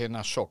 είχα πάθει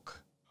ένα σοκ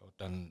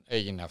όταν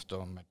έγινε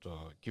αυτό με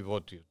το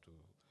Κιβώτιο του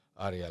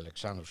Άρη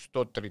Αλεξάνδρου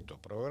στο τρίτο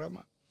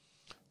πρόγραμμα.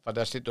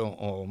 Φανταστείτε,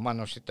 ο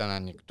Μάνος ήταν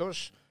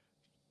ανοιχτός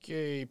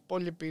και οι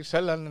υπόλοιποι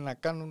θέλανε να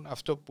κάνουν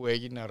αυτό που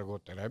έγινε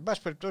αργότερα. Εν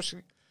πάση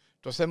περιπτώσει,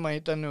 το θέμα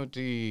ήταν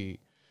ότι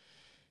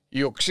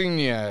η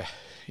οξύνια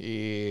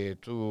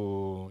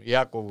του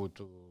Ιάκωβου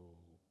του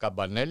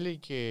Καμπανέλη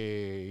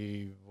και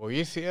η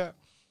βοήθεια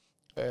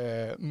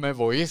με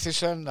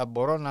βοήθησαν να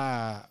μπορώ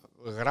να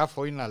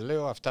γράφω ή να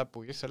λέω αυτά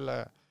που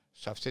ήθελα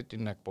σε αυτή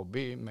την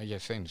εκπομπή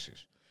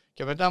μεγεθύνσης.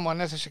 Και μετά μου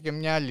ανέθεσε και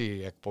μια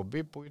άλλη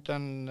εκπομπή που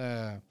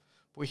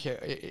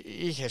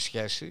είχε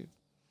σχέση,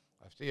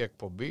 αυτή η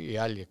εκπομπή, η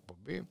άλλη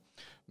εκπομπή,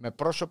 με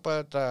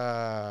πρόσωπα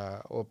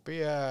τα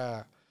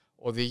οποία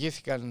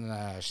οδηγήθηκαν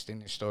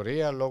στην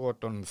ιστορία λόγω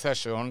των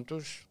θέσεών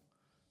τους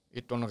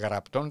ή των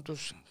γραπτών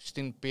τους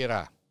στην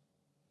πυρά.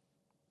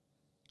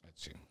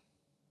 Έτσι.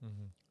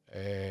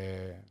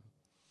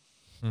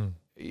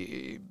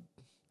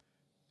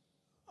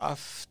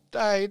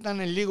 Αυτά ήταν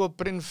λίγο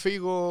πριν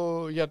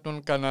φύγω για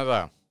τον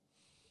Καναδά.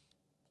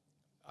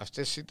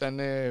 Αυτές ήταν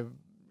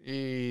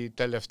οι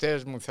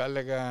τελευταίες μου, θα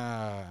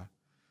έλεγα,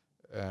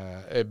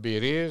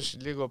 εμπειρίες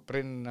λίγο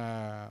πριν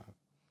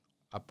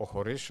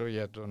αποχωρήσω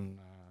για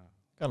τον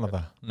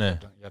Καναδά.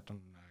 Για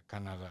τον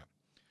Καναδά.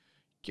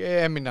 Και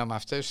έμεινα με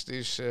αυτές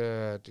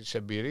τις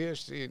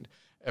εμπειρίες,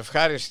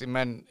 ευχάριστη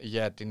μεν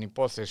για την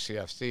υπόθεση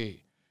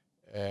αυτή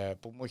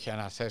που μου είχε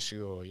αναθέσει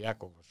ο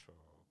Ιάκωβος ο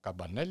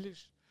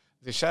Καμπανέλης,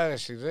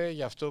 δυσάρεστη δε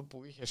για αυτό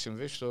που είχε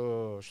συμβεί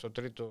στο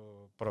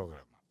τρίτο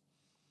πρόγραμμα.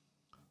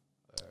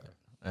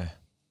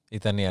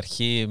 Ήταν η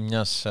αρχή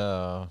μιας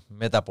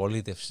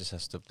μεταπολίτευσης,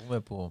 ας το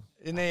πούμε. Που...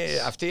 Είναι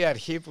αυτή η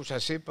αρχή που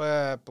σας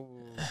είπα,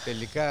 που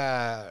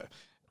τελικά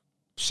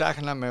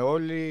ψάχναμε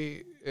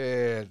όλοι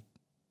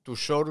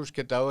τους όρους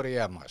και τα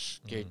όρια μας.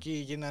 Και εκεί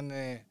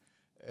γίνανε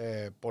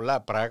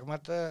πολλά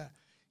πράγματα.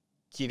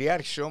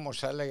 Κυριάρχησε όμως,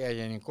 θα έλεγα,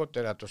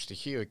 γενικότερα το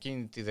στοιχείο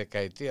εκείνη τη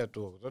δεκαετία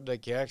του 80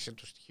 και άρχισε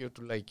το στοιχείο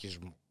του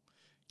λαϊκισμού.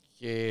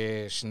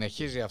 Και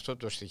συνεχίζει αυτό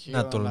το στοιχείο.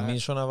 Να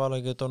τολμήσω να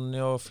βάλω και τον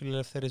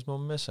νεοφιλελευθερισμό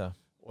μέσα.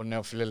 Ο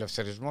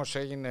νεοφιλελευθερισμός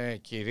έγινε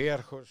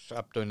κυρίαρχος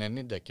από το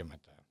 90 και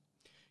μετά.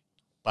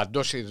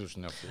 Παντός είδους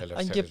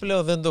νεοφιλελευθερισμός. Αν και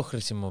πλέον δεν το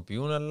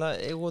χρησιμοποιούν, αλλά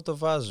εγώ το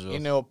βάζω.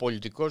 Είναι ο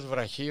πολιτικός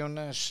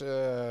βραχίωνας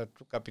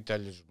του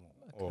καπιταλισμού.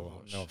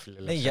 Ο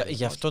νεοφιλελευθερισμός.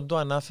 Γι' αυτό το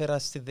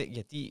ανάφερα,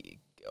 γιατί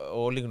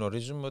όλοι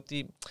γνωρίζουμε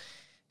ότι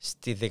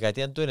στη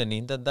δεκαετία του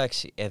 90,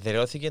 εντάξει,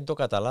 εδραιώθηκε, το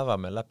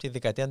καταλάβαμε, αλλά από τη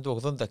δεκαετία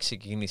του 80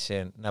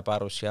 ξεκίνησε να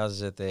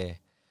παρουσιάζεται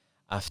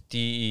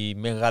αυτή η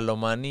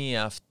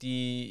μεγαλομανία,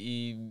 αυτή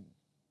η...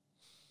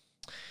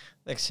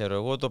 Δεν ξέρω,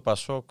 εγώ το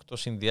Πασόκ το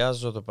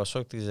συνδυάζω, το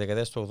Πασόκ της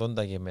δεκαετίας του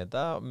 80 και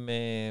μετά,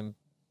 με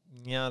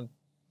μια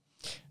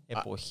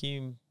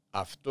εποχή...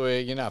 Αυτό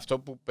έγινε, αυτό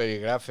που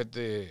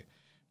περιγράφεται,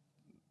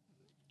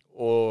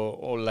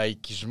 ο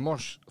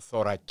λαϊκισμός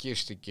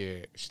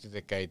θωρακίστηκε στη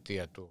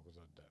δεκαετία του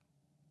 80.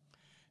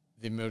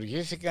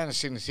 Δημιουργήθηκαν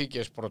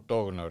συνθήκες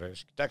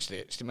πρωτόγνωρες.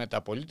 Κοιτάξτε, στη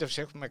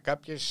μεταπολίτευση έχουμε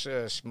κάποιες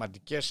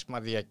σημαντικές,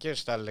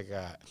 σημαδιακές, θα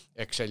έλεγα,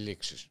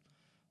 εξελίξεις.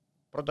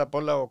 Πρώτα απ'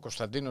 όλα ο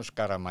Κωνσταντίνος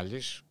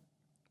Καραμαλής,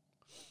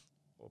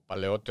 ο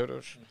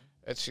παλαιότερος,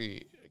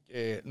 έτσι,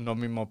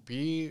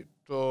 νομιμοποιεί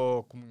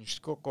το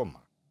Κομμουνιστικό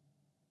Κόμμα.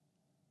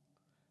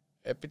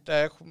 Έπειτα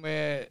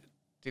έχουμε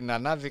την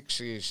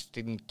ανάδειξη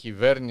στην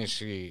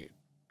κυβέρνηση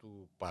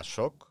του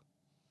Πασόκ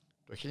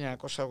το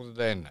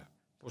 1981,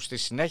 που στη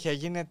συνέχεια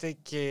γίνεται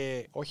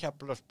και όχι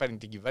απλώς παίρνει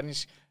την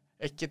κυβέρνηση,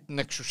 έχει και την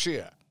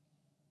εξουσία.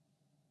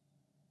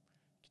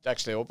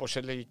 Κοιτάξτε, όπως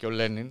έλεγε και ο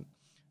Λένιν,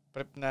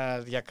 πρέπει να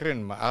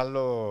διακρίνουμε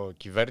άλλο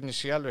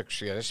κυβέρνηση, άλλο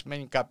εξουσία. Δεν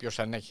σημαίνει κάποιος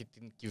αν έχει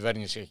την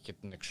κυβέρνηση έχει και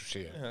την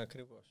εξουσία.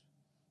 Ακριβώς.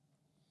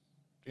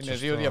 Είναι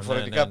δύο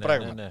διαφορετικά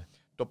πράγματα. Ναι.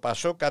 Το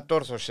Πασόκ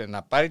κατόρθωσε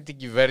να πάρει την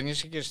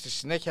κυβέρνηση και στη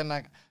συνέχεια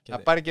να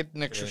πάρει και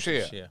την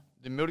εξουσία.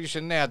 Δημιούργησε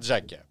νέα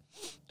τζάκια,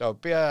 τα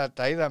οποία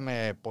τα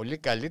είδαμε πολύ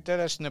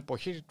καλύτερα στην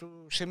εποχή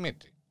του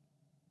Σιμίτη.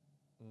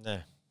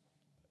 Ναι.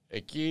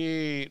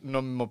 Εκεί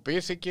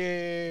νομιμοποιήθηκε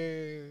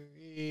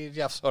η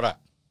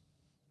διαφθορά.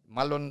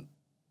 Μάλλον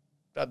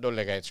δεν το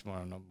λέγα έτσι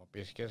μόνο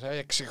νομιμοποιήθηκε, θα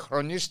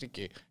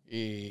εξυγχρονίστηκε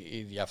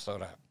η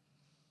διαφθορά.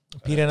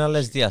 Πήραν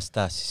άλλες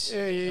διαστάσεις.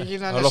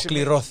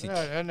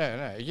 Ολοκληρώθηκε.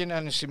 Ναι,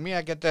 γίνανε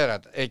σημεία και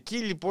τέρατα. Εκεί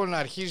λοιπόν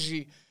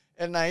αρχίζει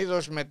ένα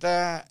είδος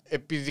μετά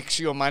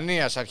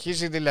επιδειξιομανίας.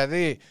 Αρχίζει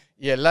δηλαδή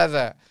η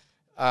Ελλάδα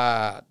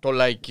το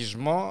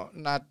λαϊκισμό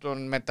να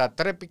τον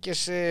μετατρέπει και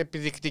σε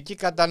επιδεικτική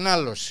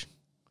κατανάλωση.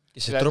 Και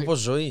σε δηλαδή, τρόπο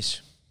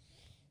ζωής.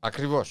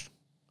 Ακριβώς.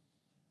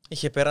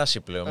 Είχε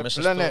περάσει πλέον.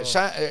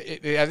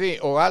 Δηλαδή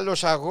ο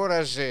άλλος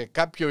αγόραζε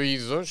κάποιο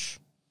είδος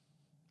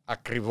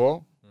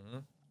ακριβό,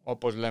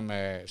 όπως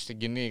λέμε στην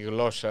κοινή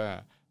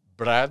γλώσσα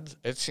Brad,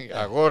 έτσι,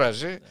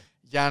 αγόραζε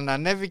για να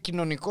ανέβει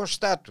κοινωνικό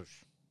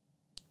στάτους.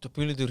 Το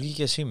οποίο λειτουργεί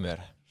και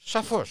σήμερα.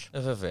 Σαφώς.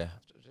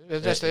 Βέβαια.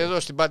 Εδώ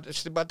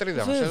στην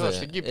πατρίδα μας, εδώ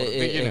στην Κύπρο.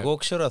 Εγώ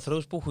ξέρω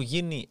ανθρώπους που έχουν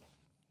γίνει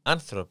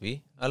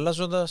άνθρωποι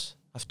αλλάζοντας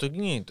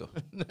αυτοκίνητο.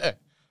 Ναι,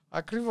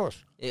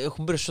 ακριβώς.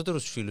 Έχουν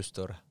περισσότερους φίλους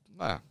τώρα.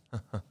 Να.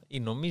 Ή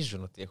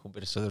νομίζουν ότι έχουν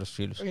περισσότερους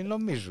φίλους. Ή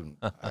νομίζουν.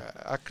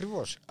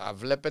 Ακριβώς.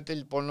 Βλέπετε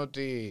λοιπόν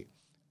ότι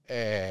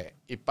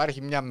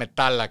υπάρχει μια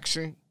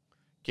μετάλλαξη,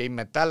 και η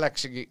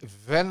μετάλλαξη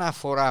δεν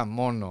αφορά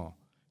μόνο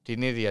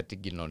την ίδια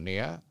την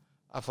κοινωνία,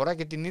 αφορά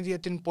και την ίδια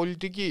την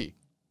πολιτική.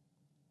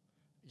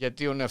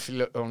 Γιατί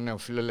ο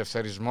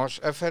νεοφιλελευθερισμός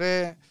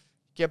έφερε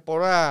και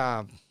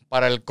πολλά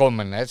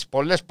παρελκόμενα, έτσι,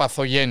 πολλές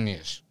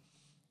παθογένειες.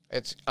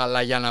 Έτσι.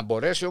 Αλλά για να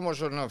μπορέσει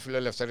όμως ο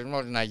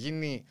νεοφιλελευθερισμός να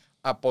γίνει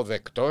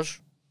αποδεκτός,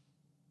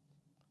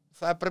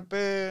 θα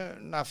έπρεπε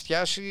να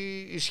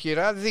φτιάσει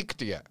ισχυρά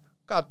δίκτυα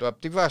κάτω από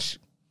τη βάση.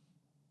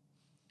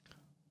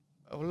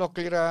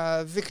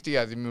 Ολόκληρα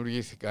δίκτυα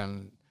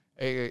δημιουργήθηκαν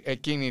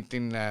εκείνη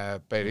την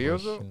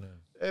περίοδο.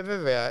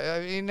 Βέβαια,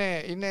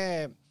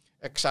 είναι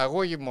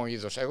εξαγώγημο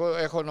είδος. Εγώ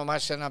έχω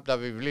ονομάσει σε ένα από τα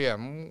βιβλία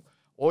μου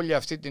όλη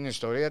αυτή την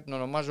ιστορία, την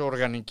ονομάζω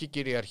οργανική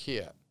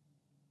κυριαρχία.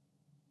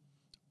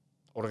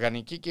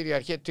 Οργανική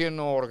κυριαρχία, τι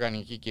εννοώ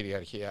οργανική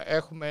κυριαρχία?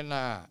 Έχουμε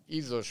ένα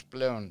είδος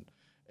πλέον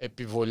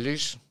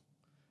επιβολής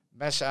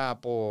μέσα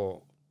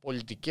από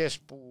πολιτικές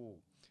που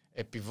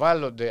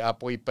επιβάλλονται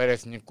από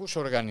υπερεθνικούς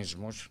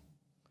οργανισμούς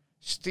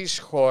στις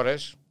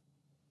χώρες.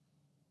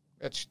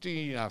 Έτσι,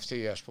 τι είναι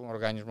αυτή, ας πούμε,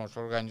 οργανισμός?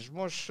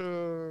 Οργανισμός,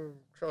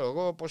 ξέρω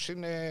εγώ, όπως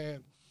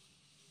είναι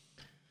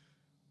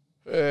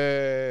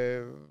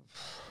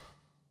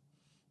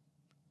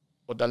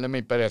όταν λέμε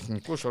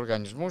υπερεθνικούς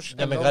οργανισμούς,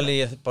 μια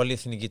μεγάλη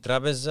πολυεθνική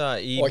τράπεζα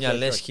ή μια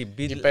λέσχη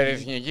μπιτ.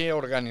 Υπερεθνικοί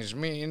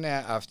οργανισμοί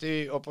είναι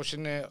αυτοί όπως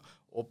είναι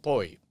ο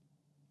ΠΟΗ,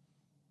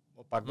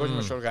 ο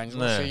Παγκόσμιος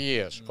Οργανισμός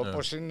Υγείας,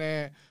 όπως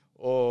είναι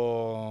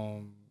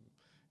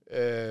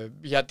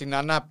για την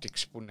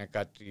ανάπτυξη που είναι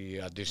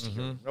κάτι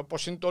αντίστοιχο,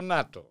 όπως είναι το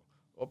ΝΑΤΟ,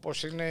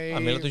 όπως είναι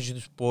μιλάτε για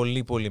τους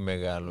πολύ πολύ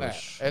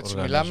μεγάλους έτσι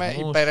μιλάμε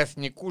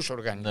υπερεθνικούς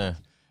οργανισμούς.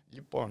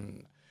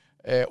 Λοιπόν,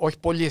 όχι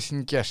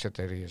πολυεθνικές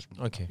εταιρείες.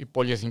 Οι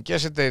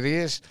πολυεθνικές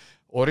εταιρείες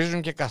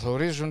ορίζουν και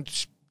καθορίζουν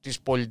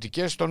τις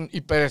πολιτικές των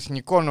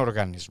υπερεθνικών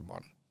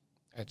οργανισμών.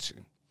 Έτσι.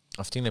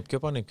 Αυτή είναι πιο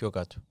πάνω ή πιο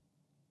κάτω?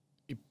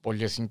 Οι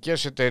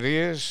πολυεθνικές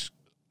εταιρείες,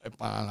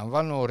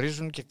 επαναλαμβάνω,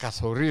 ορίζουν και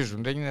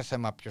καθορίζουν. Δεν είναι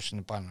θέμα ποιος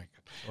είναι πάνω ή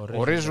κάτω.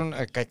 Ορίζουν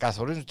και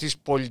καθορίζουν τις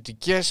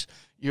πολιτικές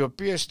οι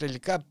οποίες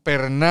τελικά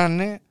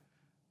περνάνε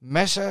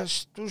μέσα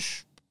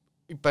στους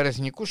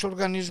υπερεθνικούς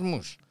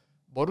οργανισμούς.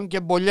 Μπορούν και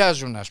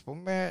μπολιάζουν, ας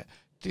πούμε,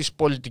 τις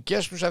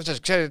πολιτικές τους αυτές.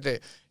 Ξέρετε,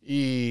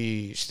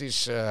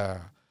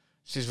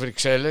 στις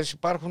Βρυξέλλες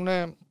υπάρχουν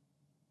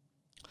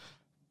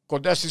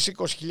κοντά στις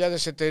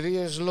 20.000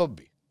 εταιρείες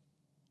λόμπι.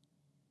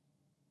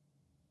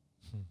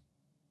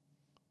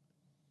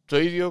 Το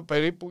ίδιο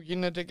περίπου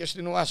γίνεται και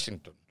στην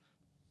Ουάσιγκτον.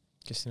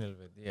 Και στην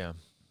Ελβετία.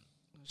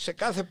 Σε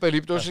κάθε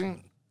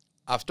περίπτωση,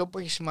 αυτό που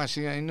έχει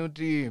σημασία είναι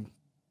ότι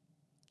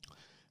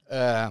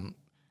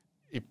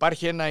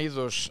υπάρχει ένα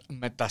είδος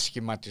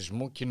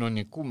μετασχηματισμού,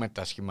 κοινωνικού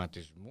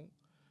μετασχηματισμού.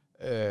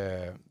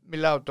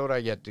 Μιλάω τώρα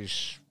για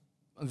τις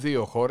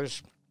δύο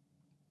χώρες,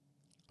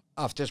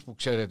 αυτές που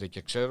ξέρετε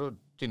και ξέρω,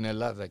 την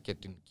Ελλάδα και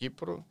την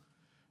Κύπρο,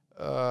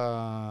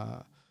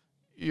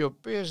 οι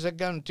οποίες δεν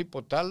κάνουν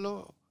τίποτα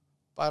άλλο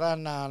παρά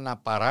να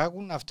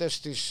αναπαράγουν αυτές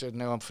τις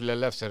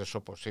νεοφιλελεύθερες,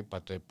 όπως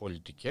είπατε,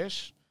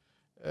 πολιτικές,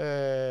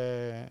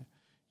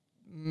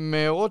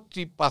 με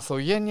ό,τι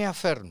παθογένεια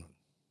φέρνουν.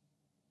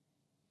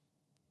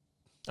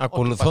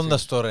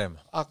 Ακολουθώντας το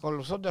ρεύμα.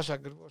 Ακολουθώντας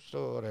ακριβώς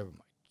το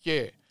ρεύμα.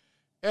 Και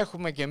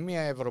έχουμε και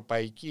μια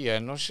Ευρωπαϊκή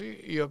Ένωση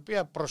η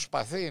οποία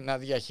προσπαθεί να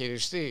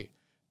διαχειριστεί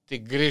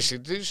την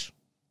κρίση της,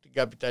 την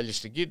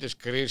καπιταλιστική της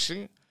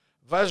κρίση,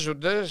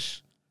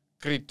 βάζοντας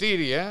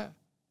κριτήρια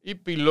ή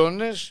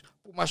πυλώνες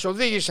που μας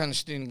οδήγησαν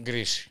στην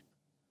κρίση.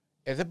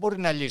 Δεν μπορεί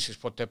να λύσεις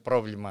ποτέ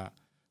πρόβλημα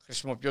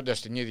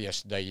χρησιμοποιώντας την ίδια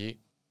συνταγή.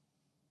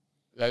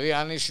 Δηλαδή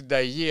αν η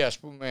συνταγή, ας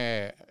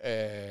πούμε,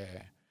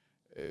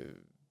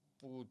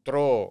 που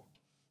τρώω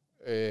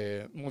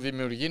μου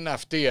δημιουργεί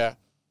ναυτία,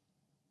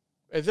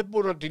 δεν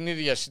μπορώ την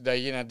ίδια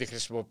συνταγή να τη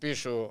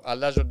χρησιμοποιήσω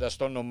αλλάζοντας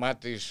το όνομά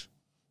της,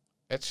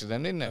 έτσι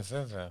δεν είναι?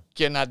 Βέβαια.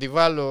 Και να τη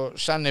βάλω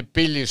σαν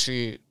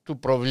επίλυση του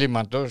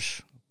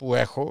προβλήματος που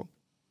έχω.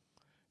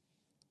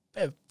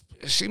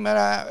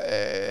 Σήμερα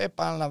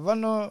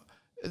επαναλαμβάνω,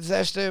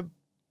 δέστε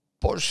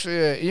πως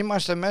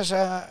είμαστε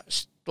μέσα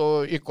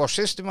στο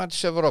οικοσύστημα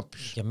της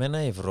Ευρώπης. Για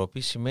μένα η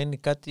Ευρώπη σημαίνει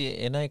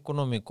ένα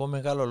οικονομικό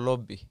μεγάλο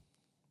λόμπι.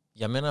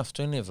 Για μένα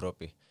αυτό είναι η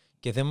Ευρώπη.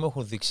 Και δεν μου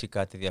έχουν δείξει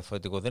κάτι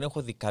διαφορετικό. Δεν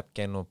έχω δει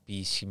κάποια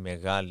ενοποίηση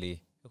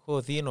μεγάλη.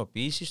 Έχω δει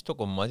ενοποίηση στο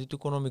κομμάτι του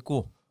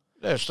οικονομικού.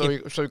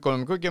 Στο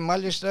οικονομικό και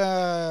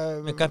μάλιστα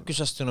με κάποιους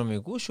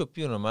αστυνομικούς οι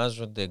οποίοι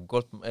ονομάζονται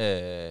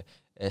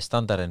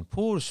Standard &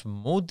 Poor's,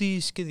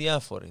 Moody's και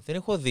διάφοροι. Δεν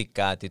έχω δει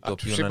κάτι το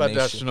οποίο να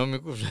είναι...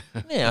 αστυνομικούς.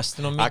 Ναι,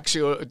 αστυνομικούς.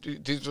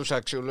 Τους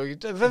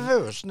αξιολογητές,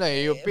 βεβαίως. Ναι,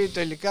 οι οποίοι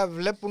τελικά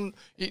βλέπουν,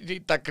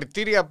 τα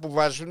κριτήρια που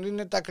βάζουν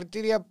είναι τα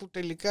κριτήρια που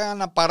τελικά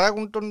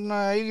αναπαράγουν τον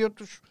ίδιο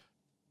τους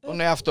τον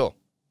εαυτό.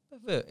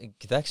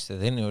 Κοιτάξτε,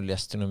 δεν είναι όλοι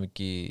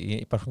αστυνομικοί.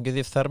 Υπάρχουν και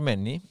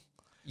διεφθαρμένοι.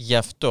 Γι'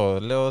 αυτό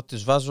λέω ότι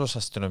τους βάζω ως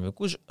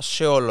αστυνομικούς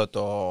σε όλο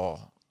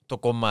το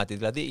κομμάτι.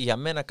 Δηλαδή για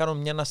μένα κάνω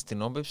μια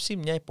αστυνόμευση,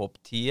 μια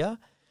υποπτία,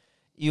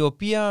 η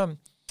οποία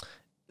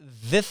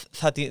δεν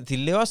θα τη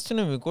λέω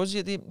αστυνομικός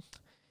γιατί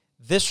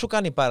δεν σου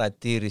κάνει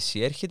παρατήρηση,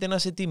 έρχεται να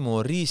σε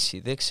τιμωρήσει,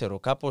 δεν ξέρω,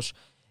 κάπως...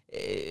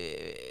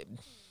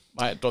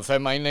 Το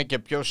θέμα είναι και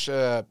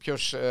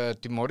ποιος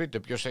τιμωρείται,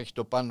 ποιος έχει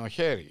το πάνω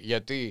χέρι,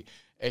 γιατί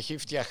έχει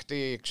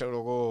φτιαχτεί, ξέρω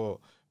εγώ,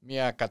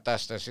 μια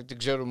κατάσταση, την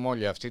ξέρουμε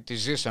όλοι αυτή, τη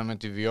ζήσαμε,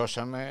 τη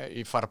βιώσαμε,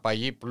 η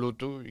φαρπαγή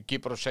πλούτου, η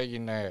Κύπρος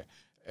έγινε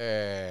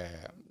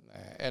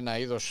ένα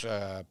είδος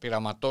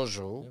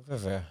πειραματόζωου.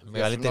 Βέβαια,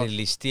 μεγαλύτερη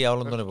ληστεία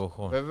όλων των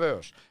εποχών.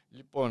 Βεβαίως.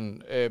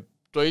 Λοιπόν,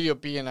 το ίδιο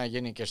πήγε να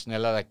γίνει και στην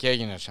Ελλάδα και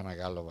έγινε σε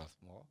μεγάλο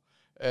βαθμό.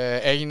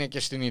 Έγινε και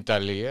στην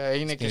Ιταλία,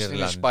 έγινε και στην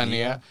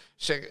Ισπανία.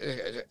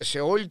 Σε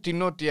όλη την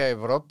Νότια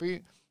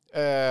Ευρώπη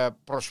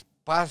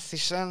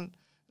προσπάθησαν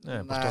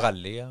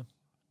Πορτογαλία.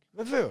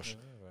 Βεβαίως.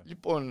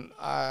 Λοιπόν,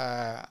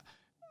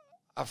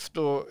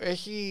 αυτό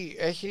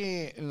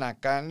έχει να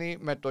κάνει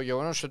με το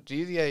γεγονός ότι η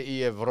ίδια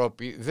η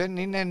Ευρώπη δεν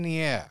είναι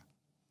ενιαία.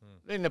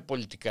 Δεν είναι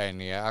πολιτικά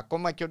ενιαία.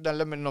 Ακόμα και όταν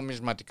λέμε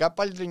νομισματικά,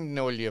 πάλι δεν είναι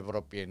όλη η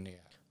Ευρώπη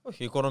ενιαία.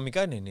 Όχι,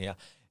 οικονομικά είναι ενιαία.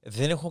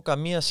 Δεν έχω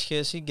καμία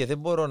σχέση και δεν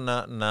μπορώ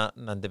να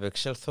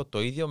αντεπεξέλθω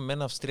το ίδιο με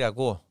ένα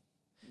Αυστριακό,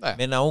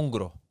 με ένα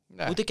Ούγγρο.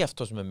 Ούτε και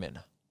αυτός με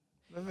μένα.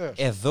 Βεβαίως.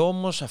 Εδώ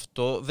όμως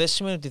αυτό δεν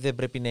σημαίνει ότι δεν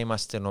πρέπει να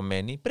είμαστε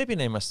ενωμένοι. Πρέπει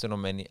να είμαστε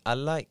ενωμένοι,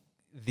 αλλά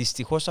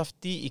δυστυχώς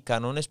αυτοί οι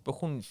κανόνες που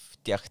έχουν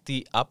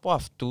φτιαχτεί από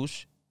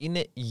αυτούς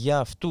είναι για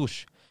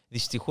αυτούς.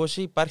 Δυστυχώς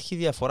υπάρχει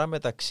διαφορά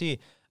μεταξύ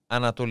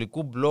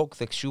ανατολικού μπλοκ,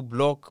 δεξιού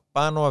μπλοκ,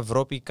 πάνω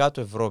Ευρώπη,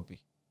 κάτω Ευρώπη.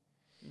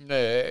 Ναι,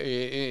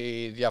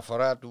 η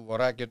διαφορά του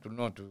Βορρά και του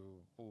Νότου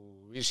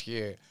που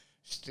ίσχυε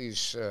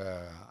στις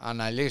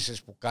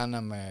αναλύσεις που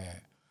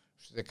κάναμε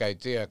στη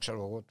δεκαετία,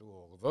 ξέρω εγώ,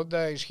 του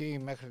 80, ισχύει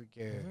μέχρι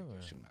και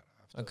σήμερα.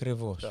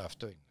 Ακριβώς.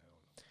 Αυτό είναι.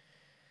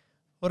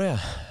 Ωραία.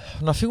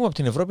 Να φύγουμε από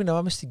την Ευρώπη να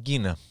πάμε στην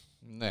Κίνα.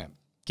 Ναι.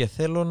 Και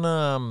θέλω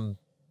να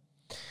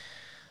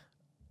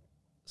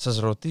σας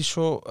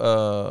ρωτήσω,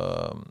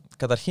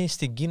 καταρχήν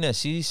στην Κίνα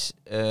εσείς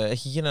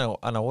έχει γίνει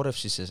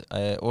αναγόρευση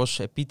ως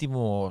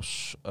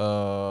επίτιμος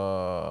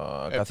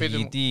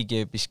καθηγητή και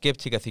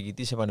επισκέπτη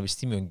καθηγητή σε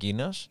Πανεπιστήμιο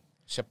Κίνας.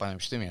 Σε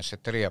πανεπιστήμια, σε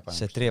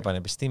τρία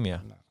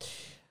πανεπιστήμια. Ναι.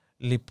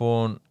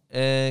 Λοιπόν,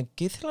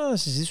 και ήθελα να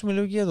συζητήσουμε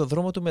λίγο για το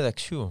δρόμο του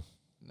μεταξιού.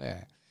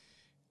 Ναι.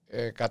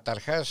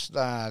 Καταρχάς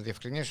να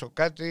διευκρινίσω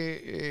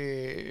κάτι,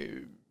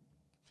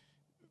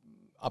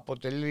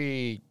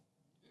 αποτελεί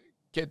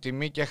και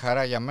τιμή και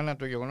χαρά για μένα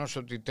το γεγονός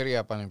ότι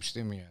τρία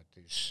πανεπιστήμια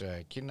της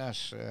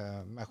Κίνας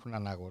με έχουν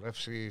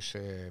αναγορεύσει σε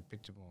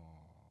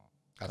επίτιμο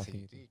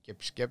καθηγητή και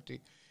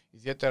επισκέπτη.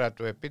 Ιδιαίτερα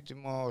το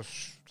επίτιμο,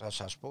 θα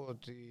σας πω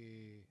ότι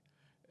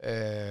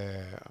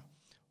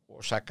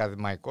ως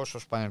ακαδημαϊκός,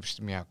 ως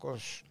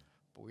πανεπιστημιακός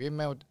που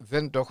είμαι,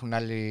 δεν το έχουν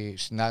άλλοι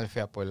συνάδελφοι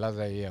από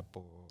Ελλάδα ή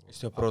από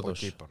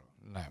Κύπρο.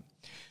 Ναι.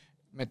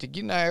 Με την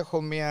Κίνα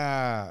έχω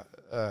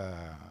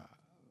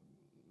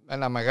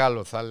ένα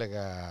μεγάλο, θα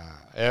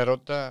έλεγα,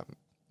 έρωτα.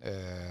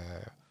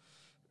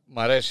 Μ'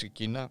 αρέσει η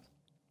Κίνα,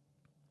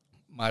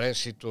 μ'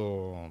 αρέσει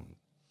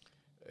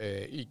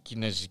η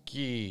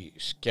κινεζική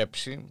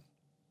σκέψη,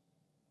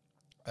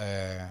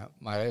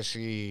 μ'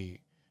 αρέσει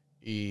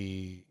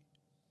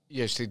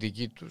η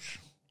αισθητική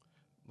τους,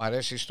 μ'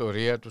 αρέσει η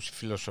ιστορία τους, η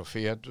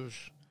φιλοσοφία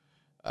τους,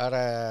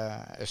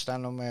 άρα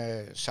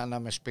αισθάνομαι σαν να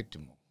είμαι σπίτι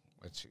μου,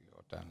 έτσι,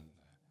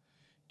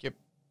 και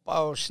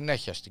πάω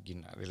συνέχεια στην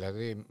Κίνα,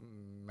 δηλαδή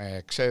με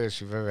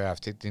εξαίρεση βέβαια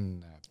αυτή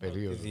την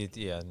περίοδο. Τη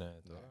διετία, ναι.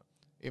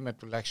 Είμαι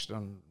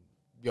τουλάχιστον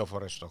 2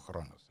 φορές το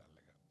χρόνο, θα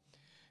έλεγα.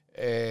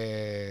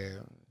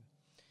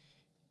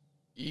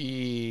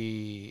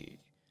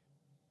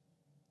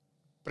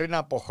 Πριν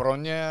από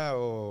χρόνια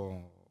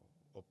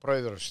ο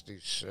πρόεδρος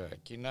της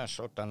Κίνας,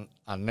 όταν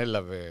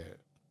ανέλαβε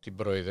την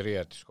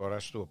προεδρία της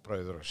χώρας του, ο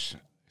πρόεδρος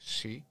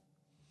Σι,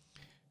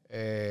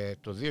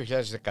 το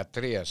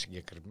 2013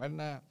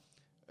 συγκεκριμένα,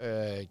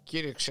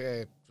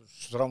 κήρυξε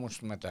τους δρόμους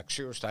του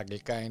μεταξίου, στα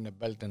αγγλικά είναι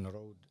Belt and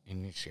Road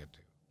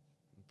Initiative,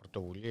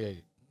 πρωτοβουλία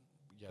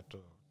για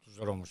τους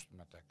δρόμους του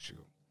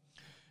μεταξίου.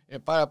 Είναι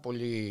πάρα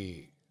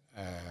πολύ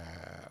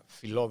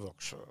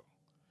φιλόδοξο,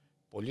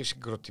 πολύ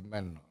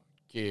συγκροτημένο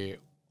και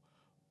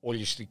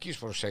ολιστικής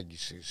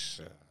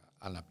προσέγγισης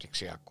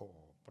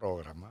αναπτυξιακό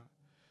πρόγραμμα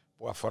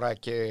που αφορά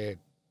και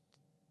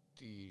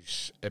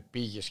τις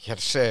επίγειες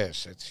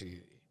χερσαίες,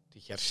 έτσι, τη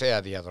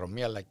χερσαία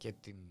διαδρομή, αλλά και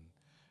την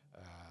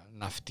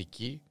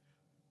ναυτική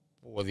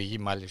που οδηγεί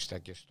μάλιστα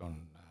και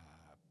στον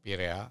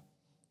Πειραιά.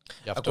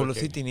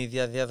 Ακολουθεί την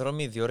ίδια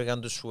διαδρομή,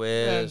 διόργαν του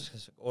Σουέζ,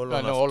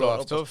 όλο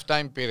αυτό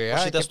φτάνει Πειραιά.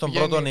 Όπως ήταν στον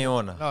πρώτο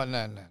αιώνα.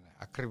 Ναι,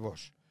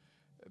 ακριβώς.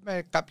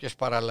 Με κάποιες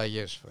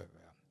παραλλαγές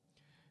βέβαια.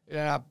 Είναι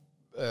ένα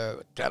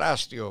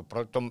τεράστιο,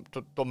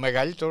 το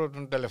μεγαλύτερο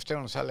των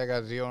τελευταίων, θα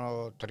έλεγα,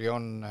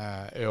 2-3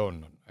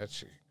 αιώνων,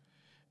 έτσι.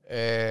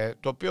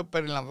 Το οποίο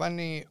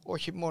περιλαμβάνει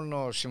όχι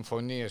μόνο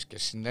συμφωνίες και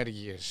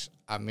συνέργειες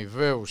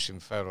αμοιβαίου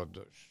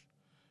συμφέροντος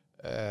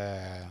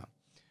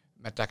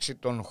μεταξύ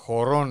των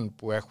χωρών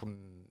που έχουν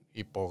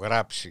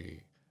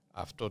υπογράψει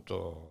αυτό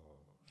το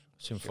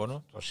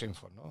το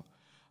σύμφωνο,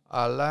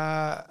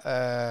 αλλά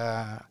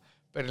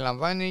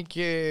περιλαμβάνει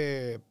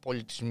και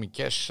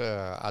πολιτισμικές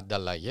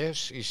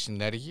ανταλλαγές ή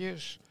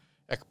συνέργειες,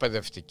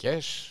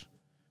 εκπαιδευτικές,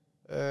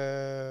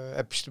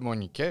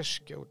 επιστημονικές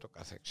και ούτω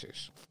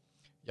καθεξής.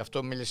 Γι'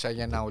 αυτό μίλησα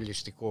για ένα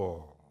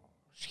ολιστικό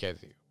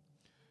σχέδιο.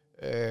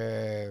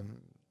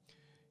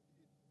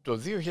 Το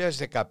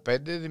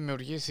 2015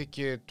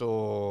 δημιουργήθηκε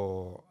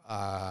το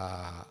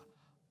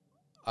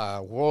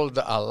World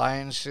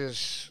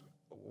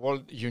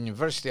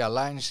University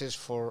Alliances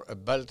for a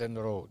Belt and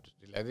Road,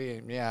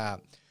 δηλαδή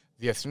μια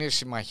διεθνή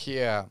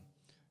συμμαχία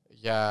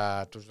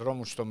για τους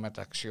δρόμους των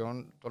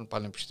μεταξιών των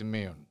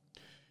πανεπιστημίων.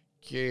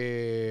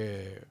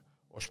 Και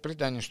ως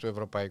πρίτανης του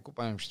Ευρωπαϊκού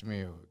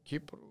Πανεπιστημίου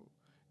Κύπρου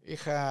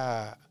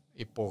είχα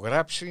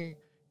υπογράψει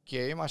και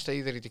είμαστε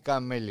ιδρυτικά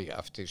μέλη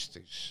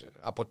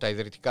από τα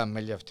ιδρυτικά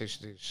μέλη αυτής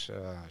της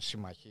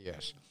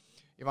συμμαχίας.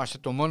 Είμαστε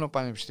το μόνο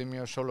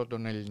πανεπιστήμιο σε όλο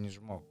τον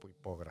ελληνισμό που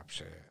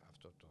υπόγραψε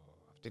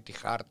αυτή τη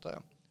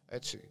χάρτα,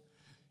 έτσι.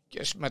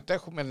 Και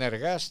συμμετέχουμε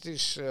ενεργά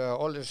στις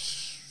όλες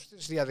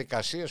τις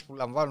διαδικασίες που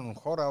λαμβάνουν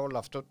χώρα όλο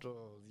αυτό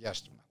το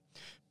διάστημα.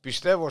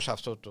 Πιστεύω σε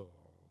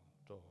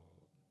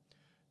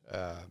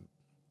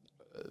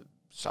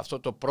αυτό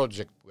το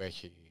project που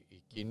έχει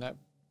η Κίνα.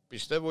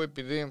 Πιστεύω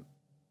επειδή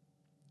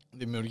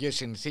δημιουργεί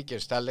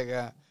συνθήκες, θα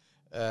έλεγα,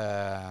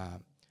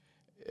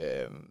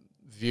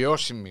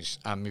 βιώσιμης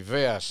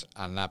αμοιβαίας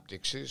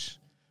ανάπτυξης,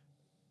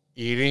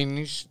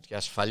 ειρήνης,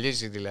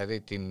 διασφαλίζει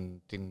δηλαδή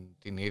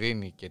την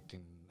ειρήνη και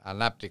την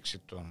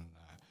ανάπτυξη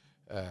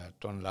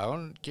των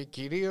λαών και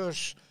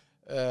κυρίως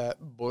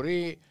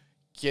μπορεί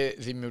και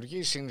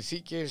δημιουργεί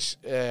συνθήκες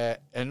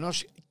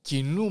ενός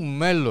κοινού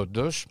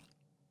μέλλοντος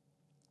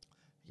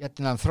για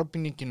την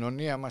ανθρώπινη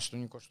κοινωνία μας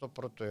στον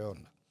 21ο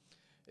αιώνα.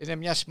 Είναι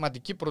μια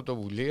σημαντική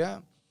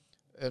πρωτοβουλία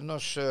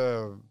ενός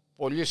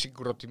πολύ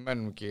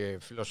συγκροτημένου και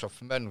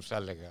φιλοσοφημένου, θα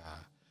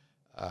έλεγα,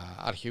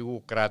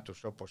 αρχηγού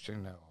κράτους όπως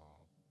είναι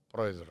ο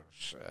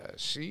πρόεδρος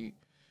Σι,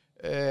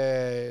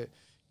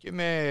 και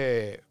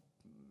με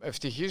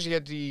ευτυχής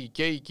γιατί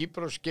και η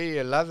Κύπρος και η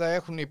Ελλάδα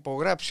έχουν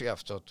υπογράψει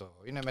αυτό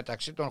είναι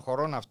μεταξύ των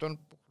χωρών αυτών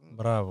που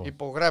έχουν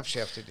υπογράψει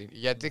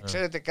γιατί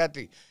ξέρετε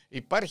κάτι,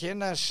 υπάρχει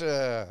ένας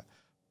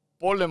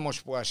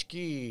πόλεμος που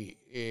ασκεί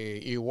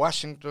η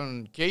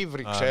Ουάσιγκτον και οι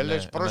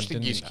Βρυξέλλες προς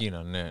την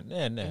Κίνα.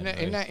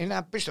 Είναι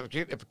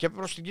απίστευτο και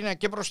προς την Κίνα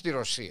και προς τη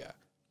Ρωσία.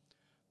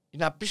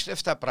 Είναι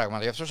απίστευτα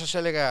πράγματα. Γι' αυτό σας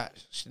έλεγα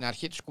στην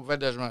αρχή της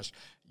κουβέντας μας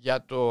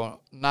για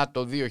το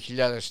ΝΑΤΟ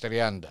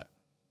 2030.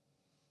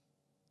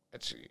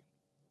 Έτσι.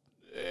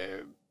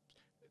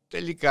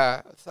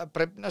 Τελικά θα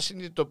πρέπει να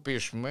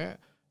συνειδητοποιήσουμε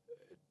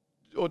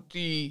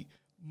ότι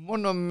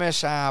μόνο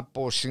μέσα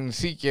από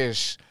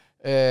συνθήκες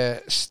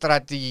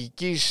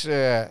στρατηγικής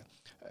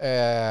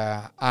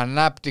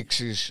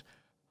ανάπτυξης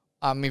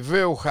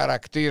αμοιβαίου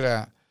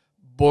χαρακτήρα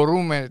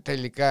μπορούμε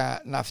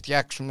τελικά να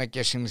φτιάξουμε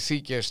και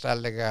συνθήκες, θα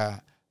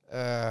έλεγα,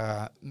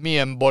 μη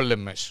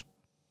εμπόλεμες,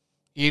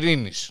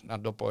 ειρήνης,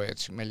 να το πω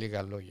έτσι με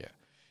λίγα λόγια.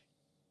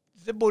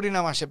 Δεν μπορεί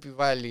να μας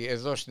επιβάλλει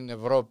εδώ στην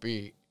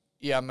Ευρώπη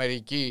η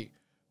Αμερική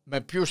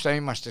με ποιους θα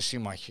είμαστε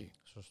σύμμαχοι.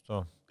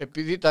 Σωστό.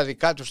 Επειδή τα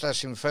δικά τους τα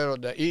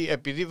συμφέροντα ή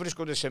επειδή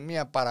βρίσκονται σε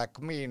μια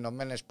παρακμή οι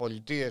Ηνωμένες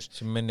Πολιτείες.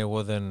 Σημαίνει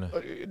εγώ δεν...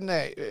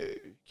 Ναι,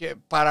 και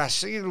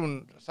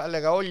παρασύρουν, θα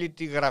έλεγα, όλη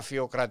τη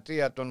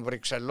γραφειοκρατία των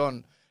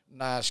Βρυξελών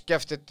να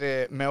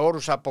σκέφτεται με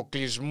όρους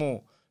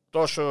αποκλεισμού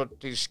τόσο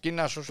της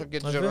Κίνας όσο και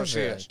της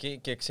Ρωσίας.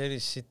 Και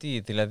ξέρεις τι,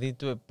 δηλαδή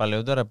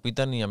παλαιότερα που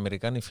ήταν οι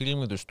Αμερικάνοι φίλοι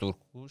με τους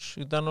Τούρκους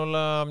ήταν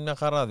όλα μια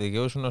χαρά,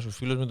 δικαιώσουν να σου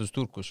φίλους με τους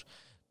Τούρκους.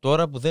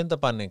 Τώρα που δεν τα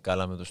πάνε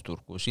καλά με τους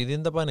Τούρκους ή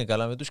δεν τα πάνε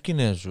καλά με τους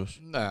Κινέζους,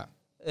 ναι.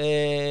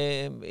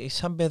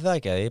 Σαν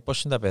παιδάκια,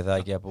 πώς είναι τα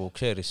παιδάκια που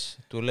ξέρεις,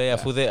 του λέει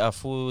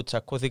αφού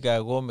τσακώθηκα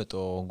εγώ με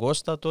τον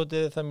Κώστα,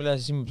 τότε θα μιλάς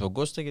εσύ με τον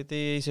Κώστα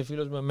γιατί είσαι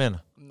φίλος με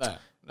εμένα. Ναι.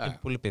 Είναι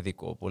πολύ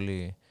παιδικό,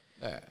 πολύ...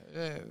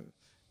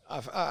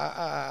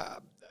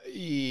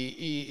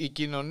 Οι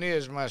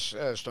κοινωνίες μας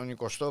στον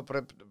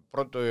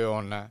 21ο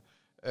αιώνα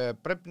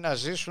πρέπει να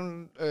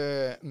ζήσουν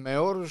με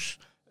όρους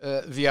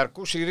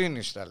διαρκούς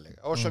ειρήνης, θα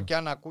λέγα. Όσο και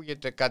αν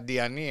ακούγεται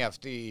καντιανή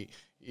αυτή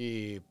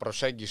η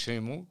προσέγγιση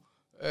μου,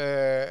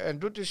 εν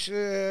τούτης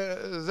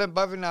δεν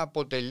πάβει να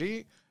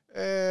αποτελεί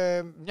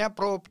μια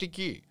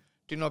προοπτική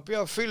την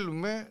οποία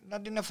οφείλουμε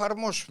να την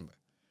εφαρμόσουμε.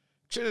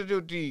 Ξέρετε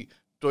ότι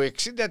το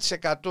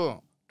 60%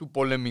 του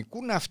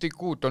πολεμικού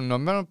ναυτικού των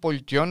Ηνωμένων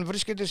Πολιτειών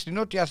βρίσκεται στην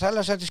νότια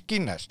θάλασσα της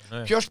Κίνας.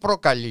 Ποιος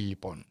προκαλεί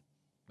λοιπόν?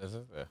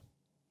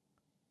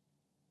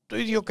 Το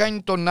ίδιο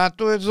κάνει το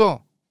ΝΑΤΟ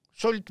εδώ,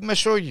 σε όλη τη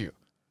Μεσόγειο.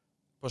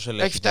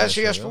 Έχει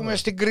φτάσει ας πούμε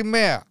στην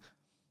Κριμαία.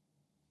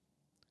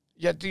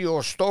 Γιατί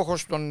ο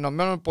στόχος των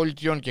Ηνωμένων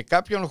Πολιτειών και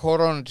κάποιων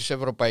χωρών της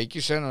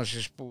Ευρωπαϊκής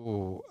Ένωσης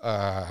που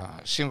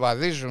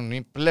συμβαδίζουν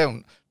ή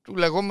πλέον του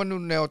λεγόμενου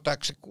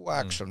νεοταξικού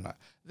άξονα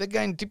δεν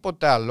κάνει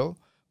τίποτα άλλο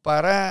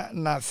παρά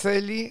να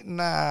θέλει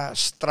να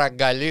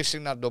στραγγαλίσει,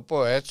 να το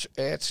πω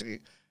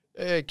έτσι,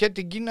 και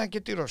την Κίνα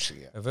και τη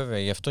Ρωσία. Βέβαια,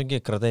 γι' αυτό και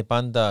κρατάει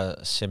πάντα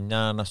σε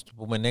μια, να το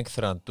πούμε,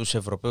 έκθρα τους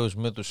Ευρωπαίους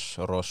με τους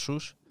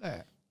Ρώσους,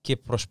 και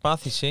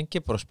προσπάθησε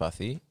και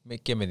προσπαθεί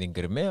και με την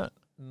Κριμαία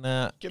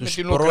Και με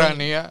την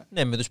Ουκρανία.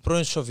 Ναι, με τους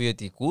πρώην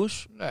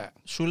Σοβιετικούς. Ναι.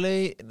 Σου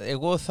λέει,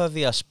 εγώ θα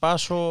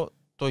διασπάσω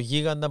το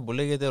γίγαντα που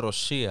λέγεται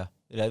Ρωσία.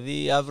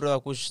 Δηλαδή, αύριο θα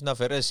ακούσεις να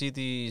αφαιρέσει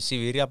τη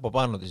Σιβηρία από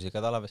πάνω της,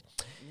 κατάλαβες.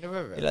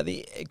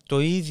 Δηλαδή, το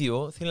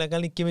ίδιο θέλει να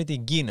κάνει και με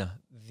την Κίνα.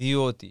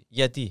 Διότι,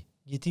 γιατί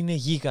είναι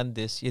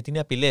γίγαντες, γιατί είναι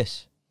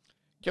απειλές.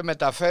 Και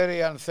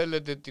μεταφέρει, αν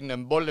θέλετε, την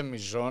εμπόλεμη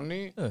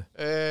ζώνη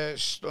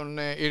στον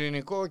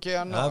Ειρηνικό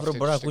ωκεανό. Αύριο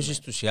μπορεί να ακούσεις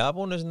τους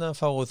Ιάπωνες να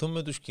φαγωθούν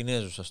με τους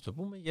Κινέζους, ας το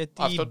πούμε.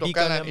 Γιατί αυτό το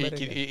κάνανε.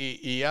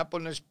 Οι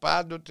Ιάπωνες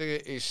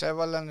πάντοτε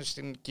εισέβαλαν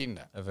στην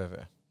Κίνα.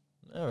 Βέβαια.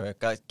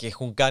 Και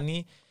έχουν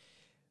κάνει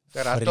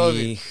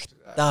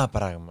φρικτά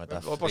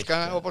πράγματα.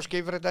 Όπως και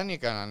οι Βρετανοί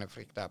κάνανε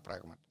φρικτά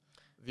πράγματα.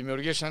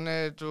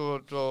 Δημιουργήσανε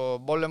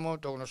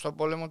το γνωστό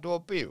πόλεμο του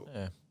οποίου.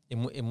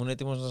 Ήμουν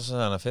έτοιμος να σας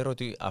αναφέρω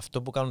ότι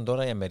αυτό που κάνουν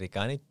τώρα οι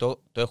Αμερικάνοι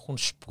το έχουν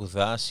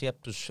σπουδάσει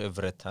από τους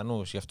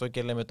Βρετανούς. Γι' αυτό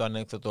και λέμε το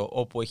ανέκδοτο,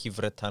 όπου έχει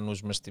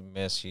Βρετανούς μες στη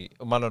μέση,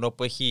 μάλλον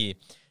όπου έχει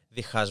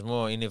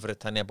διχασμό είναι οι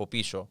Βρετανοί από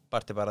πίσω.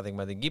 Πάρτε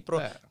παράδειγμα την Κύπρο,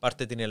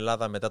 πάρτε την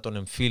Ελλάδα μετά τον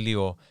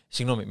εμφύλιο,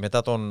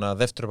 μετά τον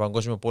Δεύτερο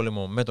Παγκόσμιο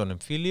Πόλεμο με τον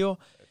εμφύλιο.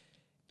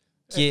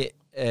 Και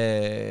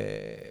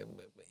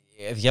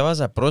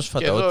διάβαζα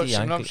πρόσφατα και εδώ,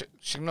 ότι...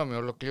 Συγγνώμη,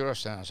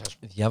 ολοκληρώστε να σας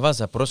πω.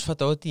 Διάβαζα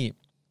πρόσφατα ότι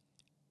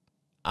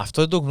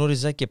αυτό το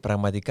γνώριζα και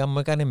πραγματικά μου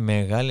έκανε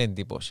μεγάλη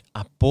εντύπωση.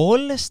 Από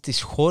όλες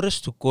τις χώρες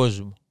του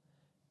κόσμου,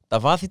 τα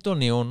βάθη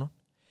των αιώνων,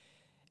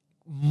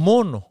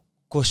 μόνο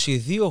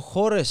 22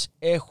 χώρες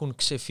έχουν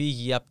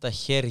ξεφύγει από τα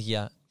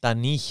χέρια, τα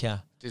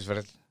νύχια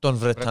των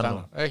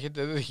Βρετανών.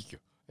 Έχετε δίκιο.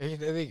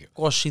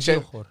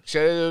 22 χώρες.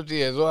 Ξέρετε ότι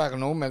εδώ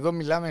αγνοούμε, εδώ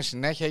μιλάμε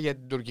συνέχεια για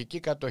την τουρκική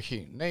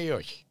κατοχή. Ναι ή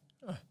όχι?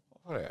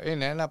 Ωραία.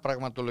 Είναι ένα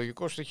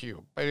πραγματολογικό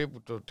στοιχείο.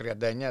 Περίπου το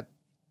 39%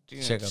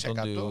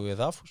 του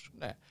εδάφους.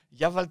 Ναι.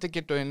 Για βάλτε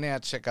και το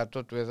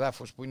 9% του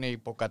εδάφους που είναι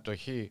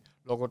υποκατοχή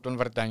λόγω των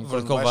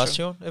Βρετανικών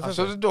βάσεων.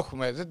 Αυτό δεν το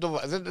έχουμε.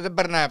 Δεν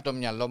περνάει από το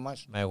μυαλό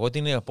μας. Εγώ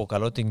την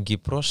αποκαλώ την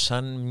Κύπρο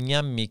σαν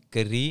μια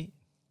μικρή.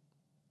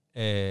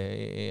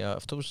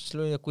 Αυτό που σας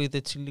λέω ακούγεται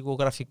έτσι λίγο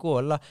γραφικό,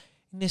 αλλά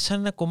είναι σαν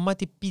ένα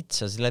κομμάτι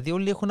πίτσας. Δηλαδή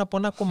όλοι έχουν από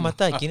ένα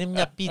κομματάκι. Είναι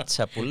μια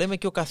πίτσα που λέμε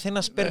και ο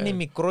καθένας παίρνει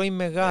μικρό ή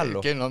μεγάλο.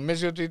 Και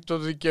νομίζει ότι το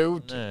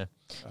δικαιούται. Ναι.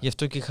 Γι'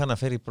 αυτό και είχα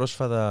αναφέρει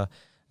πρόσφατα.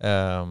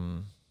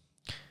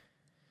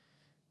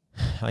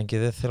 Αν και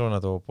δεν θέλω να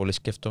το πολύ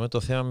σκέφτομαι,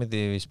 το θέμα με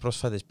τις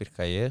πρόσφατες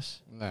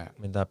πυρκαγιές,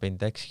 με τα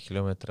 56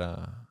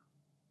 χιλιόμετρα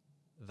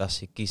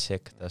δασικής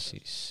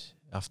έκτασης,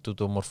 αυτού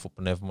του όμορφου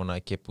πνεύμονα,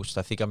 και που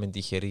σταθήκαμε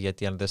τυχεροί,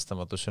 γιατί αν δεν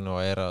σταματούσε ο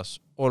αέρας,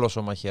 όλος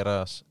ο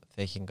μαχαιράς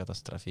θα έχει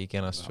καταστραφεί και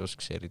ένας Θεός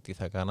ξέρει τι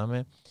θα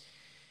κάναμε.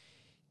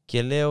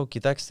 Και λέω,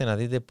 κοιτάξτε να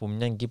δείτε που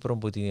μια Κύπρο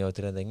που το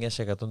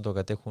 39% το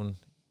κατέχουν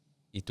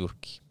οι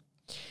Τούρκοι.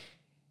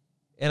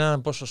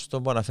 Ένα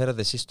ποσοστό που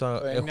αναφέρατε εσείς το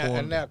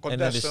έχουν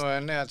κοντά στο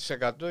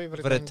 9% οι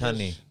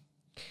Βρετανοί.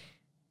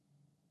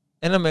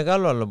 Ένα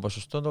μεγάλο άλλο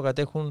ποσοστό το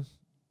κατέχουν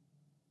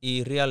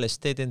οι real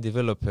estate and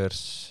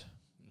developers,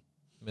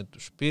 με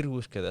τους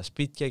πύργους και τα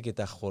σπίτια και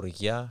τα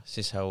χωριά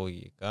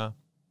συσσαγωγικά.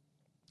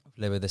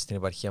 Βλέπετε στην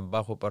επαρχία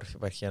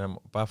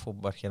Πάφου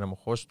υπάρχει ένα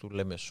μοχός του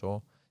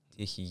Λεμεσό,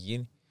 τι έχει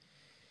γίνει.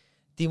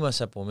 Τι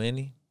μας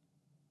απομένει?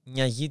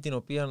 Μια γη την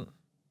οποία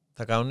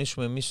θα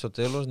κανονίσουμε εμείς στο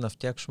τέλος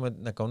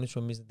να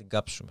κανονίσουμε εμείς να την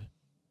κάψουμε.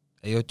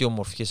 Ό,τι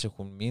ομορφιές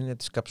έχουν μείνει να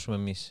τις κάψουμε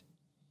εμείς.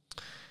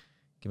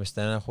 Και με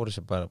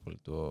στεναχώρησε πάρα πολύ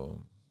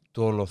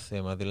το όλο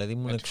θέμα. Δηλαδή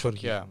ήμουν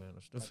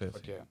εξοργισμένος.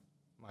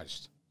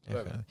 Μάλιστα.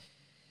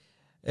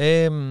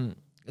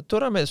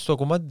 Τώρα στο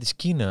κομμάτι της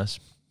Κίνας,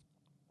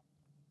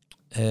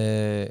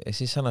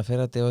 εσείς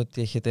αναφέρατε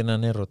ότι έχετε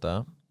έναν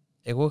έρωτα.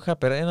 Εγώ είχα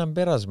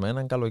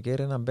έναν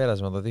καλοκαίρι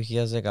το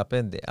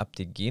 2015 από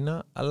την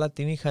Κίνα, αλλά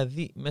την είχα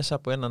δει μέσα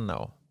από έναν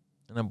ναό.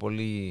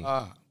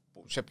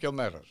 Σε ποιο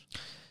μέρος?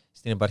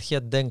 Στην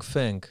επαρχία Deng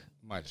Feng,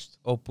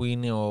 όπου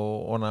είναι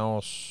ο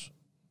ναός,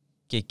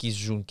 και εκεί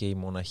ζουν και οι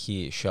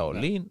μοναχοί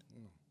Shaolin.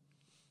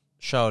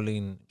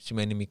 Shaolin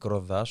σημαίνει μικρό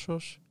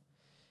δάσος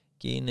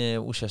και είναι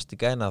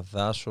ουσιαστικά ένα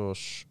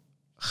δάσος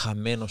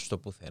χαμένο στο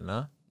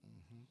πουθενά.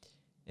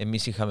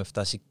 Εμείς είχαμε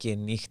φτάσει και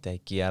νύχτα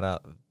εκεί,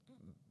 άρα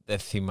δεν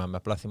θυμάμαι.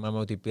 Απλά θυμάμαι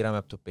ότι πήραμε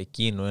από το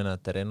Πεκίνο ένα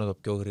τρένο, το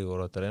πιο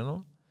γρήγορο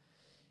τρένο,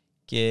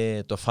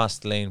 και το fast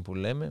lane που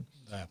λέμε,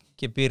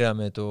 και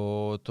πήραμε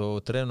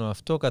το τρένο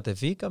αυτό,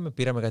 κατεβήκαμε,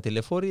 πήραμε κάτι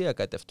λεωφορεία,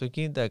 κάτι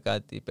αυτοκίνητα,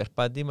 κάτι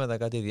περπατήματα,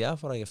 κάτι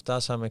διάφορα, και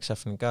φτάσαμε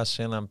ξαφνικά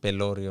σε έναν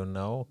πελώριο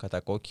ναό,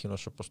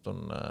 κατακόκκινος όπως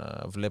τον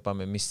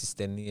βλέπαμε εμείς στις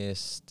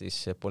ταινίες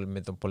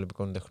με των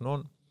πολεμικών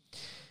τεχνών.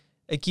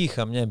 Εκεί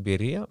είχα μια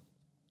εμπειρία,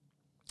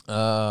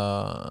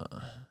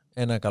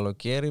 ένα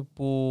καλοκαίρι,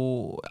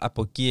 που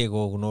από εκεί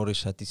εγώ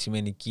γνώρισα τι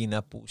σημαίνει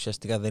Κίνα, που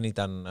ουσιαστικά δεν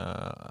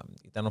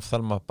ήταν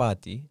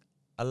οφθαλμαπάτη,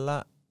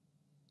 αλλά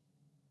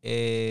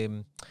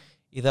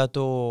είδα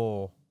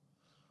το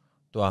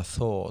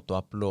αθώο, το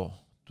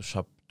απλό,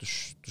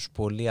 τους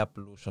πολύ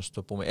απλούς, ας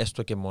το πούμε,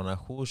 έστω και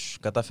μοναχούς.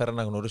 Κατάφερα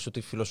να γνωρίσω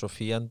τη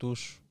φιλοσοφία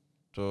τους,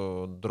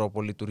 τον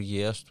τρόπο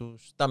λειτουργίας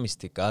τους, τα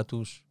μυστικά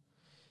τους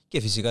και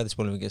φυσικά τις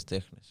πολεμικές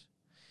τέχνες.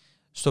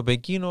 Στο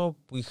Πεκίνο,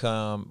 που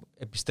είχα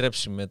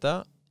επιστρέψει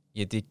μετά,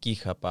 γιατί εκεί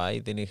είχα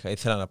πάει.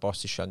 Ήθελα να πάω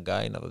στη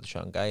Σανγκάη, να δω τη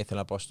Σανγκάη, ήθελα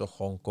να πάω στο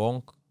Χονγκ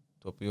Κονγκ,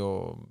 το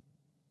οποίο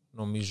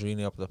νομίζω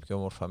είναι από τα πιο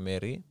όμορφα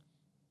μέρη.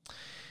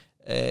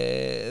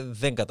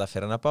 Δεν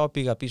καταφέρα να πάω,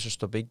 πήγα πίσω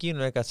στο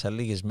Πεκίνο, έκατσα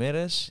λίγες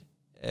μέρες.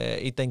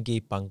 Ήταν και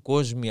οι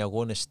παγκόσμιοι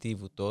αγώνες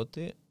στίβου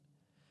τότε,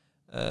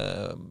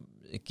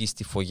 εκεί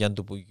στη φωγιά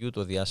του Πουγιού,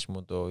 το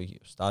διάσημο το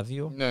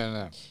στάδιο.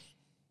 Ναι.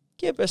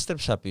 Και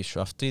επέστρεψα πίσω.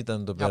 Αυτό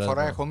ήταν το πέρασμα. Μια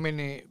φορά έχω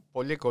μείνει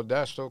πολύ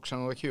κοντά στο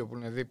ξενοδοχείο που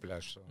είναι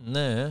δίπλα στο.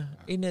 Ναι,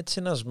 είναι έτσι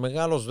ένας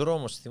μεγάλος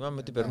δρόμος. Θυμάμαι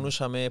ότι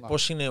περνούσαμε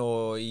πώς είναι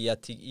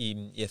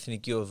η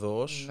Εθνική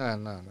Οδός,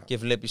 Ναι. και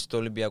βλέπεις το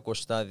Ολυμπιακό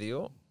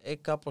στάδιο.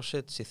 Κάπως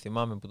έτσι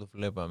θυμάμαι που το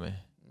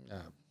βλέπαμε.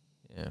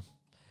 Yeah.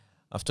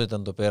 Αυτό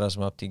ήταν το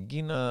πέρασμα από την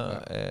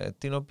Κίνα,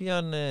 την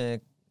οποία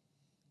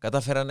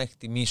κατάφερα να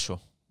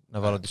εκτιμήσω, να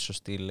βάλω τη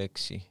σωστή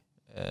λέξη.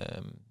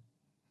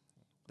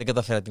 Δεν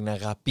καταφέρα να την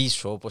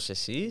αγαπήσω όπως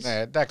εσείς. Ναι,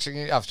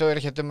 εντάξει, αυτό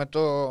έρχεται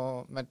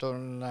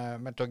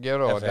με τον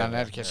καιρό. Όταν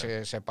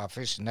έρχεσαι σε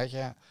επαφή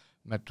συνέχεια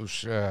με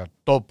τους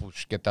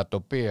τόπους και τα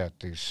τοπία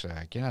της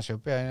Κίνας, η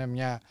οποία είναι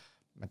μια,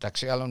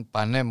 μεταξύ άλλων,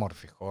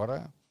 πανέμορφη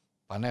χώρα,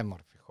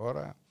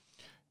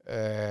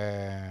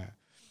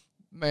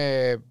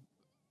 με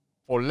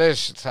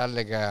πολλές, θα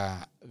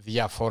έλεγα,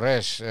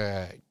 διαφορές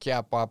και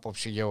από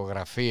άποψη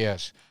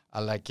γεωγραφίας,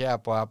 αλλά και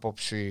από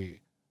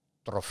άποψη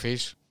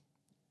τροφής.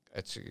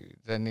 Έτσι,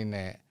 δεν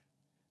είναι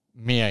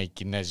μία η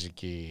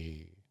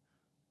κινέζικη,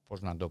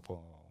 πώς να το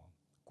πω,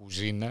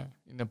 κουζίνα.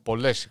 Είναι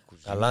πολλές οι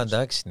κουζίνες. Καλά,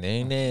 εντάξει, ναι,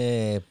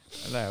 είναι...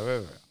 Ναι,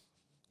 βέβαια.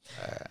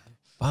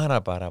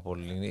 Πάρα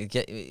πολύ.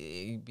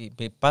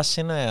 Πας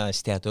σε ένα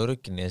εστιατόριο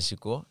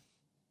κινέζικο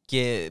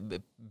και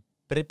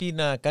πρέπει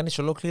να κάνεις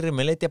ολόκληρη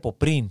μελέτη από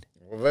πριν.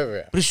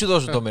 Βέβαια. Πριν σου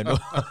δώσω το μενού.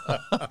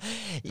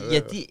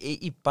 Γιατί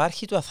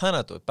υπάρχει το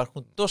αθάνατο.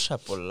 Υπάρχουν τόσα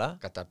πολλά.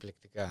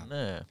 Καταπληκτικά.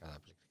 Ναι.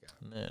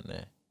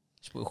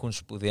 Έχουν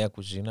σπουδαία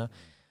κουζίνα.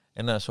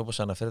 Ένας, όπως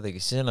αναφέρετε και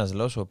εσείς, ένας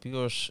λαός ο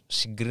οποίος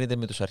συγκρίνεται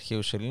με τους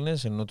αρχαίους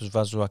Έλληνες, ενώ τους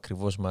βάζω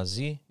ακριβώς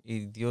μαζί,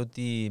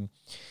 διότι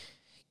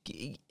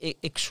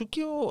εξού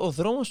και ο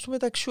δρόμος του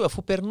μεταξιού,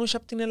 αφού περνούσε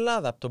από την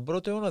Ελλάδα, από τον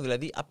πρώτο αιώνα,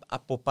 δηλαδή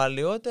από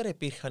παλαιότερα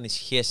υπήρχαν οι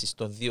σχέσεις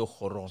των δύο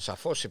χωρών.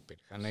 Σαφώς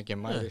υπήρχαν και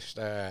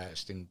μάλιστα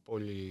στην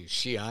πόλη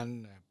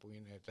Σιάν, που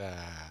είναι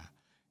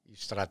οι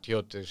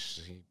στρατιώτες,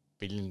 οι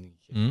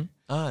πυλίνικοι.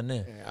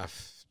 Ναι.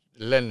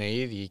 Λένε οι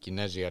ίδιοι οι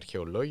Κινέζοι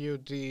αρχαιολόγοι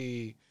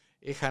ότι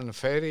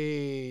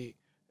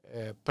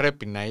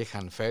πρέπει να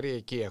είχαν φέρει,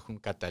 εκεί έχουν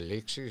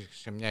καταλήξει,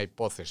 σε μια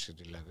υπόθεση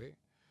δηλαδή,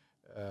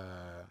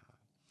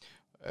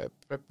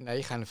 πρέπει να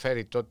είχαν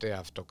φέρει τότε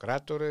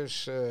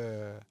αυτοκράτορες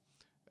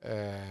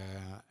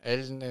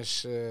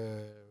Έλληνες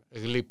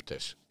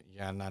γλύπτες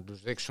για να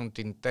τους δείξουν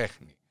την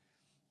τέχνη.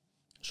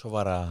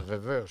 Σοβαρά.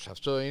 Βεβαίως.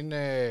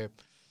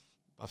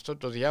 Αυτό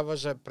το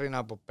διάβαζα πριν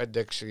από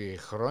 5-6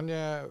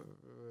 χρόνια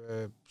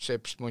σε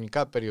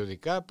επιστημονικά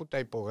περιοδικά που τα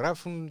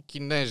υπογράφουν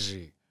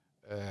Κινέζοι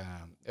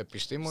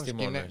επιστήμονες.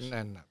 Ναι.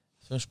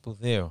 Αυτό είναι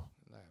σπουδαίο.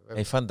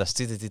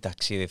 Φανταστείτε τι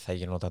ταξίδι θα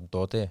γινόταν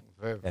τότε,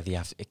 δηλαδή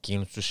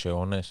εκείνους τους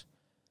αιώνες.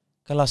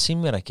 Καλά,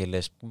 σήμερα και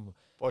λες.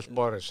 Πώς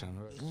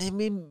μπόρεσαν.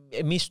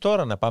 Εμείς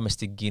τώρα να πάμε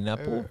στην Κίνα,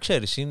 που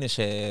ξέρεις είναι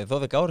σε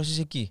 12 ώρες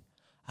είσαι εκεί.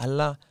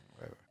 Αλλά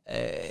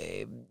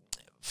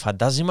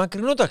φαντάζει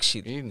μακρινό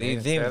ταξίδι.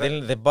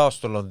 Δεν πάω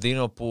στο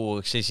Λονδίνο που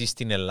ξέρεις ή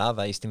στην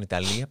Ελλάδα ή στην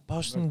Ιταλία.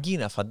 Πάω στην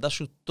Κίνα.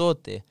 Φαντάσου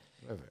τότε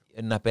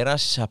να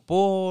περάσεις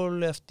από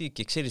όλη αυτή.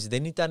 Και ξέρεις,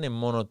 δεν ήταν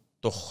μόνο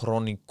το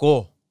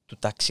χρονικό του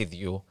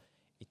ταξιδιού.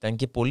 Ήταν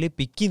και πολύ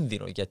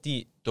επικίνδυνο,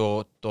 γιατί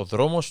το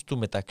δρόμος του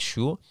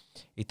μεταξιού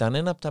ήταν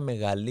ένα από τα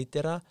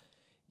μεγαλύτερα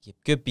και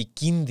πιο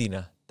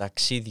επικίνδυνα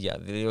ταξίδια.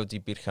 Δηλαδή ότι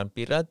υπήρχαν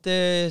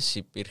πειρατές,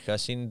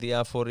 υπήρχαν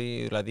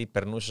διάφοροι, δηλαδή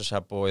περνούσες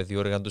από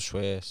διόργαν του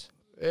Σουέζ,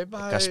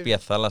 Κασπία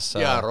θάλασσα,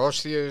 οι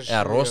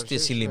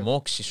αρρώστιες, οι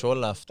λοιμώξεις,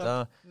 όλα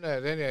αυτά. Ναι,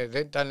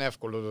 δεν ήταν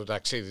εύκολο το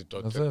ταξίδι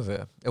τότε.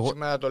 Βέβαια.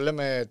 Σήμερα το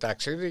λέμε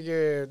ταξίδι και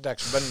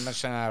εντάξει, μπαίνουμε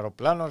σε ένα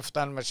αεροπλάνο,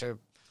 φτάνουμε σε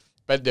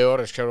 5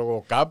 ώρες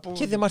κάπου.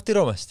 Και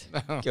διαμαρτυρόμαστε.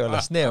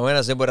 Ναι, ο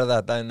ένας δεν μπορεί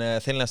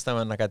θέλει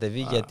να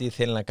κατεβεί γιατί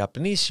θέλει να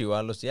καπνίσει, ο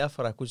άλλος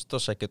διάφορα, ακούσει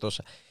τόσα και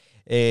τόσα.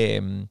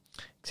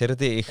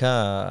 Ξέρετε,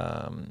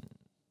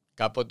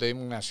 κάποτε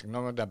ήμουν,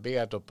 συγγνώμη, όταν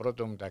πήγα το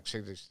πρώτο μου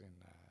ταξίδι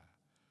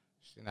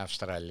στην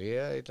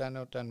Αυστραλία, ήταν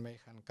όταν με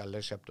είχαν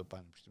καλέσει από το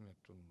Πανεπιστήμιο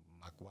του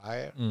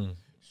Μακουάιρ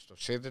στο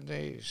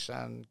Σίδνεϊ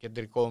σαν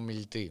κεντρικό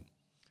ομιλητή.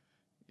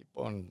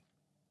 Λοιπόν,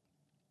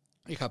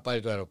 είχα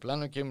πάρει το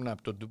αεροπλάνο και ήμουν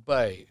από το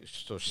Ντουμπάι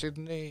στο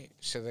Σίδνεϊ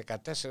σε 14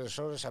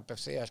 ώρες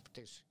απευθείας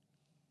πτήση.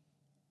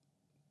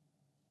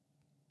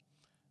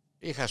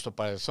 Είχα στο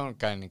παρελθόν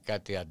κάνει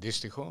κάτι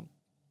αντίστοιχο,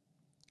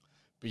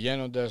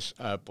 πηγαίνοντας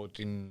από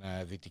την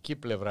δυτική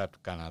πλευρά του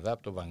Καναδά,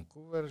 από το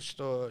Βανκούβερ,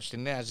 στη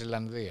Νέα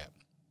Ζηλανδία.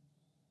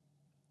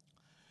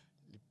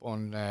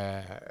 Λοιπόν,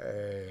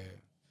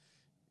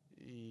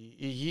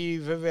 η γη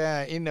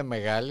βέβαια είναι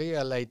μεγάλη,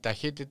 αλλά η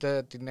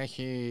ταχύτητα την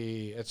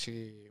έχει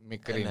έτσι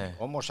μικρή.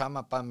 Όμως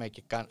άμα πάμε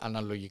και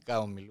αναλογικά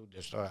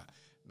ομιλούντες τώρα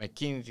με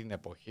εκείνη την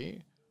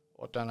εποχή,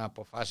 όταν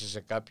αποφάσισε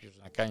κάποιος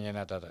να κάνει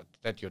ένα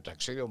τέτοιο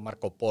ταξίδι, ο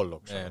Μάρκο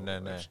Πόλο,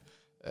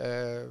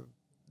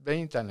 δεν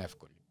ήταν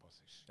εύκολη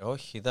υπόθεση.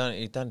 Όχι,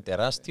 ήταν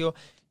τεράστιο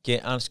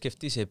και αν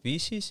σκεφτείς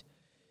επίσης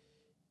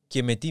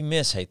και με τι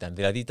μέσα ήταν,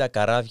 δηλαδή τα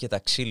καράβια τα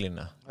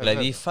ξύλινα.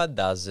 Δηλαδή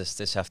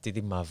φαντάζεστε σε αυτή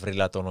τη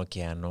μαυρίλα των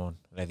ωκεανών,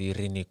 δηλαδή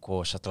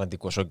Ειρηνικός,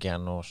 Ατλαντικός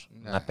ωκεανός,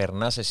 να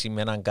περνάς εσύ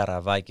με έναν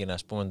καραβάκι,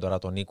 ας πούμε τώρα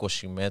των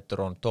 20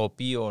 μέτρων, το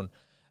οποίο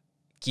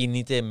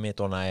κινείται με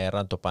τον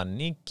αέρα, το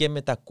πανί και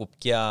με τα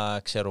κουπιά,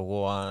 ξέρω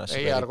εγώ.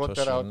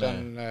 Αργότερα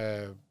όταν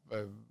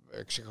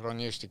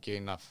εξυγχρονίστηκε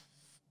η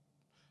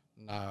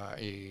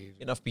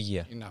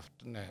ναυπηγεία.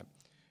 Ναι.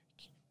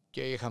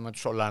 Και είχαμε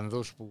τους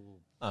Ολλανδούς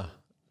που...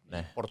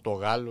 Ναι.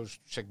 Πορτογάλους,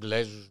 τους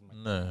Εγγλέζους,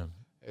 ναι.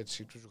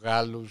 Έτσι, τους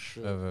Γάλλους.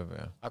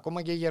 Βέβαια.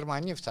 Ακόμα και οι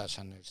Γερμανοί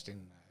φτάσανε στην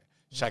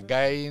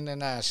Σαγκάη. Είναι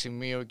ένα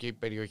σημείο και η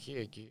περιοχή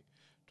εκεί,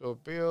 το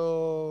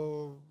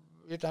οποίο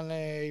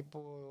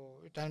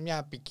ήταν μια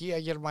απικία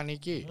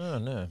γερμανική.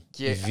 Ναι.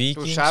 Και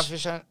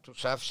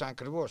τους άφησαν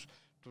ακριβώς.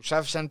 Τους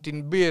άφησαν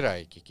την μπύρα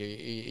εκεί και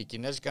οι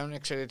Κινέζοι κάνουν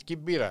εξαιρετική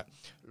μπύρα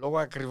λόγω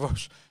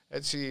ακριβώς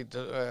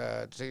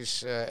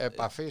της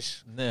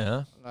επαφής.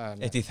 Ναι.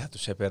 Τι θα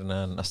τους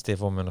έπαιρναν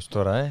αστευόμενος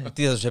τώρα,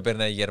 τι θα τους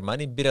έπαιρναν οι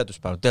Γερμανοί, μπύρα τους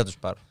πάρουν, τι θα τους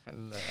πάρουν.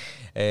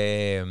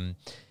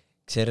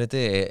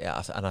 Ξέρετε,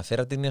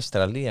 αναφέρατε την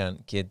Αυστραλία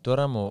και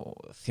τώρα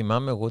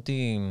θυμάμαι εγώ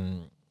ότι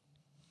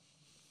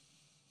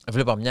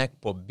βλέπα μια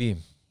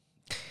εκπομπή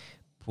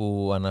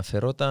που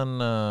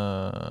αναφερόταν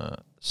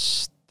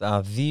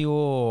στα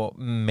δύο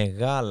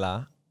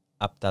μεγάλα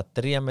από τα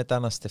 3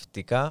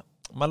 μεταναστευτικά,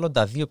 μάλλον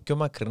τα 2 πιο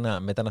μακρινά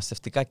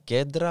μεταναστευτικά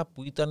κέντρα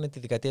που ήταν τη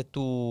δεκαετία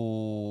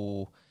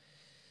του...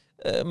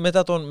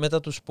 μετά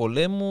τους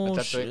πολέμους.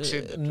 Μετά το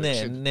 60.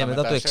 Ναι,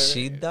 μετά το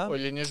 60. Ο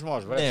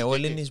ελληνισμός. Ναι, ο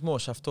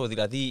ελληνισμός αυτό.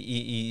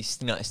 Δηλαδή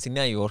στη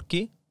Νέα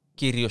Υόρκη,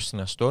 κυρίως στην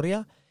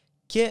Αστόρια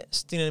και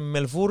στην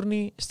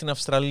Μελβούρνη στην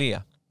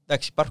Αυστραλία.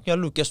 Εντάξει, υπάρχουν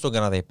αλλού και στον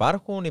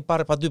Καναδά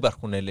παντού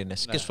υπάρχουν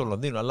Έλληνες, ναι. Και στο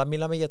Λονδίνο, αλλά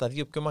μιλάμε για τα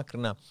 2 πιο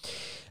μακρινά.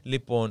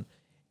 Λοιπόν,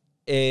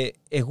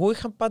 εγώ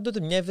είχα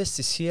πάντοτε μια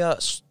ευαισθησία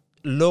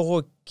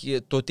λόγω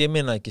και το ότι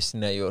έμενα και στη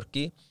Νέα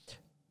Υόρκη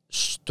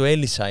στο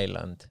Ellis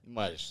Island.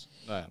 Μάλιστα,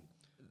 ναι.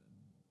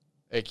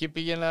 Εκεί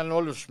πήγαιναν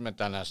όλους τους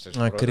μετανάστες.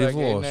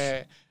 Ακριβώς.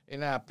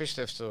 Είναι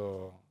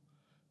απίστευτο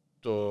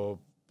το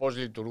πώς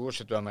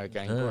λειτουργούσε το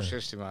αμερικανικό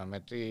σύστημα,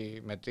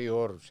 με τι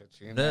όρους.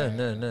 Έτσι.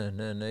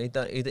 Ναι.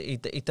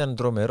 Ήταν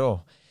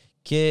τρομερό.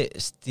 Και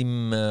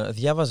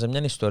διάβαζα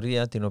μια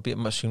ιστορία, την οποία,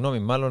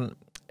 μάλλον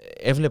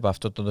έβλεπα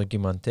αυτό το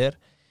ντοκιμαντέρ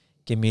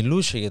και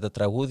μιλούσε για τα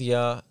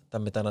τραγούδια τα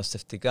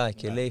μεταναστευτικά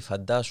και λέει,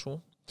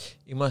 φαντάσου,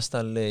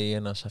 ήμασταν, λέει,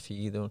 ένας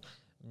αφηγήτων,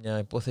 μια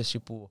υπόθεση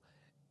που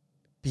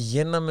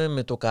πηγαίναμε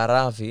με το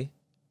καράβι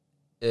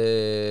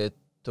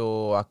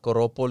το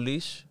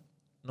Ακρόπολης,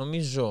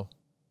 νομίζω,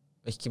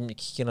 έχει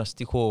και ένα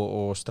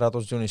στίχο ο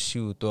Στράτος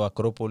Διονυσίου, το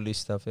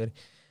Ακρόπολης θα φέρει,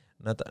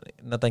 να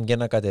ήταν και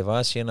να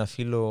κατεβάσει ένα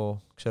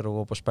φύλλο, ξέρω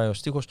εγώ πώς πάει ο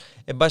στίχος,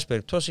 εν πάση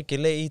περιπτώσει, και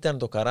λέει ήταν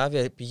το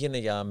καράβι, πήγαινε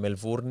για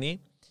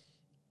Μελβούρνη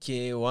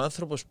και ο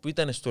άνθρωπος που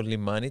ήταν στο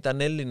λιμάνι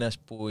ήταν Έλληνας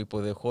που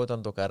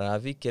υποδεχόταν το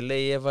καράβι και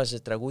λέει έβαζε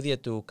τραγούδια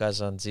του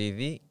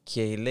Καζαντζίδη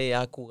και λέει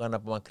άκουγαν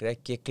από μακριά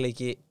και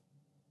έκλαιγε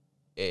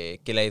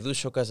και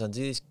λαϊδούσε ο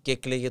Καζαντζίδης και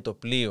έκλαιγε το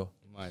πλοίο.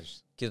 Μάλιστα.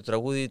 Και το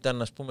τραγούδι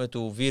ήταν, ας πούμε,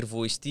 του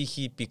Βίρβου, η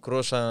στίχη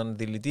πικρό σαν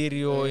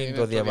δηλητήριο, είναι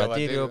το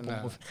διαβατήριο.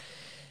 Ναι.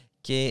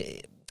 Και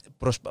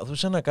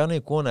προσπαθούσα να κάνω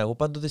εικόνα. Εγώ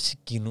πάντοτε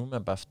συγκινούμαι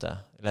από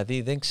αυτά.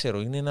 Δηλαδή, δεν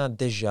ξέρω, είναι ένα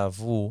déjà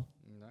vu.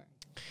 Ναι.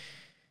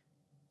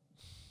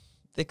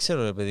 Δεν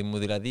ξέρω, ρε παιδί μου.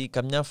 Δηλαδή,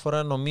 καμιά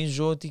φορά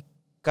νομίζω ότι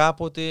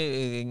κάποτε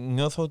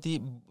νιώθω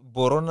ότι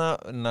μπορώ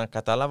να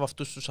καταλάβω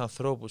αυτούς τους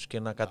ανθρώπους και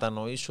να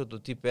κατανοήσω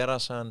το τι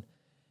πέρασαν.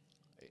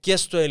 Και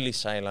στο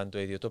Ellis Island το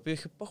ίδιο, το οποίο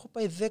έχω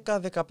πάει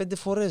 10-15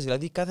 φορές.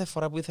 Δηλαδή κάθε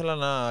φορά που ήθελα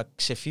να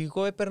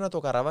ξεφύγω έπαιρνα το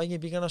καραβάκι και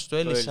πήγαινα στο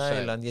Ellis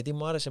Island γιατί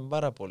μου άρεσε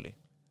πάρα πολύ.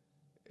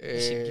 Η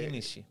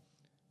συγκίνηση.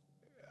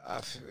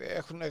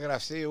 Έχουν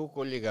γραφτεί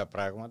ούκο λίγα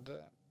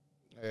πράγματα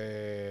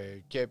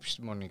και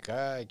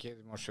επιστημονικά και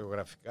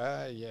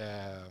δημοσιογραφικά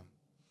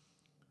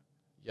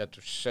για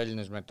τους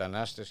Έλληνες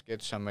μετανάστες και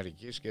της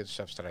Αμερικής και της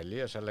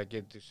Αυστραλίας αλλά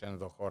και της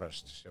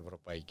ενδοχώρας της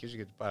Ευρωπαϊκής,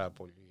 γιατί πάρα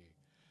πολλοί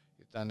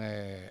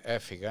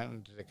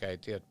έφυγαν τη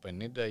δεκαετία του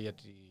 50 για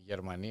τη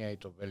Γερμανία ή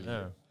το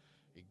Βέλγιο.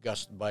 Οι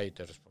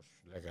Gastbiters, πώς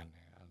λέγανε,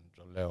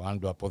 αν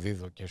το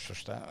αποδίδω και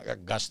σωστά,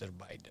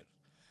 Gasterbiter.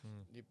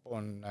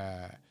 Λοιπόν,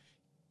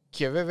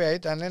 και βέβαια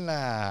ήταν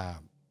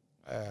ένα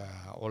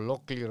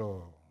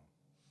ολόκληρο,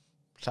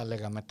 θα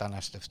λέγα,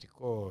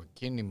 μεταναστευτικό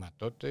κίνημα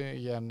τότε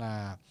για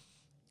να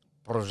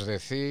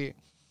προσδεθεί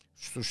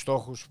στους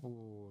στόχους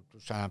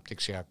τους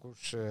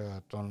αναπτυξιακούς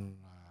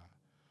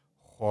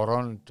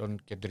των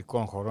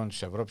κεντρικών χωρών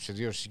της Ευρώπης,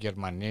 ιδίως της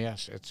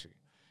Γερμανίας, έτσι.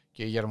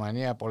 Και η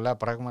Γερμανία πολλά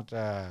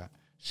πράγματα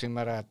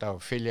σήμερα τα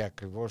οφείλει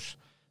ακριβώς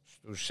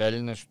στους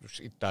Έλληνες, στους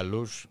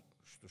Ιταλούς,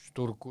 στους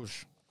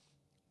Τούρκους,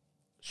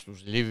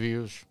 στους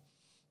Λίβιους.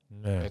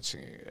 Ναι. Έτσι.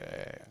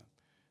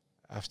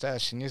 Αυτά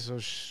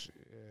συνήθως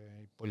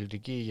η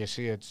πολιτική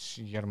ηγεσία της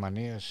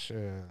Γερμανίας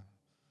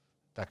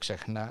τα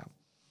ξεχνά,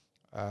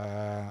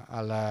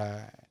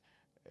 αλλά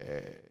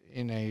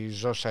είναι η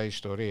ζώσα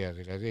ιστορία.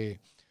 Δηλαδή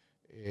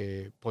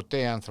ποτέ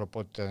η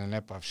ανθρωπότητα δεν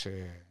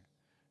έπαυσε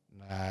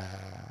να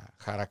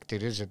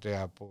χαρακτηρίζεται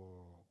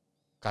από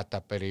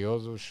κατά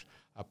περιόδους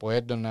από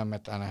έντονα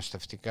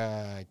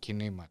μεταναστευτικά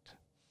κινήματα.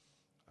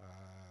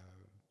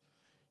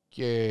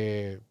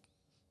 Και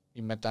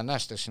οι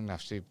μετανάστες είναι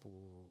αυτοί που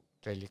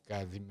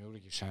τελικά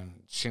δημιούργησαν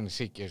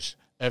συνθήκες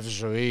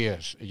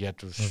ευζοίας για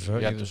τους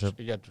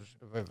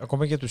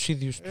ακόμα για τους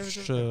ίδιους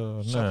τους.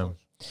 Ναι.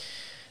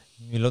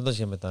 Μιλώντας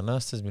για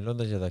μετανάστες,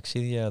 μιλώντας για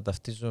ταξίδια,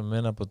 ταυτίζομαι με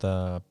ένα από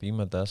τα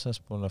ποίηματά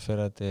σας που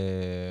αναφέρατε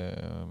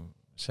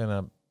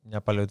σε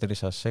μια παλαιότερη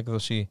σας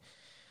έκδοση.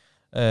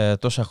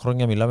 Τόσα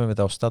χρόνια μιλάμε με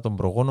τα οστά των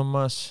προγόνων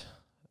μας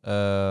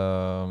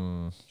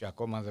και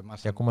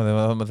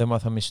ακόμα δεν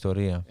μάθαμε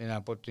ιστορία. Είναι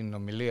από την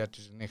ομιλία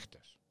της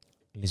νύχτας.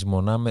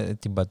 Λησμονάμε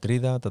την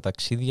πατρίδα, τα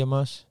ταξίδια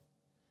μας.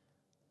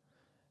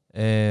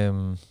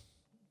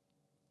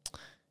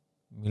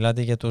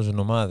 Μιλάτε για τους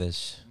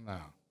νομάδες,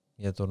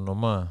 για τον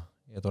νομά,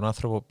 για τον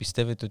άνθρωπο.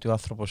 Πιστεύετε ότι ο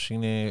άνθρωπος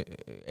είναι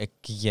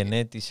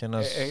εκγενέτης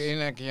ένας...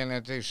 Είναι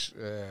εκγενετής,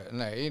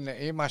 ναι,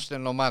 είμαστε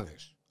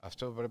νομάδες.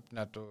 Αυτό πρέπει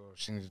να το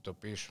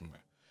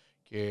συνειδητοποιήσουμε.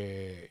 Και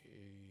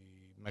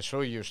η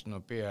Μεσόγειος, στην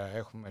οποία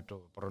έχουμε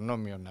το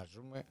προνόμιο να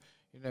ζούμε,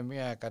 είναι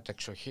μια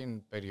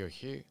κατεξοχήν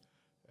περιοχή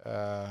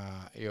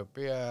η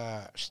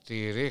οποία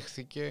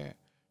στηρίχθηκε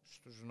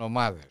στους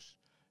νομάδες.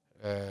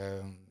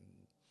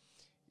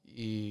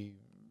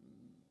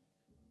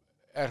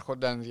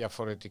 Έρχονταν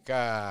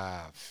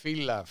διαφορετικά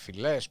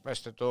φυλές,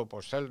 πέστε το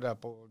όπως θέλετε,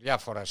 από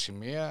διάφορα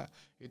σημεία,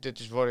 είτε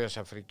της Βόρειας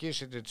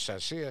Αφρικής, είτε της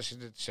Ασίας,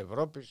 είτε της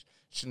Ευρώπης,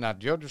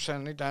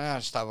 συναντιόντουσαν, ήταν ένα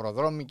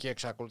σταυροδρόμι και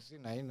εξακολουθεί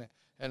να είναι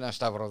ένα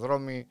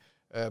σταυροδρόμι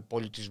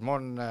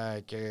πολιτισμών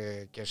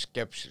και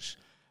σκέψης.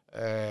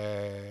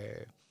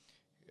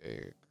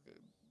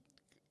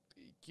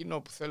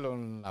 Εκείνο που θέλω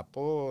να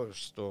πω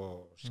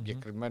στο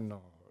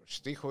συγκεκριμένο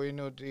στίχο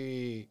είναι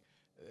ότι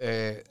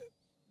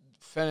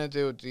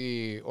φαίνεται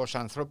ότι ως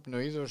ανθρώπινο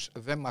είδος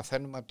δεν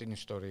μαθαίνουμε από την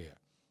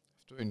ιστορία.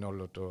 Αυτό είναι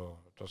όλο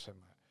το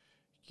θέμα.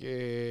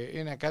 Και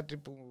είναι κάτι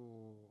που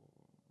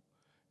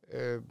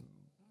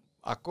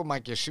ακόμα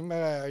και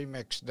σήμερα,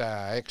 είμαι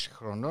 66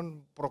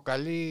 χρονών,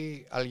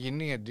 προκαλεί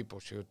αλγινή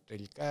εντύπωση ότι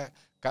τελικά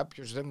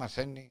κάποιος δεν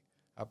μαθαίνει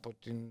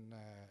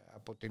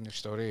από την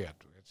ιστορία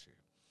του. Έτσι.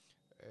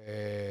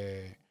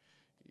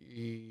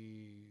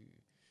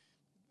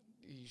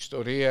 Η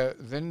ιστορία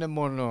δεν είναι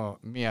μόνο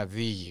μία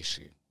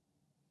διήγηση.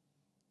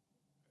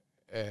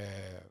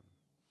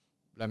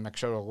 Λέμε,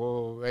 ξέρω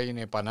εγώ, έγινε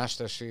η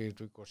Επανάσταση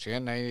του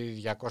 21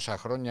 ή 200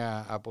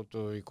 χρόνια από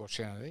το 21.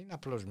 Δεν είναι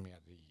απλώς μία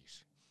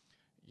διήγηση.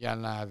 Για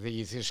να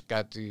διηγηθείς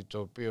κάτι το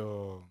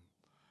οποίο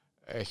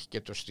έχει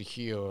και το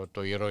στοιχείο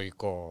το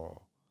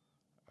ηρωικό,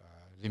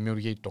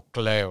 δημιουργεί το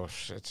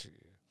κλέος, έτσι.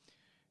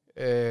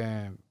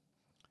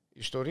 Η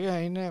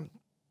ιστορία είναι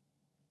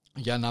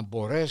για να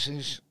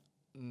μπορέσεις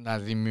να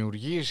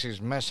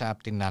δημιουργήσεις μέσα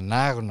από την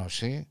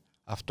ανάγνωση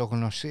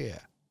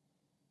αυτογνωσία.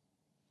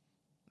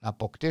 Να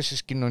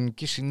αποκτήσεις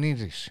κοινωνική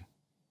συνείδηση.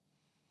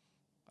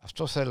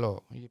 Αυτό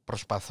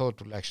προσπαθώ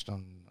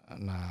τουλάχιστον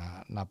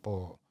να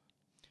πω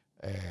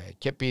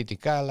και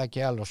ποιητικά αλλά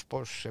και άλλος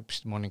πώς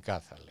επιστημονικά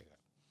θα έλεγα.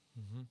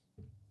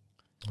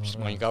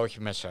 Επιστημονικά όχι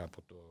μέσα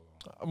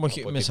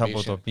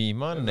από το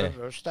ποίημα, ναι.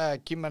 Στα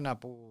κείμενα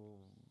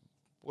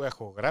που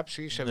έχω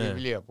γράψει ή σε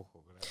βιβλία που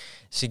έχω γράψει.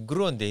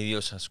 Συγκρούονται οι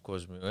δύο σας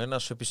κόσμοι. Ο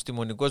ένας ο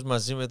επιστημονικός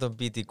μαζί με τον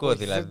ποιητικό,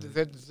 δηλαδή.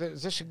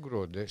 Δεν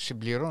συγκρούονται,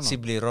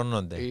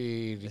 συμπληρώνονται.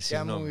 Η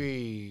δικιά μου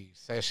η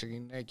θέση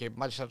είναι, και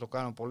μάλιστα το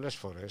κάνω πολλές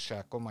φορές,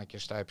 ακόμα και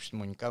στα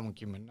επιστημονικά μου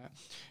κείμενα,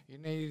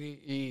 είναι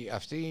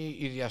αυτή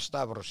η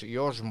διασταύρωση, η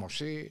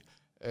όσμωση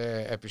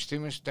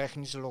επιστήμης,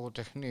 τέχνης,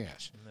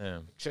 λογοτεχνίας.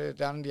 Ναι.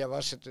 Ξέρετε, αν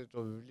διαβάσετε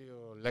το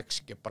βιβλίο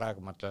 «Λέξη και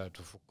πράγματα»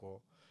 του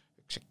Φουκώ,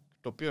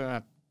 το οποίο είναι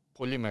ένα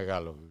πολύ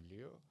μεγάλο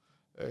βιβλίο,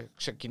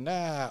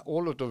 ξεκινά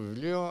όλο το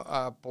βιβλίο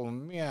από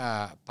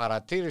μια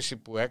παρατήρηση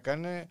που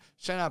έκανε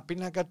σε ένα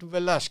πίνακα του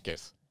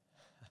Βελάσκεθ.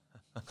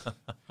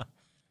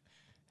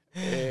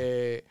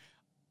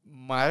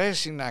 Μ'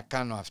 αρέσει να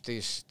κάνω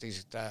αυτές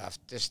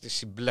τις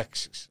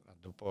συμπλέξεις, να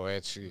το πω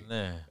έτσι.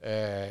 Ναι.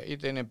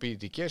 Είτε είναι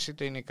ποιητικές,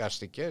 είτε είναι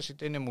εικαστικές,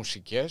 είτε είναι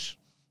μουσικές.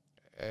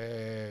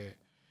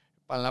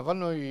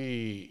 Παραλαμβάνω,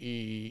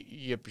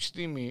 η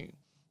επιστήμη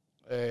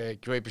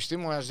και ο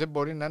επιστήμονας δεν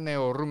μπορεί να είναι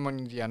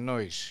ορούμενη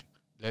διανόηση.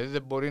 Δηλαδή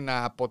δεν μπορεί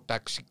να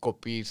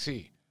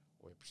αποταξικοποιηθεί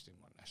ο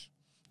επιστήμονας.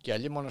 Και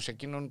αλλήμωνος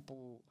εκείνον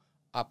που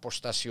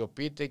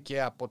αποστασιοποιείται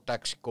και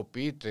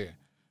αποταξικοποιείται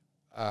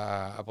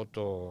από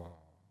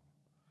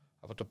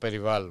το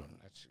περιβάλλον.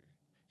 Έτσι.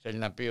 Θέλει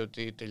να πει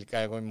ότι τελικά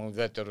εγώ είμαι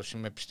ουδέτερος,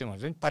 είμαι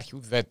επιστήμονας. Δεν υπάρχει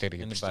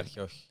ουδέτερη επιστήμη. Υπάρχει,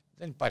 όχι.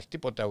 Δεν υπάρχει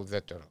τίποτα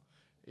ουδέτερο.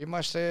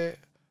 Είμαστε...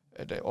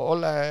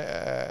 όλα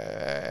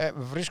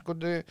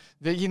βρίσκονται,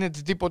 δεν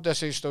γίνεται τίποτα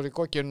σε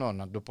ιστορικό κενό,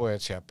 να το πω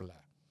έτσι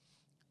απλά.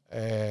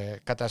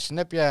 Κατά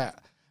συνέπεια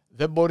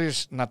δεν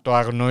μπορείς να το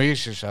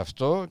αγνοήσεις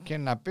αυτό και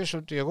να πεις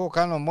ότι εγώ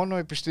κάνω μόνο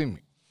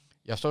επιστήμη.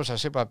 Γι' αυτό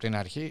σας είπα από την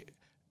αρχή,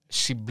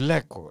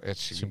 συμπλέκω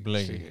έτσι.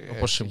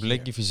 Όπως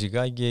συμπλέκει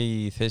φυσικά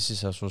και η θέση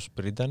σας ως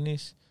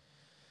πρίτανης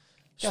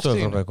στο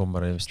Ευρωπαϊκό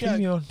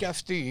Πανεπιστήμιο. Και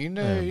αυτή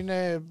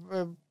είναι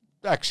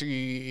εντάξει,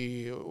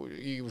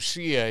 η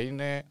ουσία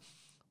είναι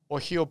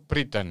όχι ο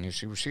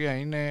πρίτανης, η ουσία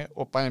είναι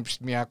ο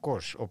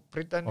πανεπιστημιακός. Ο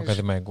πρίτανης,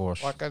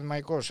 ακαδημαϊκός. Ο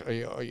ακαδημαϊκός.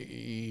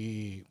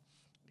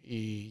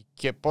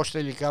 Και πώς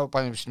τελικά ο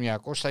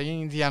πανεπιστημιακός θα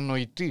γίνει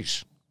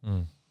διανοητής.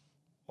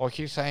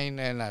 Όχι θα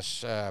είναι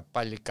ένας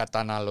πάλι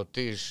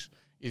καταναλωτής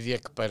ή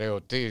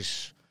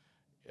διεκπεραιωτής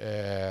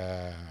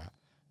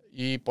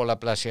ή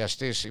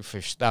πολλαπλασιαστής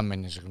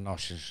υφιστάμενης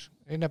γνώσης.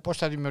 Είναι πώς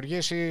θα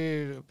δημιουργήσει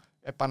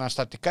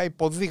επαναστατικά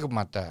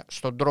υποδείγματα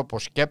στον τρόπο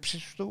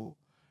σκέψης του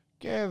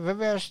και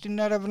βέβαια στην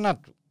έρευνά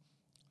του.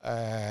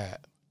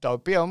 Τα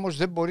οποία όμως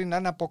δεν μπορεί να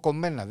είναι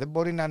αποκομμένα, δεν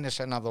μπορεί να είναι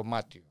σε ένα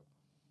δωμάτιο.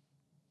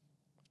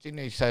 Αυτή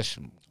είναι η θέση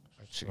μου.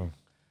 Έτσι.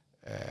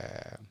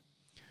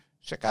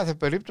 Σε κάθε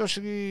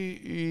περίπτωση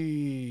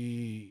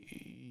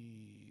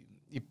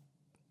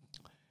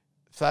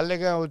θα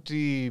έλεγα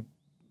ότι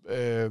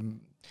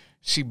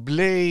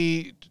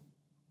συμπλέει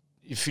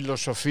η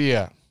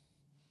φιλοσοφία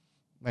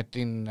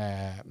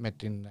με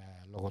την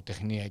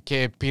λογοτεχνία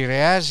και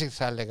επηρεάζει,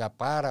 θα έλεγα,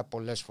 πάρα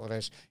πολλές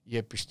φορές η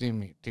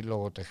επιστήμη τη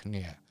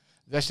λογοτεχνία.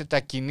 Δέστε τα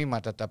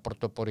κινήματα, τα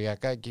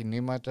πρωτοποριακά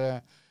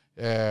κινήματα,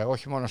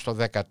 όχι μόνο στο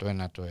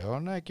 19ο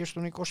αιώνα και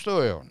στον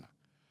 20ο αιώνα.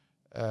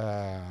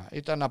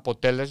 Ήταν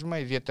αποτέλεσμα,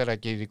 ιδιαίτερα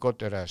και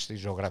ειδικότερα στη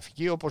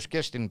ζωγραφική, όπως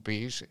και στην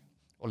ποίηση,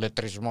 ο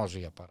λετρισμός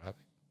για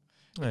παράδειγμα.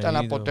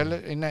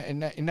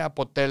 Είναι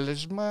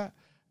αποτέλεσμα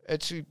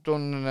έτσι,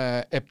 των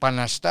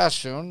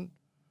επαναστάσεων,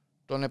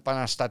 των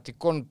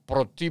επαναστατικών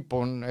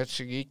προτύπων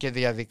έτσι, και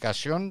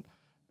διαδικασιών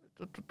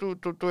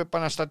του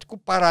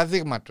επαναστατικού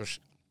παραδείγματος,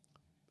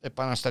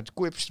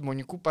 επαναστατικού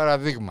επιστημονικού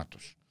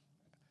παραδείγματος.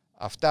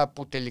 Αυτά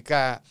που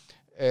τελικά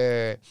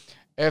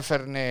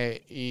έφερνε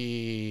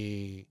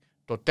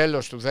το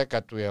τέλος του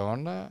 10ου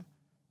αιώνα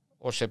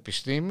ως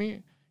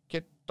επιστήμη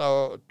και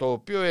το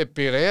οποίο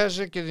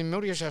επηρέαζε και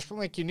δημιούργησε, ας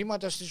πούμε,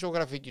 κινήματα στη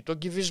ζωγραφική, τον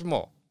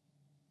κυβισμό.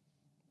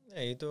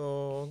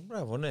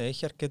 Μπράβο, ναι,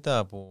 έχει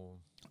αρκετά που...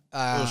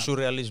 Ο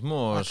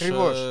σουρεαλισμός.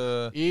 Ακριβώς.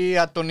 Η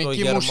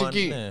ατονική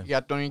μουσική. Ναι. Η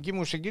ατονική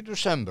μουσική του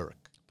Σέμπερκ.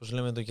 Πώς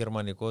λέμε το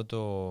γερμανικό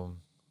το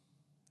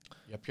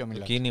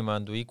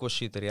κίνημα του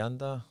 20-30,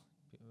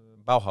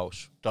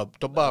 Bauhaus.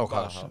 Το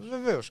Bauhaus.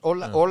 Βεβαίως.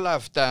 Όλα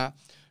αυτά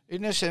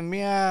είναι σε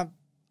μια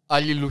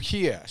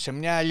αλληλουχία, σε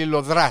μια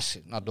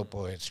αλληλοδράση, να το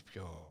πω έτσι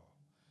πιο...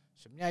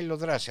 Σε μια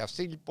αλληλοδράση.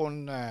 Αυτή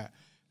λοιπόν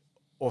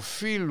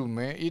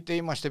οφείλουμε, είτε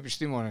είμαστε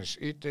επιστήμονες,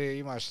 είτε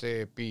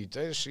είμαστε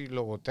ποιητές ή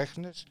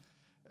λογοτέχνες,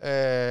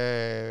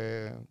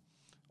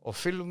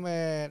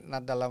 οφείλουμε να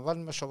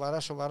ανταλαμβάνουμε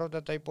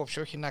σοβαρότατα υπόψη,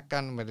 όχι να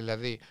κάνουμε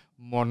δηλαδή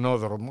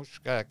μονόδρομους,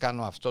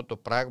 κάνω αυτό το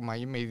πράγμα,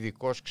 είμαι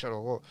ειδικός, ξέρω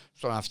εγώ,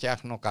 στο να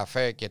φτιάχνω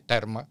καφέ και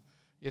τέρμα,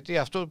 γιατί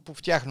αυτό που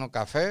φτιάχνω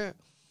καφέ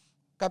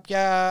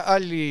κάποια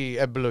άλλη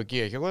εμπλοκή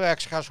έχει. Εγώ δεν θα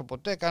ξεχάσω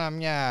ποτέ, έκανα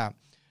μια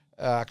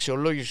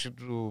αξιολόγηση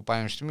του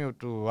Πανεπιστημίου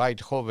του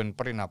Eindhoven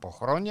πριν από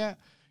χρόνια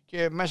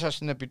και μέσα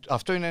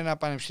αυτό είναι ένα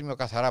πανεπιστήμιο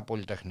καθαρά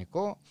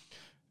πολυτεχνικό.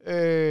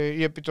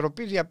 Η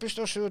Επιτροπή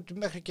διαπίστωσε ότι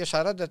μέχρι και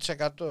 40%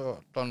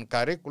 των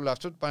καρίκουλα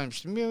αυτού του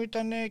πανεπιστημίου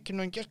ήταν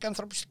κοινωνικές και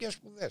ανθρωπιστικές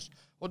σπουδές.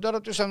 Όταν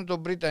ρωτήσαμε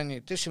τον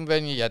Πρίτανη τι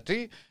συμβαίνει,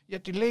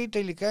 γιατί λέει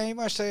τελικά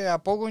είμαστε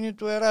απόγονοι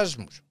του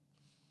Εράσμους.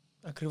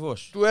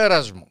 Ακριβώς. Του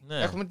Έρασμου. Ναι.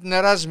 Έχουμε την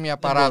εράσμια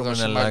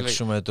παράδοση.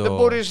 Δεν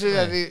μπορείς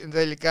δηλαδή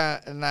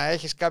τελικά να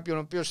έχεις κάποιον ο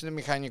οποίος είναι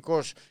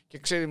μηχανικός και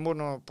ξέρει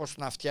μόνο πώς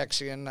να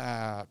φτιάξει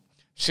ένα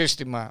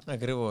σύστημα.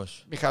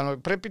 Ακριβώς.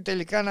 Πρέπει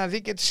τελικά να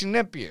δει και τις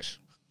συνέπειες.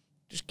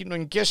 Τις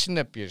κοινωνικές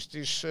συνέπειες,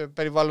 τις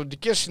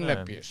περιβαλλοντικές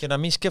συνέπειες. Και να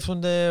μην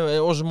σκέφτονται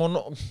ως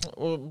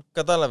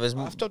κατάλαβες.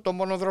 Αυτό το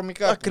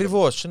μονοδρομικά.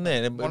 Ακριβώς,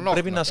 ναι.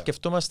 Πρέπει να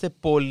σκεφτόμαστε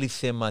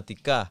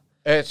πολυθεματικά.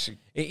 Έτσι.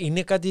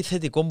 Είναι κάτι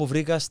θετικό που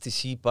βρήκα στη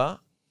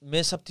ΣΥΠΑ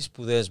μέσα από τις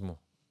σπουδές μου.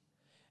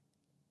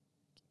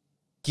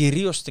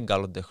 Κυρίως στην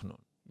καλοτέχνων.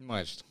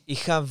 Μάλιστα.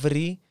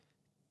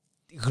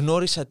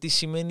 Γνώρισα τι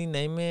σημαίνει να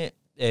είμαι...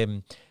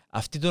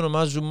 αυτοί το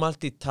ονομάζουν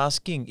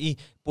multitasking ή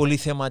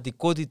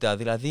πολυθεματικότητα,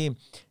 δηλαδή...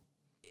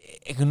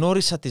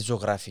 Γνώρισα τη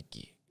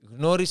ζωγραφική,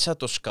 γνώρισα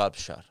το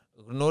sculpture,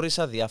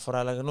 γνώρισα διάφορα,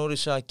 αλλά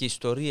γνώρισα και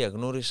ιστορία,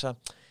 γνώρισα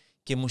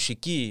και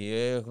μουσική,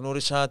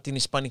 γνώρισα την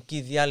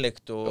ισπανική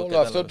διάλεκτο. Όλο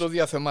αυτό το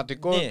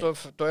διαθεματικό ναι.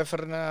 το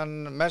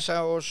έφερναν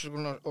μέσα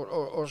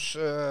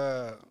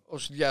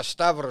ως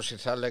διασταύρωση,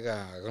 θα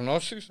έλεγα,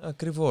 γνώσης.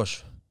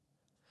 Ακριβώς.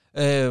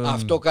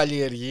 Αυτό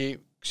καλλιεργεί,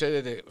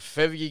 ξέρετε,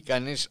 φεύγει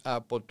κανείς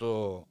από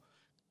το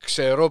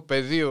ξερό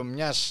πεδίο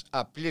μιας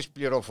απλής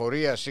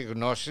πληροφορίας ή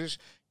γνώσης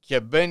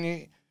και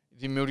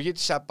δημιουργεί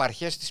τις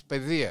απαρχές της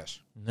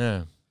παιδείας.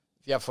 Ναι.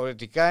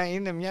 Διαφορετικά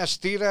είναι μια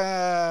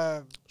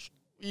στήρα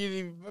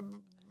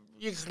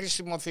ή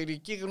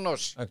χρησιμοθυρική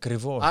γνώση.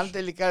 Ακριβώς. Αν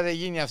τελικά δεν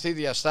γίνει αυτή η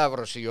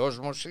διασταύρωση, η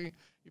όσμωση,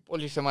 η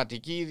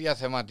πολυθεματική, η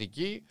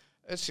διαθεματική,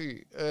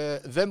 έτσι,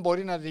 δεν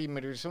μπορεί να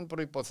δημιουργηθούν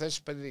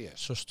προϋποθέσεις παιδείας.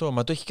 Σωστό,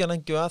 μα το έχει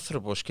κάνει και ο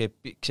άνθρωπος και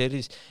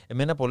ξέρεις,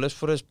 εμένα πολλές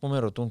φορές που με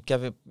ρωτούν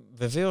και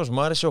βεβαίως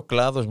μου άρεσε ο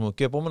κλάδος μου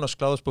και ο επόμενος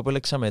κλάδος που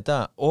επέλεξα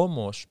μετά,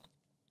 όμως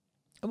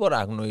δεν μπορώ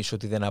να αγνοήσω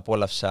ότι δεν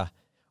απόλαυσα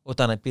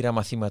Όταν πήρα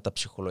μαθήματα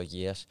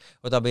ψυχολογίας,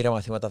 όταν πήρα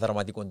μαθήματα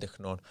δραματικών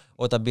τεχνών,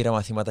 όταν πήρα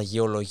μαθήματα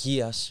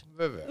γεωλογίας.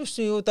 Βέβαια.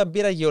 Όταν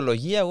πήρα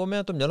γεωλογία, εγώ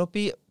με το μυαλό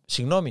πει,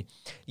 συγγνώμη,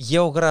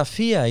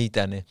 γεωγραφία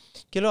ήτανε.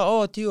 Και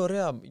λέω, τι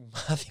ωραία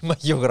μάθημα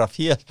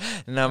γεωγραφίας,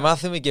 να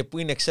μάθουμε και πού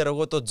είναι, ξέρω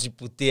εγώ, το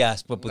Τζιπουτί,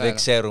 ας πούμε, που δεν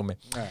ξέρουμε.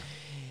 Ναι.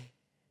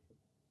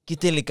 Και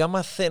τελικά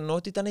μαθαίνω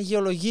ότι ήταν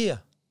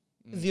γεωλογία.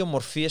 Δύο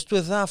μορφίες του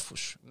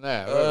εδάφους,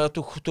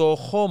 το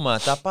χώμα,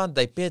 τα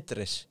πάντα, οι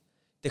πέτρες,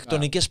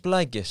 τεκτονικές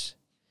πλάκες.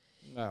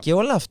 Και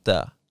όλα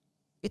αυτά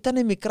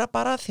ήταν μικρά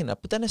παράθυνα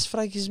που ήταν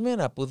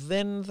σφραγισμένα, που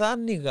δεν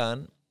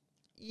άνοιγαν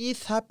ή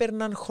θα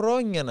έπαιρναν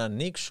χρόνια να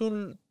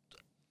ανοίξουν.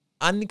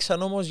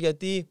 Άνοιξαν όμως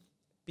γιατί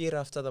πήρα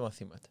αυτά τα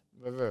μαθήματα.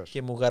 Βεβαίως.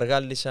 Και μου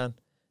γαργάλισαν,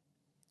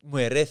 μου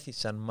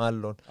ερέθησαν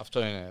μάλλον.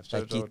 Αυτό είναι,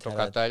 το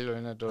κατάλληλο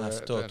είναι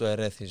το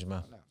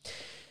ερέθισμα. Ναι.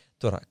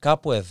 Τώρα,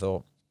 κάπου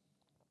εδώ,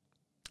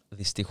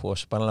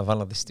 δυστυχώς,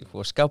 παραλαμβάνω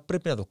δυστυχώς, κάπου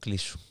πρέπει να το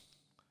κλείσω.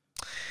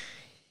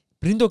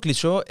 Πριν το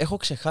κλείσω, έχω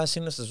ξεχάσει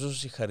να σας δώσω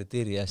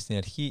συγχαρητήρια στην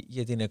αρχή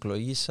για την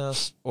εκλογή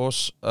σας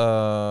ως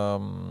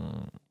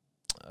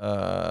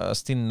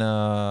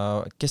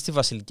και στη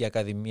Βασιλική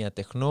Ακαδημία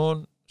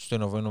Τεχνών, στο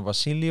Ηνωμένο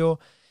Βασίλειο,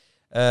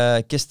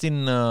 και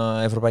στην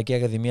Ευρωπαϊκή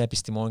Ακαδημία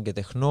Επιστημών και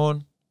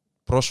Τεχνών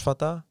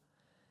πρόσφατα.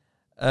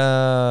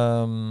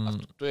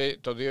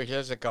 Το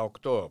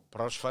 2018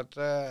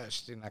 πρόσφατα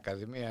στην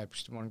Ακαδημία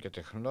Επιστημών και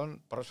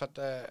Τεχνών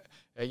πρόσφατα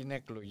έγινε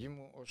εκλογή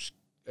μου ως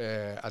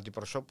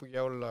αντιπροσώπου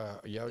για όλη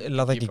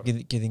Ελλάδα και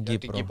την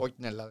Κύπρο. Όχι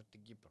την Ελλάδα,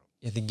 την Κύπρο.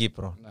 Για την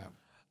Κύπρο.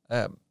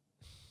 Ναι.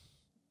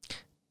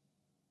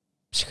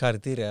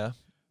 Συγχαρητήρια.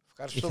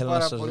 Ευχαριστώ Ήθελα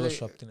πάρα να σας πολύ.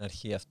 δώσω από την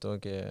αρχή αυτό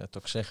και το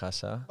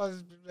ξέχασα.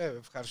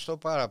 Ευχαριστώ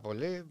πάρα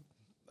πολύ.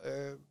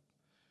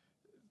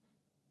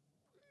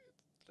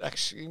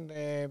 Εντάξει,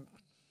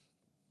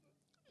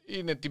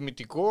 είναι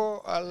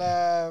τιμητικό,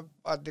 αλλά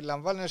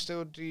αντιλαμβάνεστε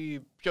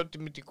ότι πιο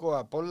τιμητικό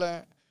απ'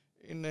 όλα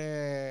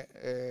είναι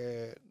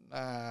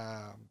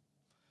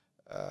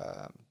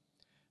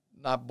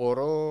να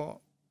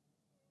μπορώ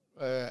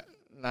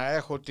να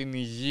έχω την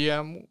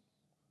υγεία μου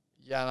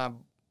για να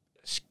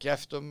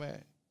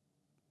σκέφτομαι,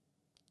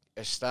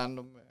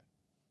 αισθάνομαι,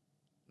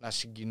 να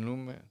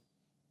συγκινούμε,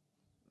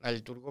 να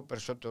λειτουργώ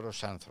περισσότερο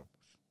ως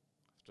άνθρωπος.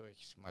 Αυτό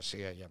έχει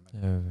σημασία για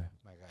μένα,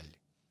 μεγάλη.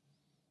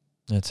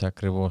 Έτσι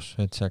ακριβώς,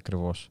 έτσι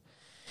ακριβώς.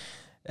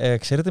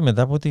 Ξέρετε,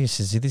 μετά από τη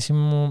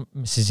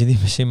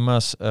συζήτησή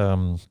μας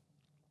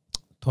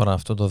τώρα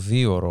αυτό το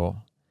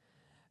 2ωρο,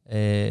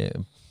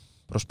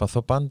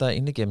 προσπαθώ πάντα,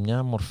 είναι και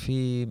μια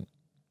μορφή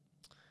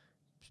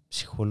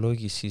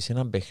ψυχολόγησης,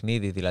 ένα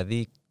παιχνίδι,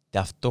 δηλαδή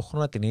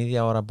ταυτόχρονα την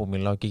ίδια ώρα που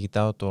μιλάω και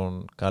κοιτάω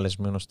τον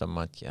καλεσμένο στα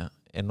μάτια,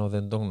 ενώ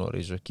δεν τον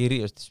γνωρίζω,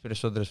 κυρίως τις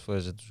περισσότερες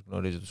φορές δεν τους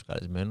γνωρίζω τους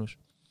καλεσμένους,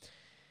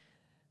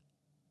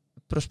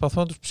 προσπαθώ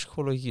να τους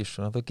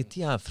ψυχολογήσω, να δω και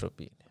τι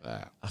άνθρωποι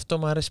είναι. Αυτό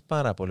μου αρέσει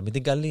πάρα πολύ, με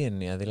την καλή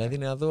έννοια, δηλαδή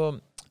να δω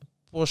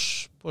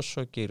πώς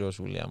ο κύριος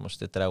Γουλιάμος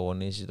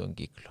τετραγωνίζει τον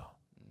κύκλο,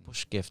 πώς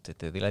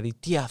σκέφτεται, δηλαδή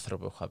τι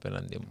άνθρωπο έχω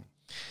απέναντί μου.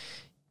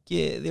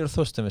 Και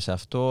διορθώστε με σε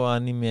αυτό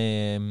αν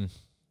είμαι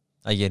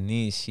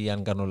αγενής ή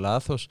αν κάνω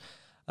λάθος,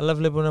 αλλά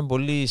βλέπω έναν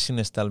πολύ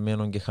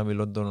συναισθαλμένο και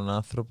χαμηλόντονο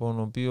άνθρωπο,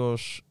 ο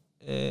οποίος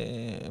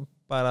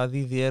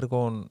παραδίδει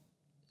έργων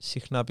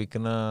συχνά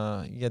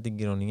πυκνά για την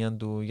κοινωνία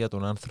του, για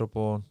τον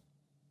άνθρωπο,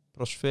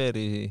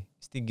 προσφέρει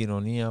στην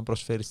κοινωνία,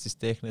 προσφέρει στις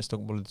τέχνες,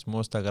 στον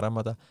πολιτισμό, στα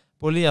γράμματα,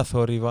 πολύ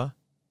αθόρυβα,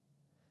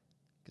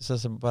 και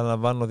σας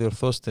επαναλαμβάνω,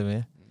 διορθώστε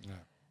με,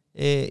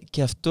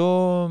 και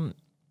αυτό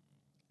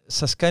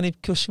σας κάνει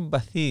πιο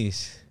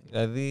συμπαθείς.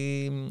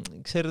 Δηλαδή,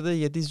 ξέρετε,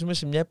 γιατί ζούμε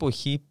σε μια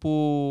εποχή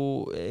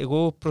που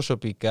εγώ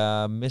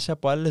προσωπικά, μέσα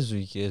από άλλες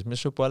ζωικές,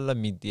 μέσα από άλλα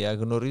media,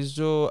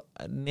 γνωρίζω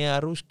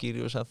νεαρούς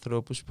κυρίως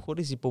ανθρώπους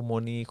χωρίς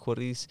υπομονή,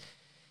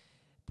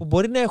 που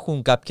μπορεί να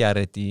έχουν κάποια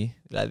αρετή,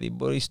 δηλαδή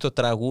μπορεί στο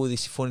τραγούδι,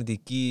 στη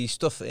φωνητική,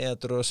 στο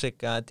θέατρο, σε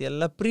κάτι,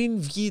 αλλά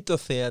πριν βγει το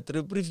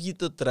θέατρο, πριν βγει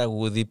το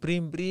τραγούδι,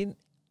 πριν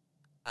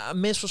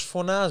αμέσως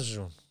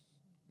φωνάζουν.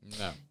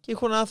 Ναι. Και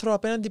έχω έναν άνθρωπο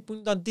απέναντι που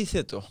είναι το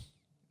αντίθετο.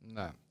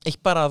 Ναι. Έχει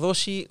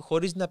παραδώσει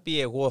χωρίς να πει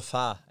εγώ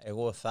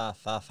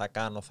θα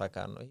κάνω.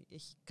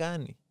 Έχει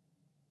κάνει.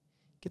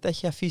 Και τα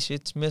έχει αφήσει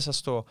έτσι μέσα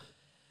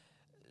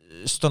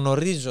στον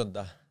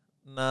ορίζοντα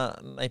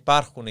να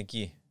υπάρχουν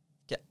εκεί.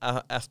 Και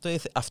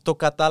αυτό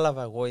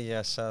κατάλαβα εγώ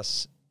για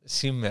σας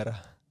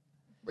σήμερα.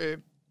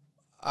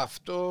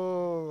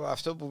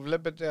 Αυτό που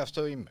βλέπετε,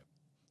 αυτό είμαι.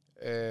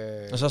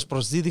 Να σας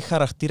προσδίδει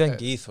χαρακτήρα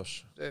και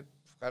ήθος.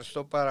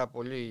 Ευχαριστώ πάρα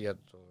πολύ για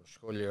το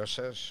σχόλιο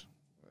σας.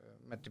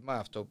 Με τιμά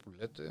αυτό που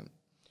λέτε.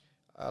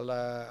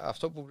 Αλλά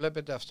αυτό που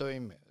βλέπετε, αυτό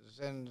είμαι.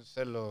 Δεν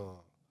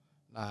θέλω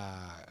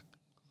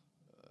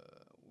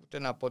ούτε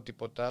να πω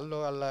τίποτα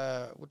άλλο,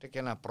 αλλά ούτε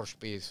και να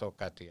προσποιηθώ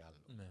κάτι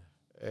άλλο. Ναι.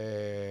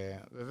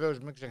 Βεβαίως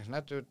μην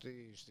ξεχνάτε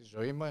ότι στη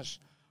ζωή μας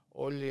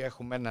όλοι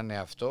έχουμε έναν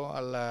εαυτό,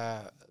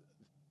 αλλά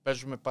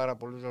παίζουμε πάρα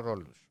πολλούς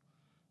ρόλους.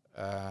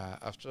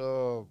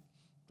 Αυτό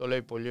το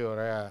λέει πολύ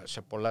ωραία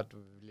σε πολλά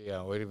του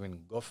βιβλία ο Irving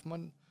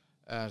Goffman,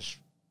 ένας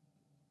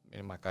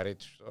είναι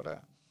μακαρίτης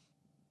τώρα,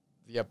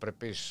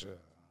 διαπρεπής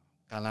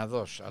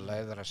Καναδός, αλλά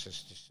έδρασε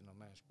στις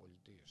Ηνωμένες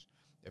Πολιτείες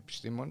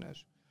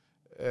επιστήμονες,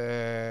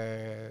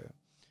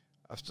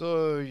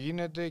 Αυτό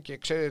γίνεται και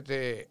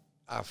ξέρετε,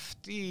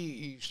 αυτή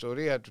η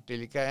ιστορία του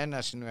τελικά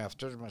ένας είναι ο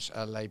εαυτός μας,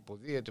 αλλά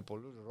υποδίεται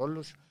πολλούς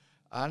ρόλους.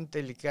 Αν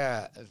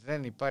τελικά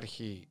δεν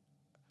υπάρχει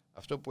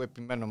αυτό που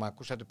επιμένω, με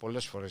ακούσατε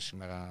πολλές φορές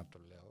σήμερα να το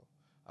λέω,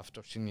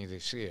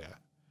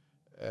 αυτοσυνειδησία,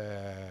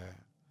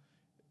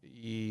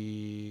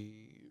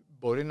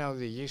 μπορεί να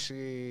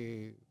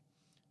οδηγήσει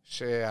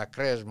σε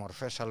ακραίες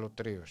μορφές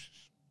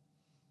αλωτρίωσης.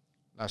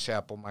 Να σε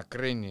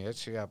απομακρύνει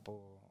έτσι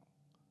από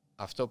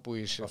αυτό που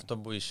είσαι,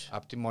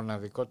 από τη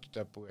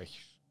μοναδικότητα που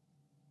έχεις.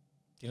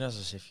 Τι να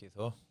σας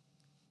ευχηθώ?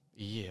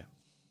 Υγεία.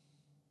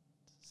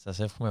 Σας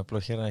εύχομαι απλό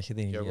χέρι να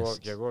έχετε υγεία σας.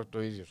 Και εγώ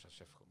το ίδιο σας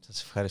εύχομαι.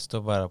 Σας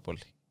ευχαριστώ πάρα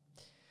πολύ.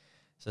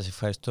 Σας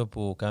ευχαριστώ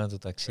που κάνατε το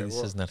ταξίδι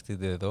σας να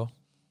έρθετε εδώ.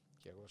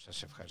 Και εγώ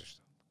σας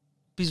ευχαριστώ.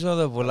 Πίσω να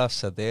το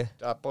απολαύσατε.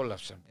 Το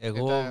απόλαυσα.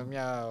 Ήταν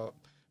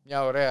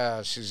μια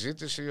ωραία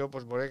συζήτηση,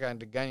 όπως μπορεί να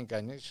την κάνει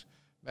κανείς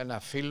με ένα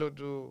φίλο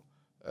του,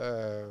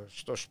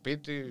 στο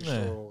σπίτι,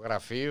 στο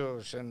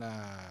γραφείο, σε ένα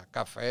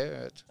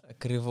καφέ.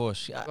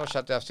 Ακριβώς.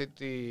 Δώσατε αυτή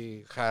τη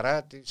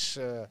χαρά της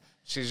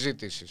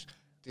συζήτησης,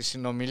 της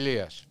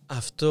συνομιλίας.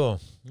 Αυτό,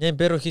 μια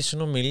υπέροχη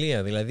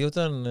συνομιλία. Δηλαδή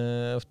όταν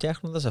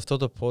φτιάχνοντας αυτό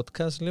το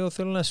podcast, λέω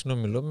θέλω να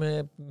συνομιλώ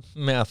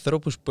με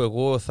ανθρώπους που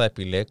εγώ θα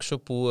επιλέξω,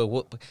 που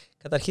εγώ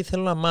καταρχήν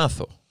θέλω να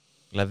μάθω.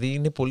 Δηλαδή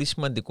είναι πολύ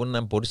σημαντικό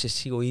να μπορείς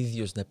εσύ ο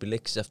ίδιος να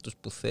επιλέξεις αυτούς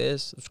που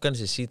θες, τους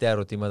κάνεις εσύ τα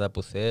ερωτήματα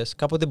που θες.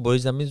 Κάποτε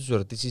μπορείς να μην τους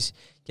ρωτήσεις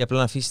και απλά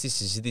να αφήσεις τη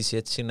συζήτηση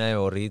έτσι να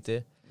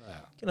αιωρείται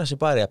και να σε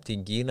πάρει από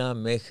την Κίνα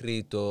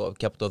μέχρι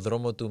και από το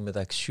δρόμο του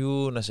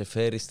μεταξιού, να σε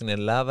φέρει στην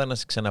Ελλάδα, να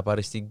σε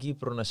ξαναπάρει στην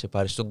Κύπρο, να σε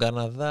πάρει στον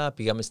Καναδά.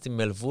 Πήγαμε στη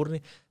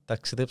Μελβούρνη,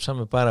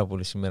 ταξιδέψαμε πάρα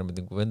πολύ σήμερα με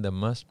την κουβέντα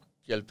μας.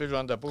 Και ελπίζω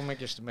να τα πούμε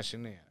και στη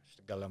Μεσσηνία,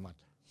 στην Καλαμάτα.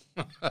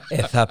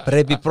 Θα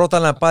πρέπει πρώτα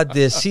να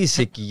πάτε εσείς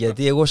εκεί,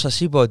 γιατί εγώ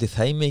σας είπα ότι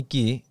θα είμαι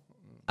εκεί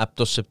από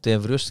το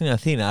Σεπτέμβριο στην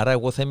Αθήνα, άρα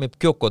εγώ θα είμαι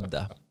πιο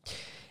κοντά.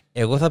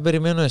 Εγώ θα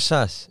περιμένω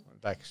εσάς.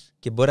 Εντάξει.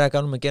 Και μπορεί να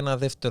κάνουμε και ένα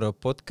δεύτερο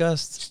podcast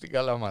στην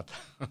Καλαμάτα.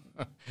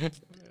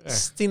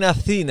 Στην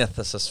Αθήνα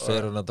θα σας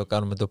φέρω να το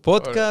κάνουμε το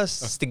podcast.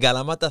 Στην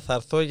Καλαμάτα θα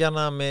έρθω για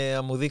να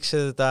μου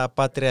δείξετε τα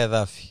πάτρια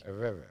εδάφη.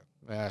 Βέβαια,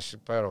 ένας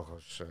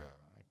υπέροχος.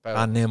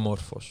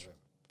 Πανέμορφος.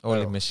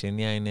 Όλη η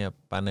Μεσσηνία είναι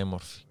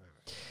πανέμορφη.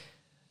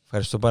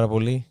 Ευχαριστώ πάρα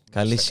πολύ.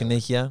 Καλή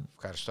συνέχεια.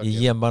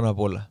 Υγεία πάνω απ'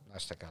 όλα. Να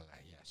είστε καλά.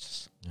 Γεια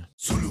σας.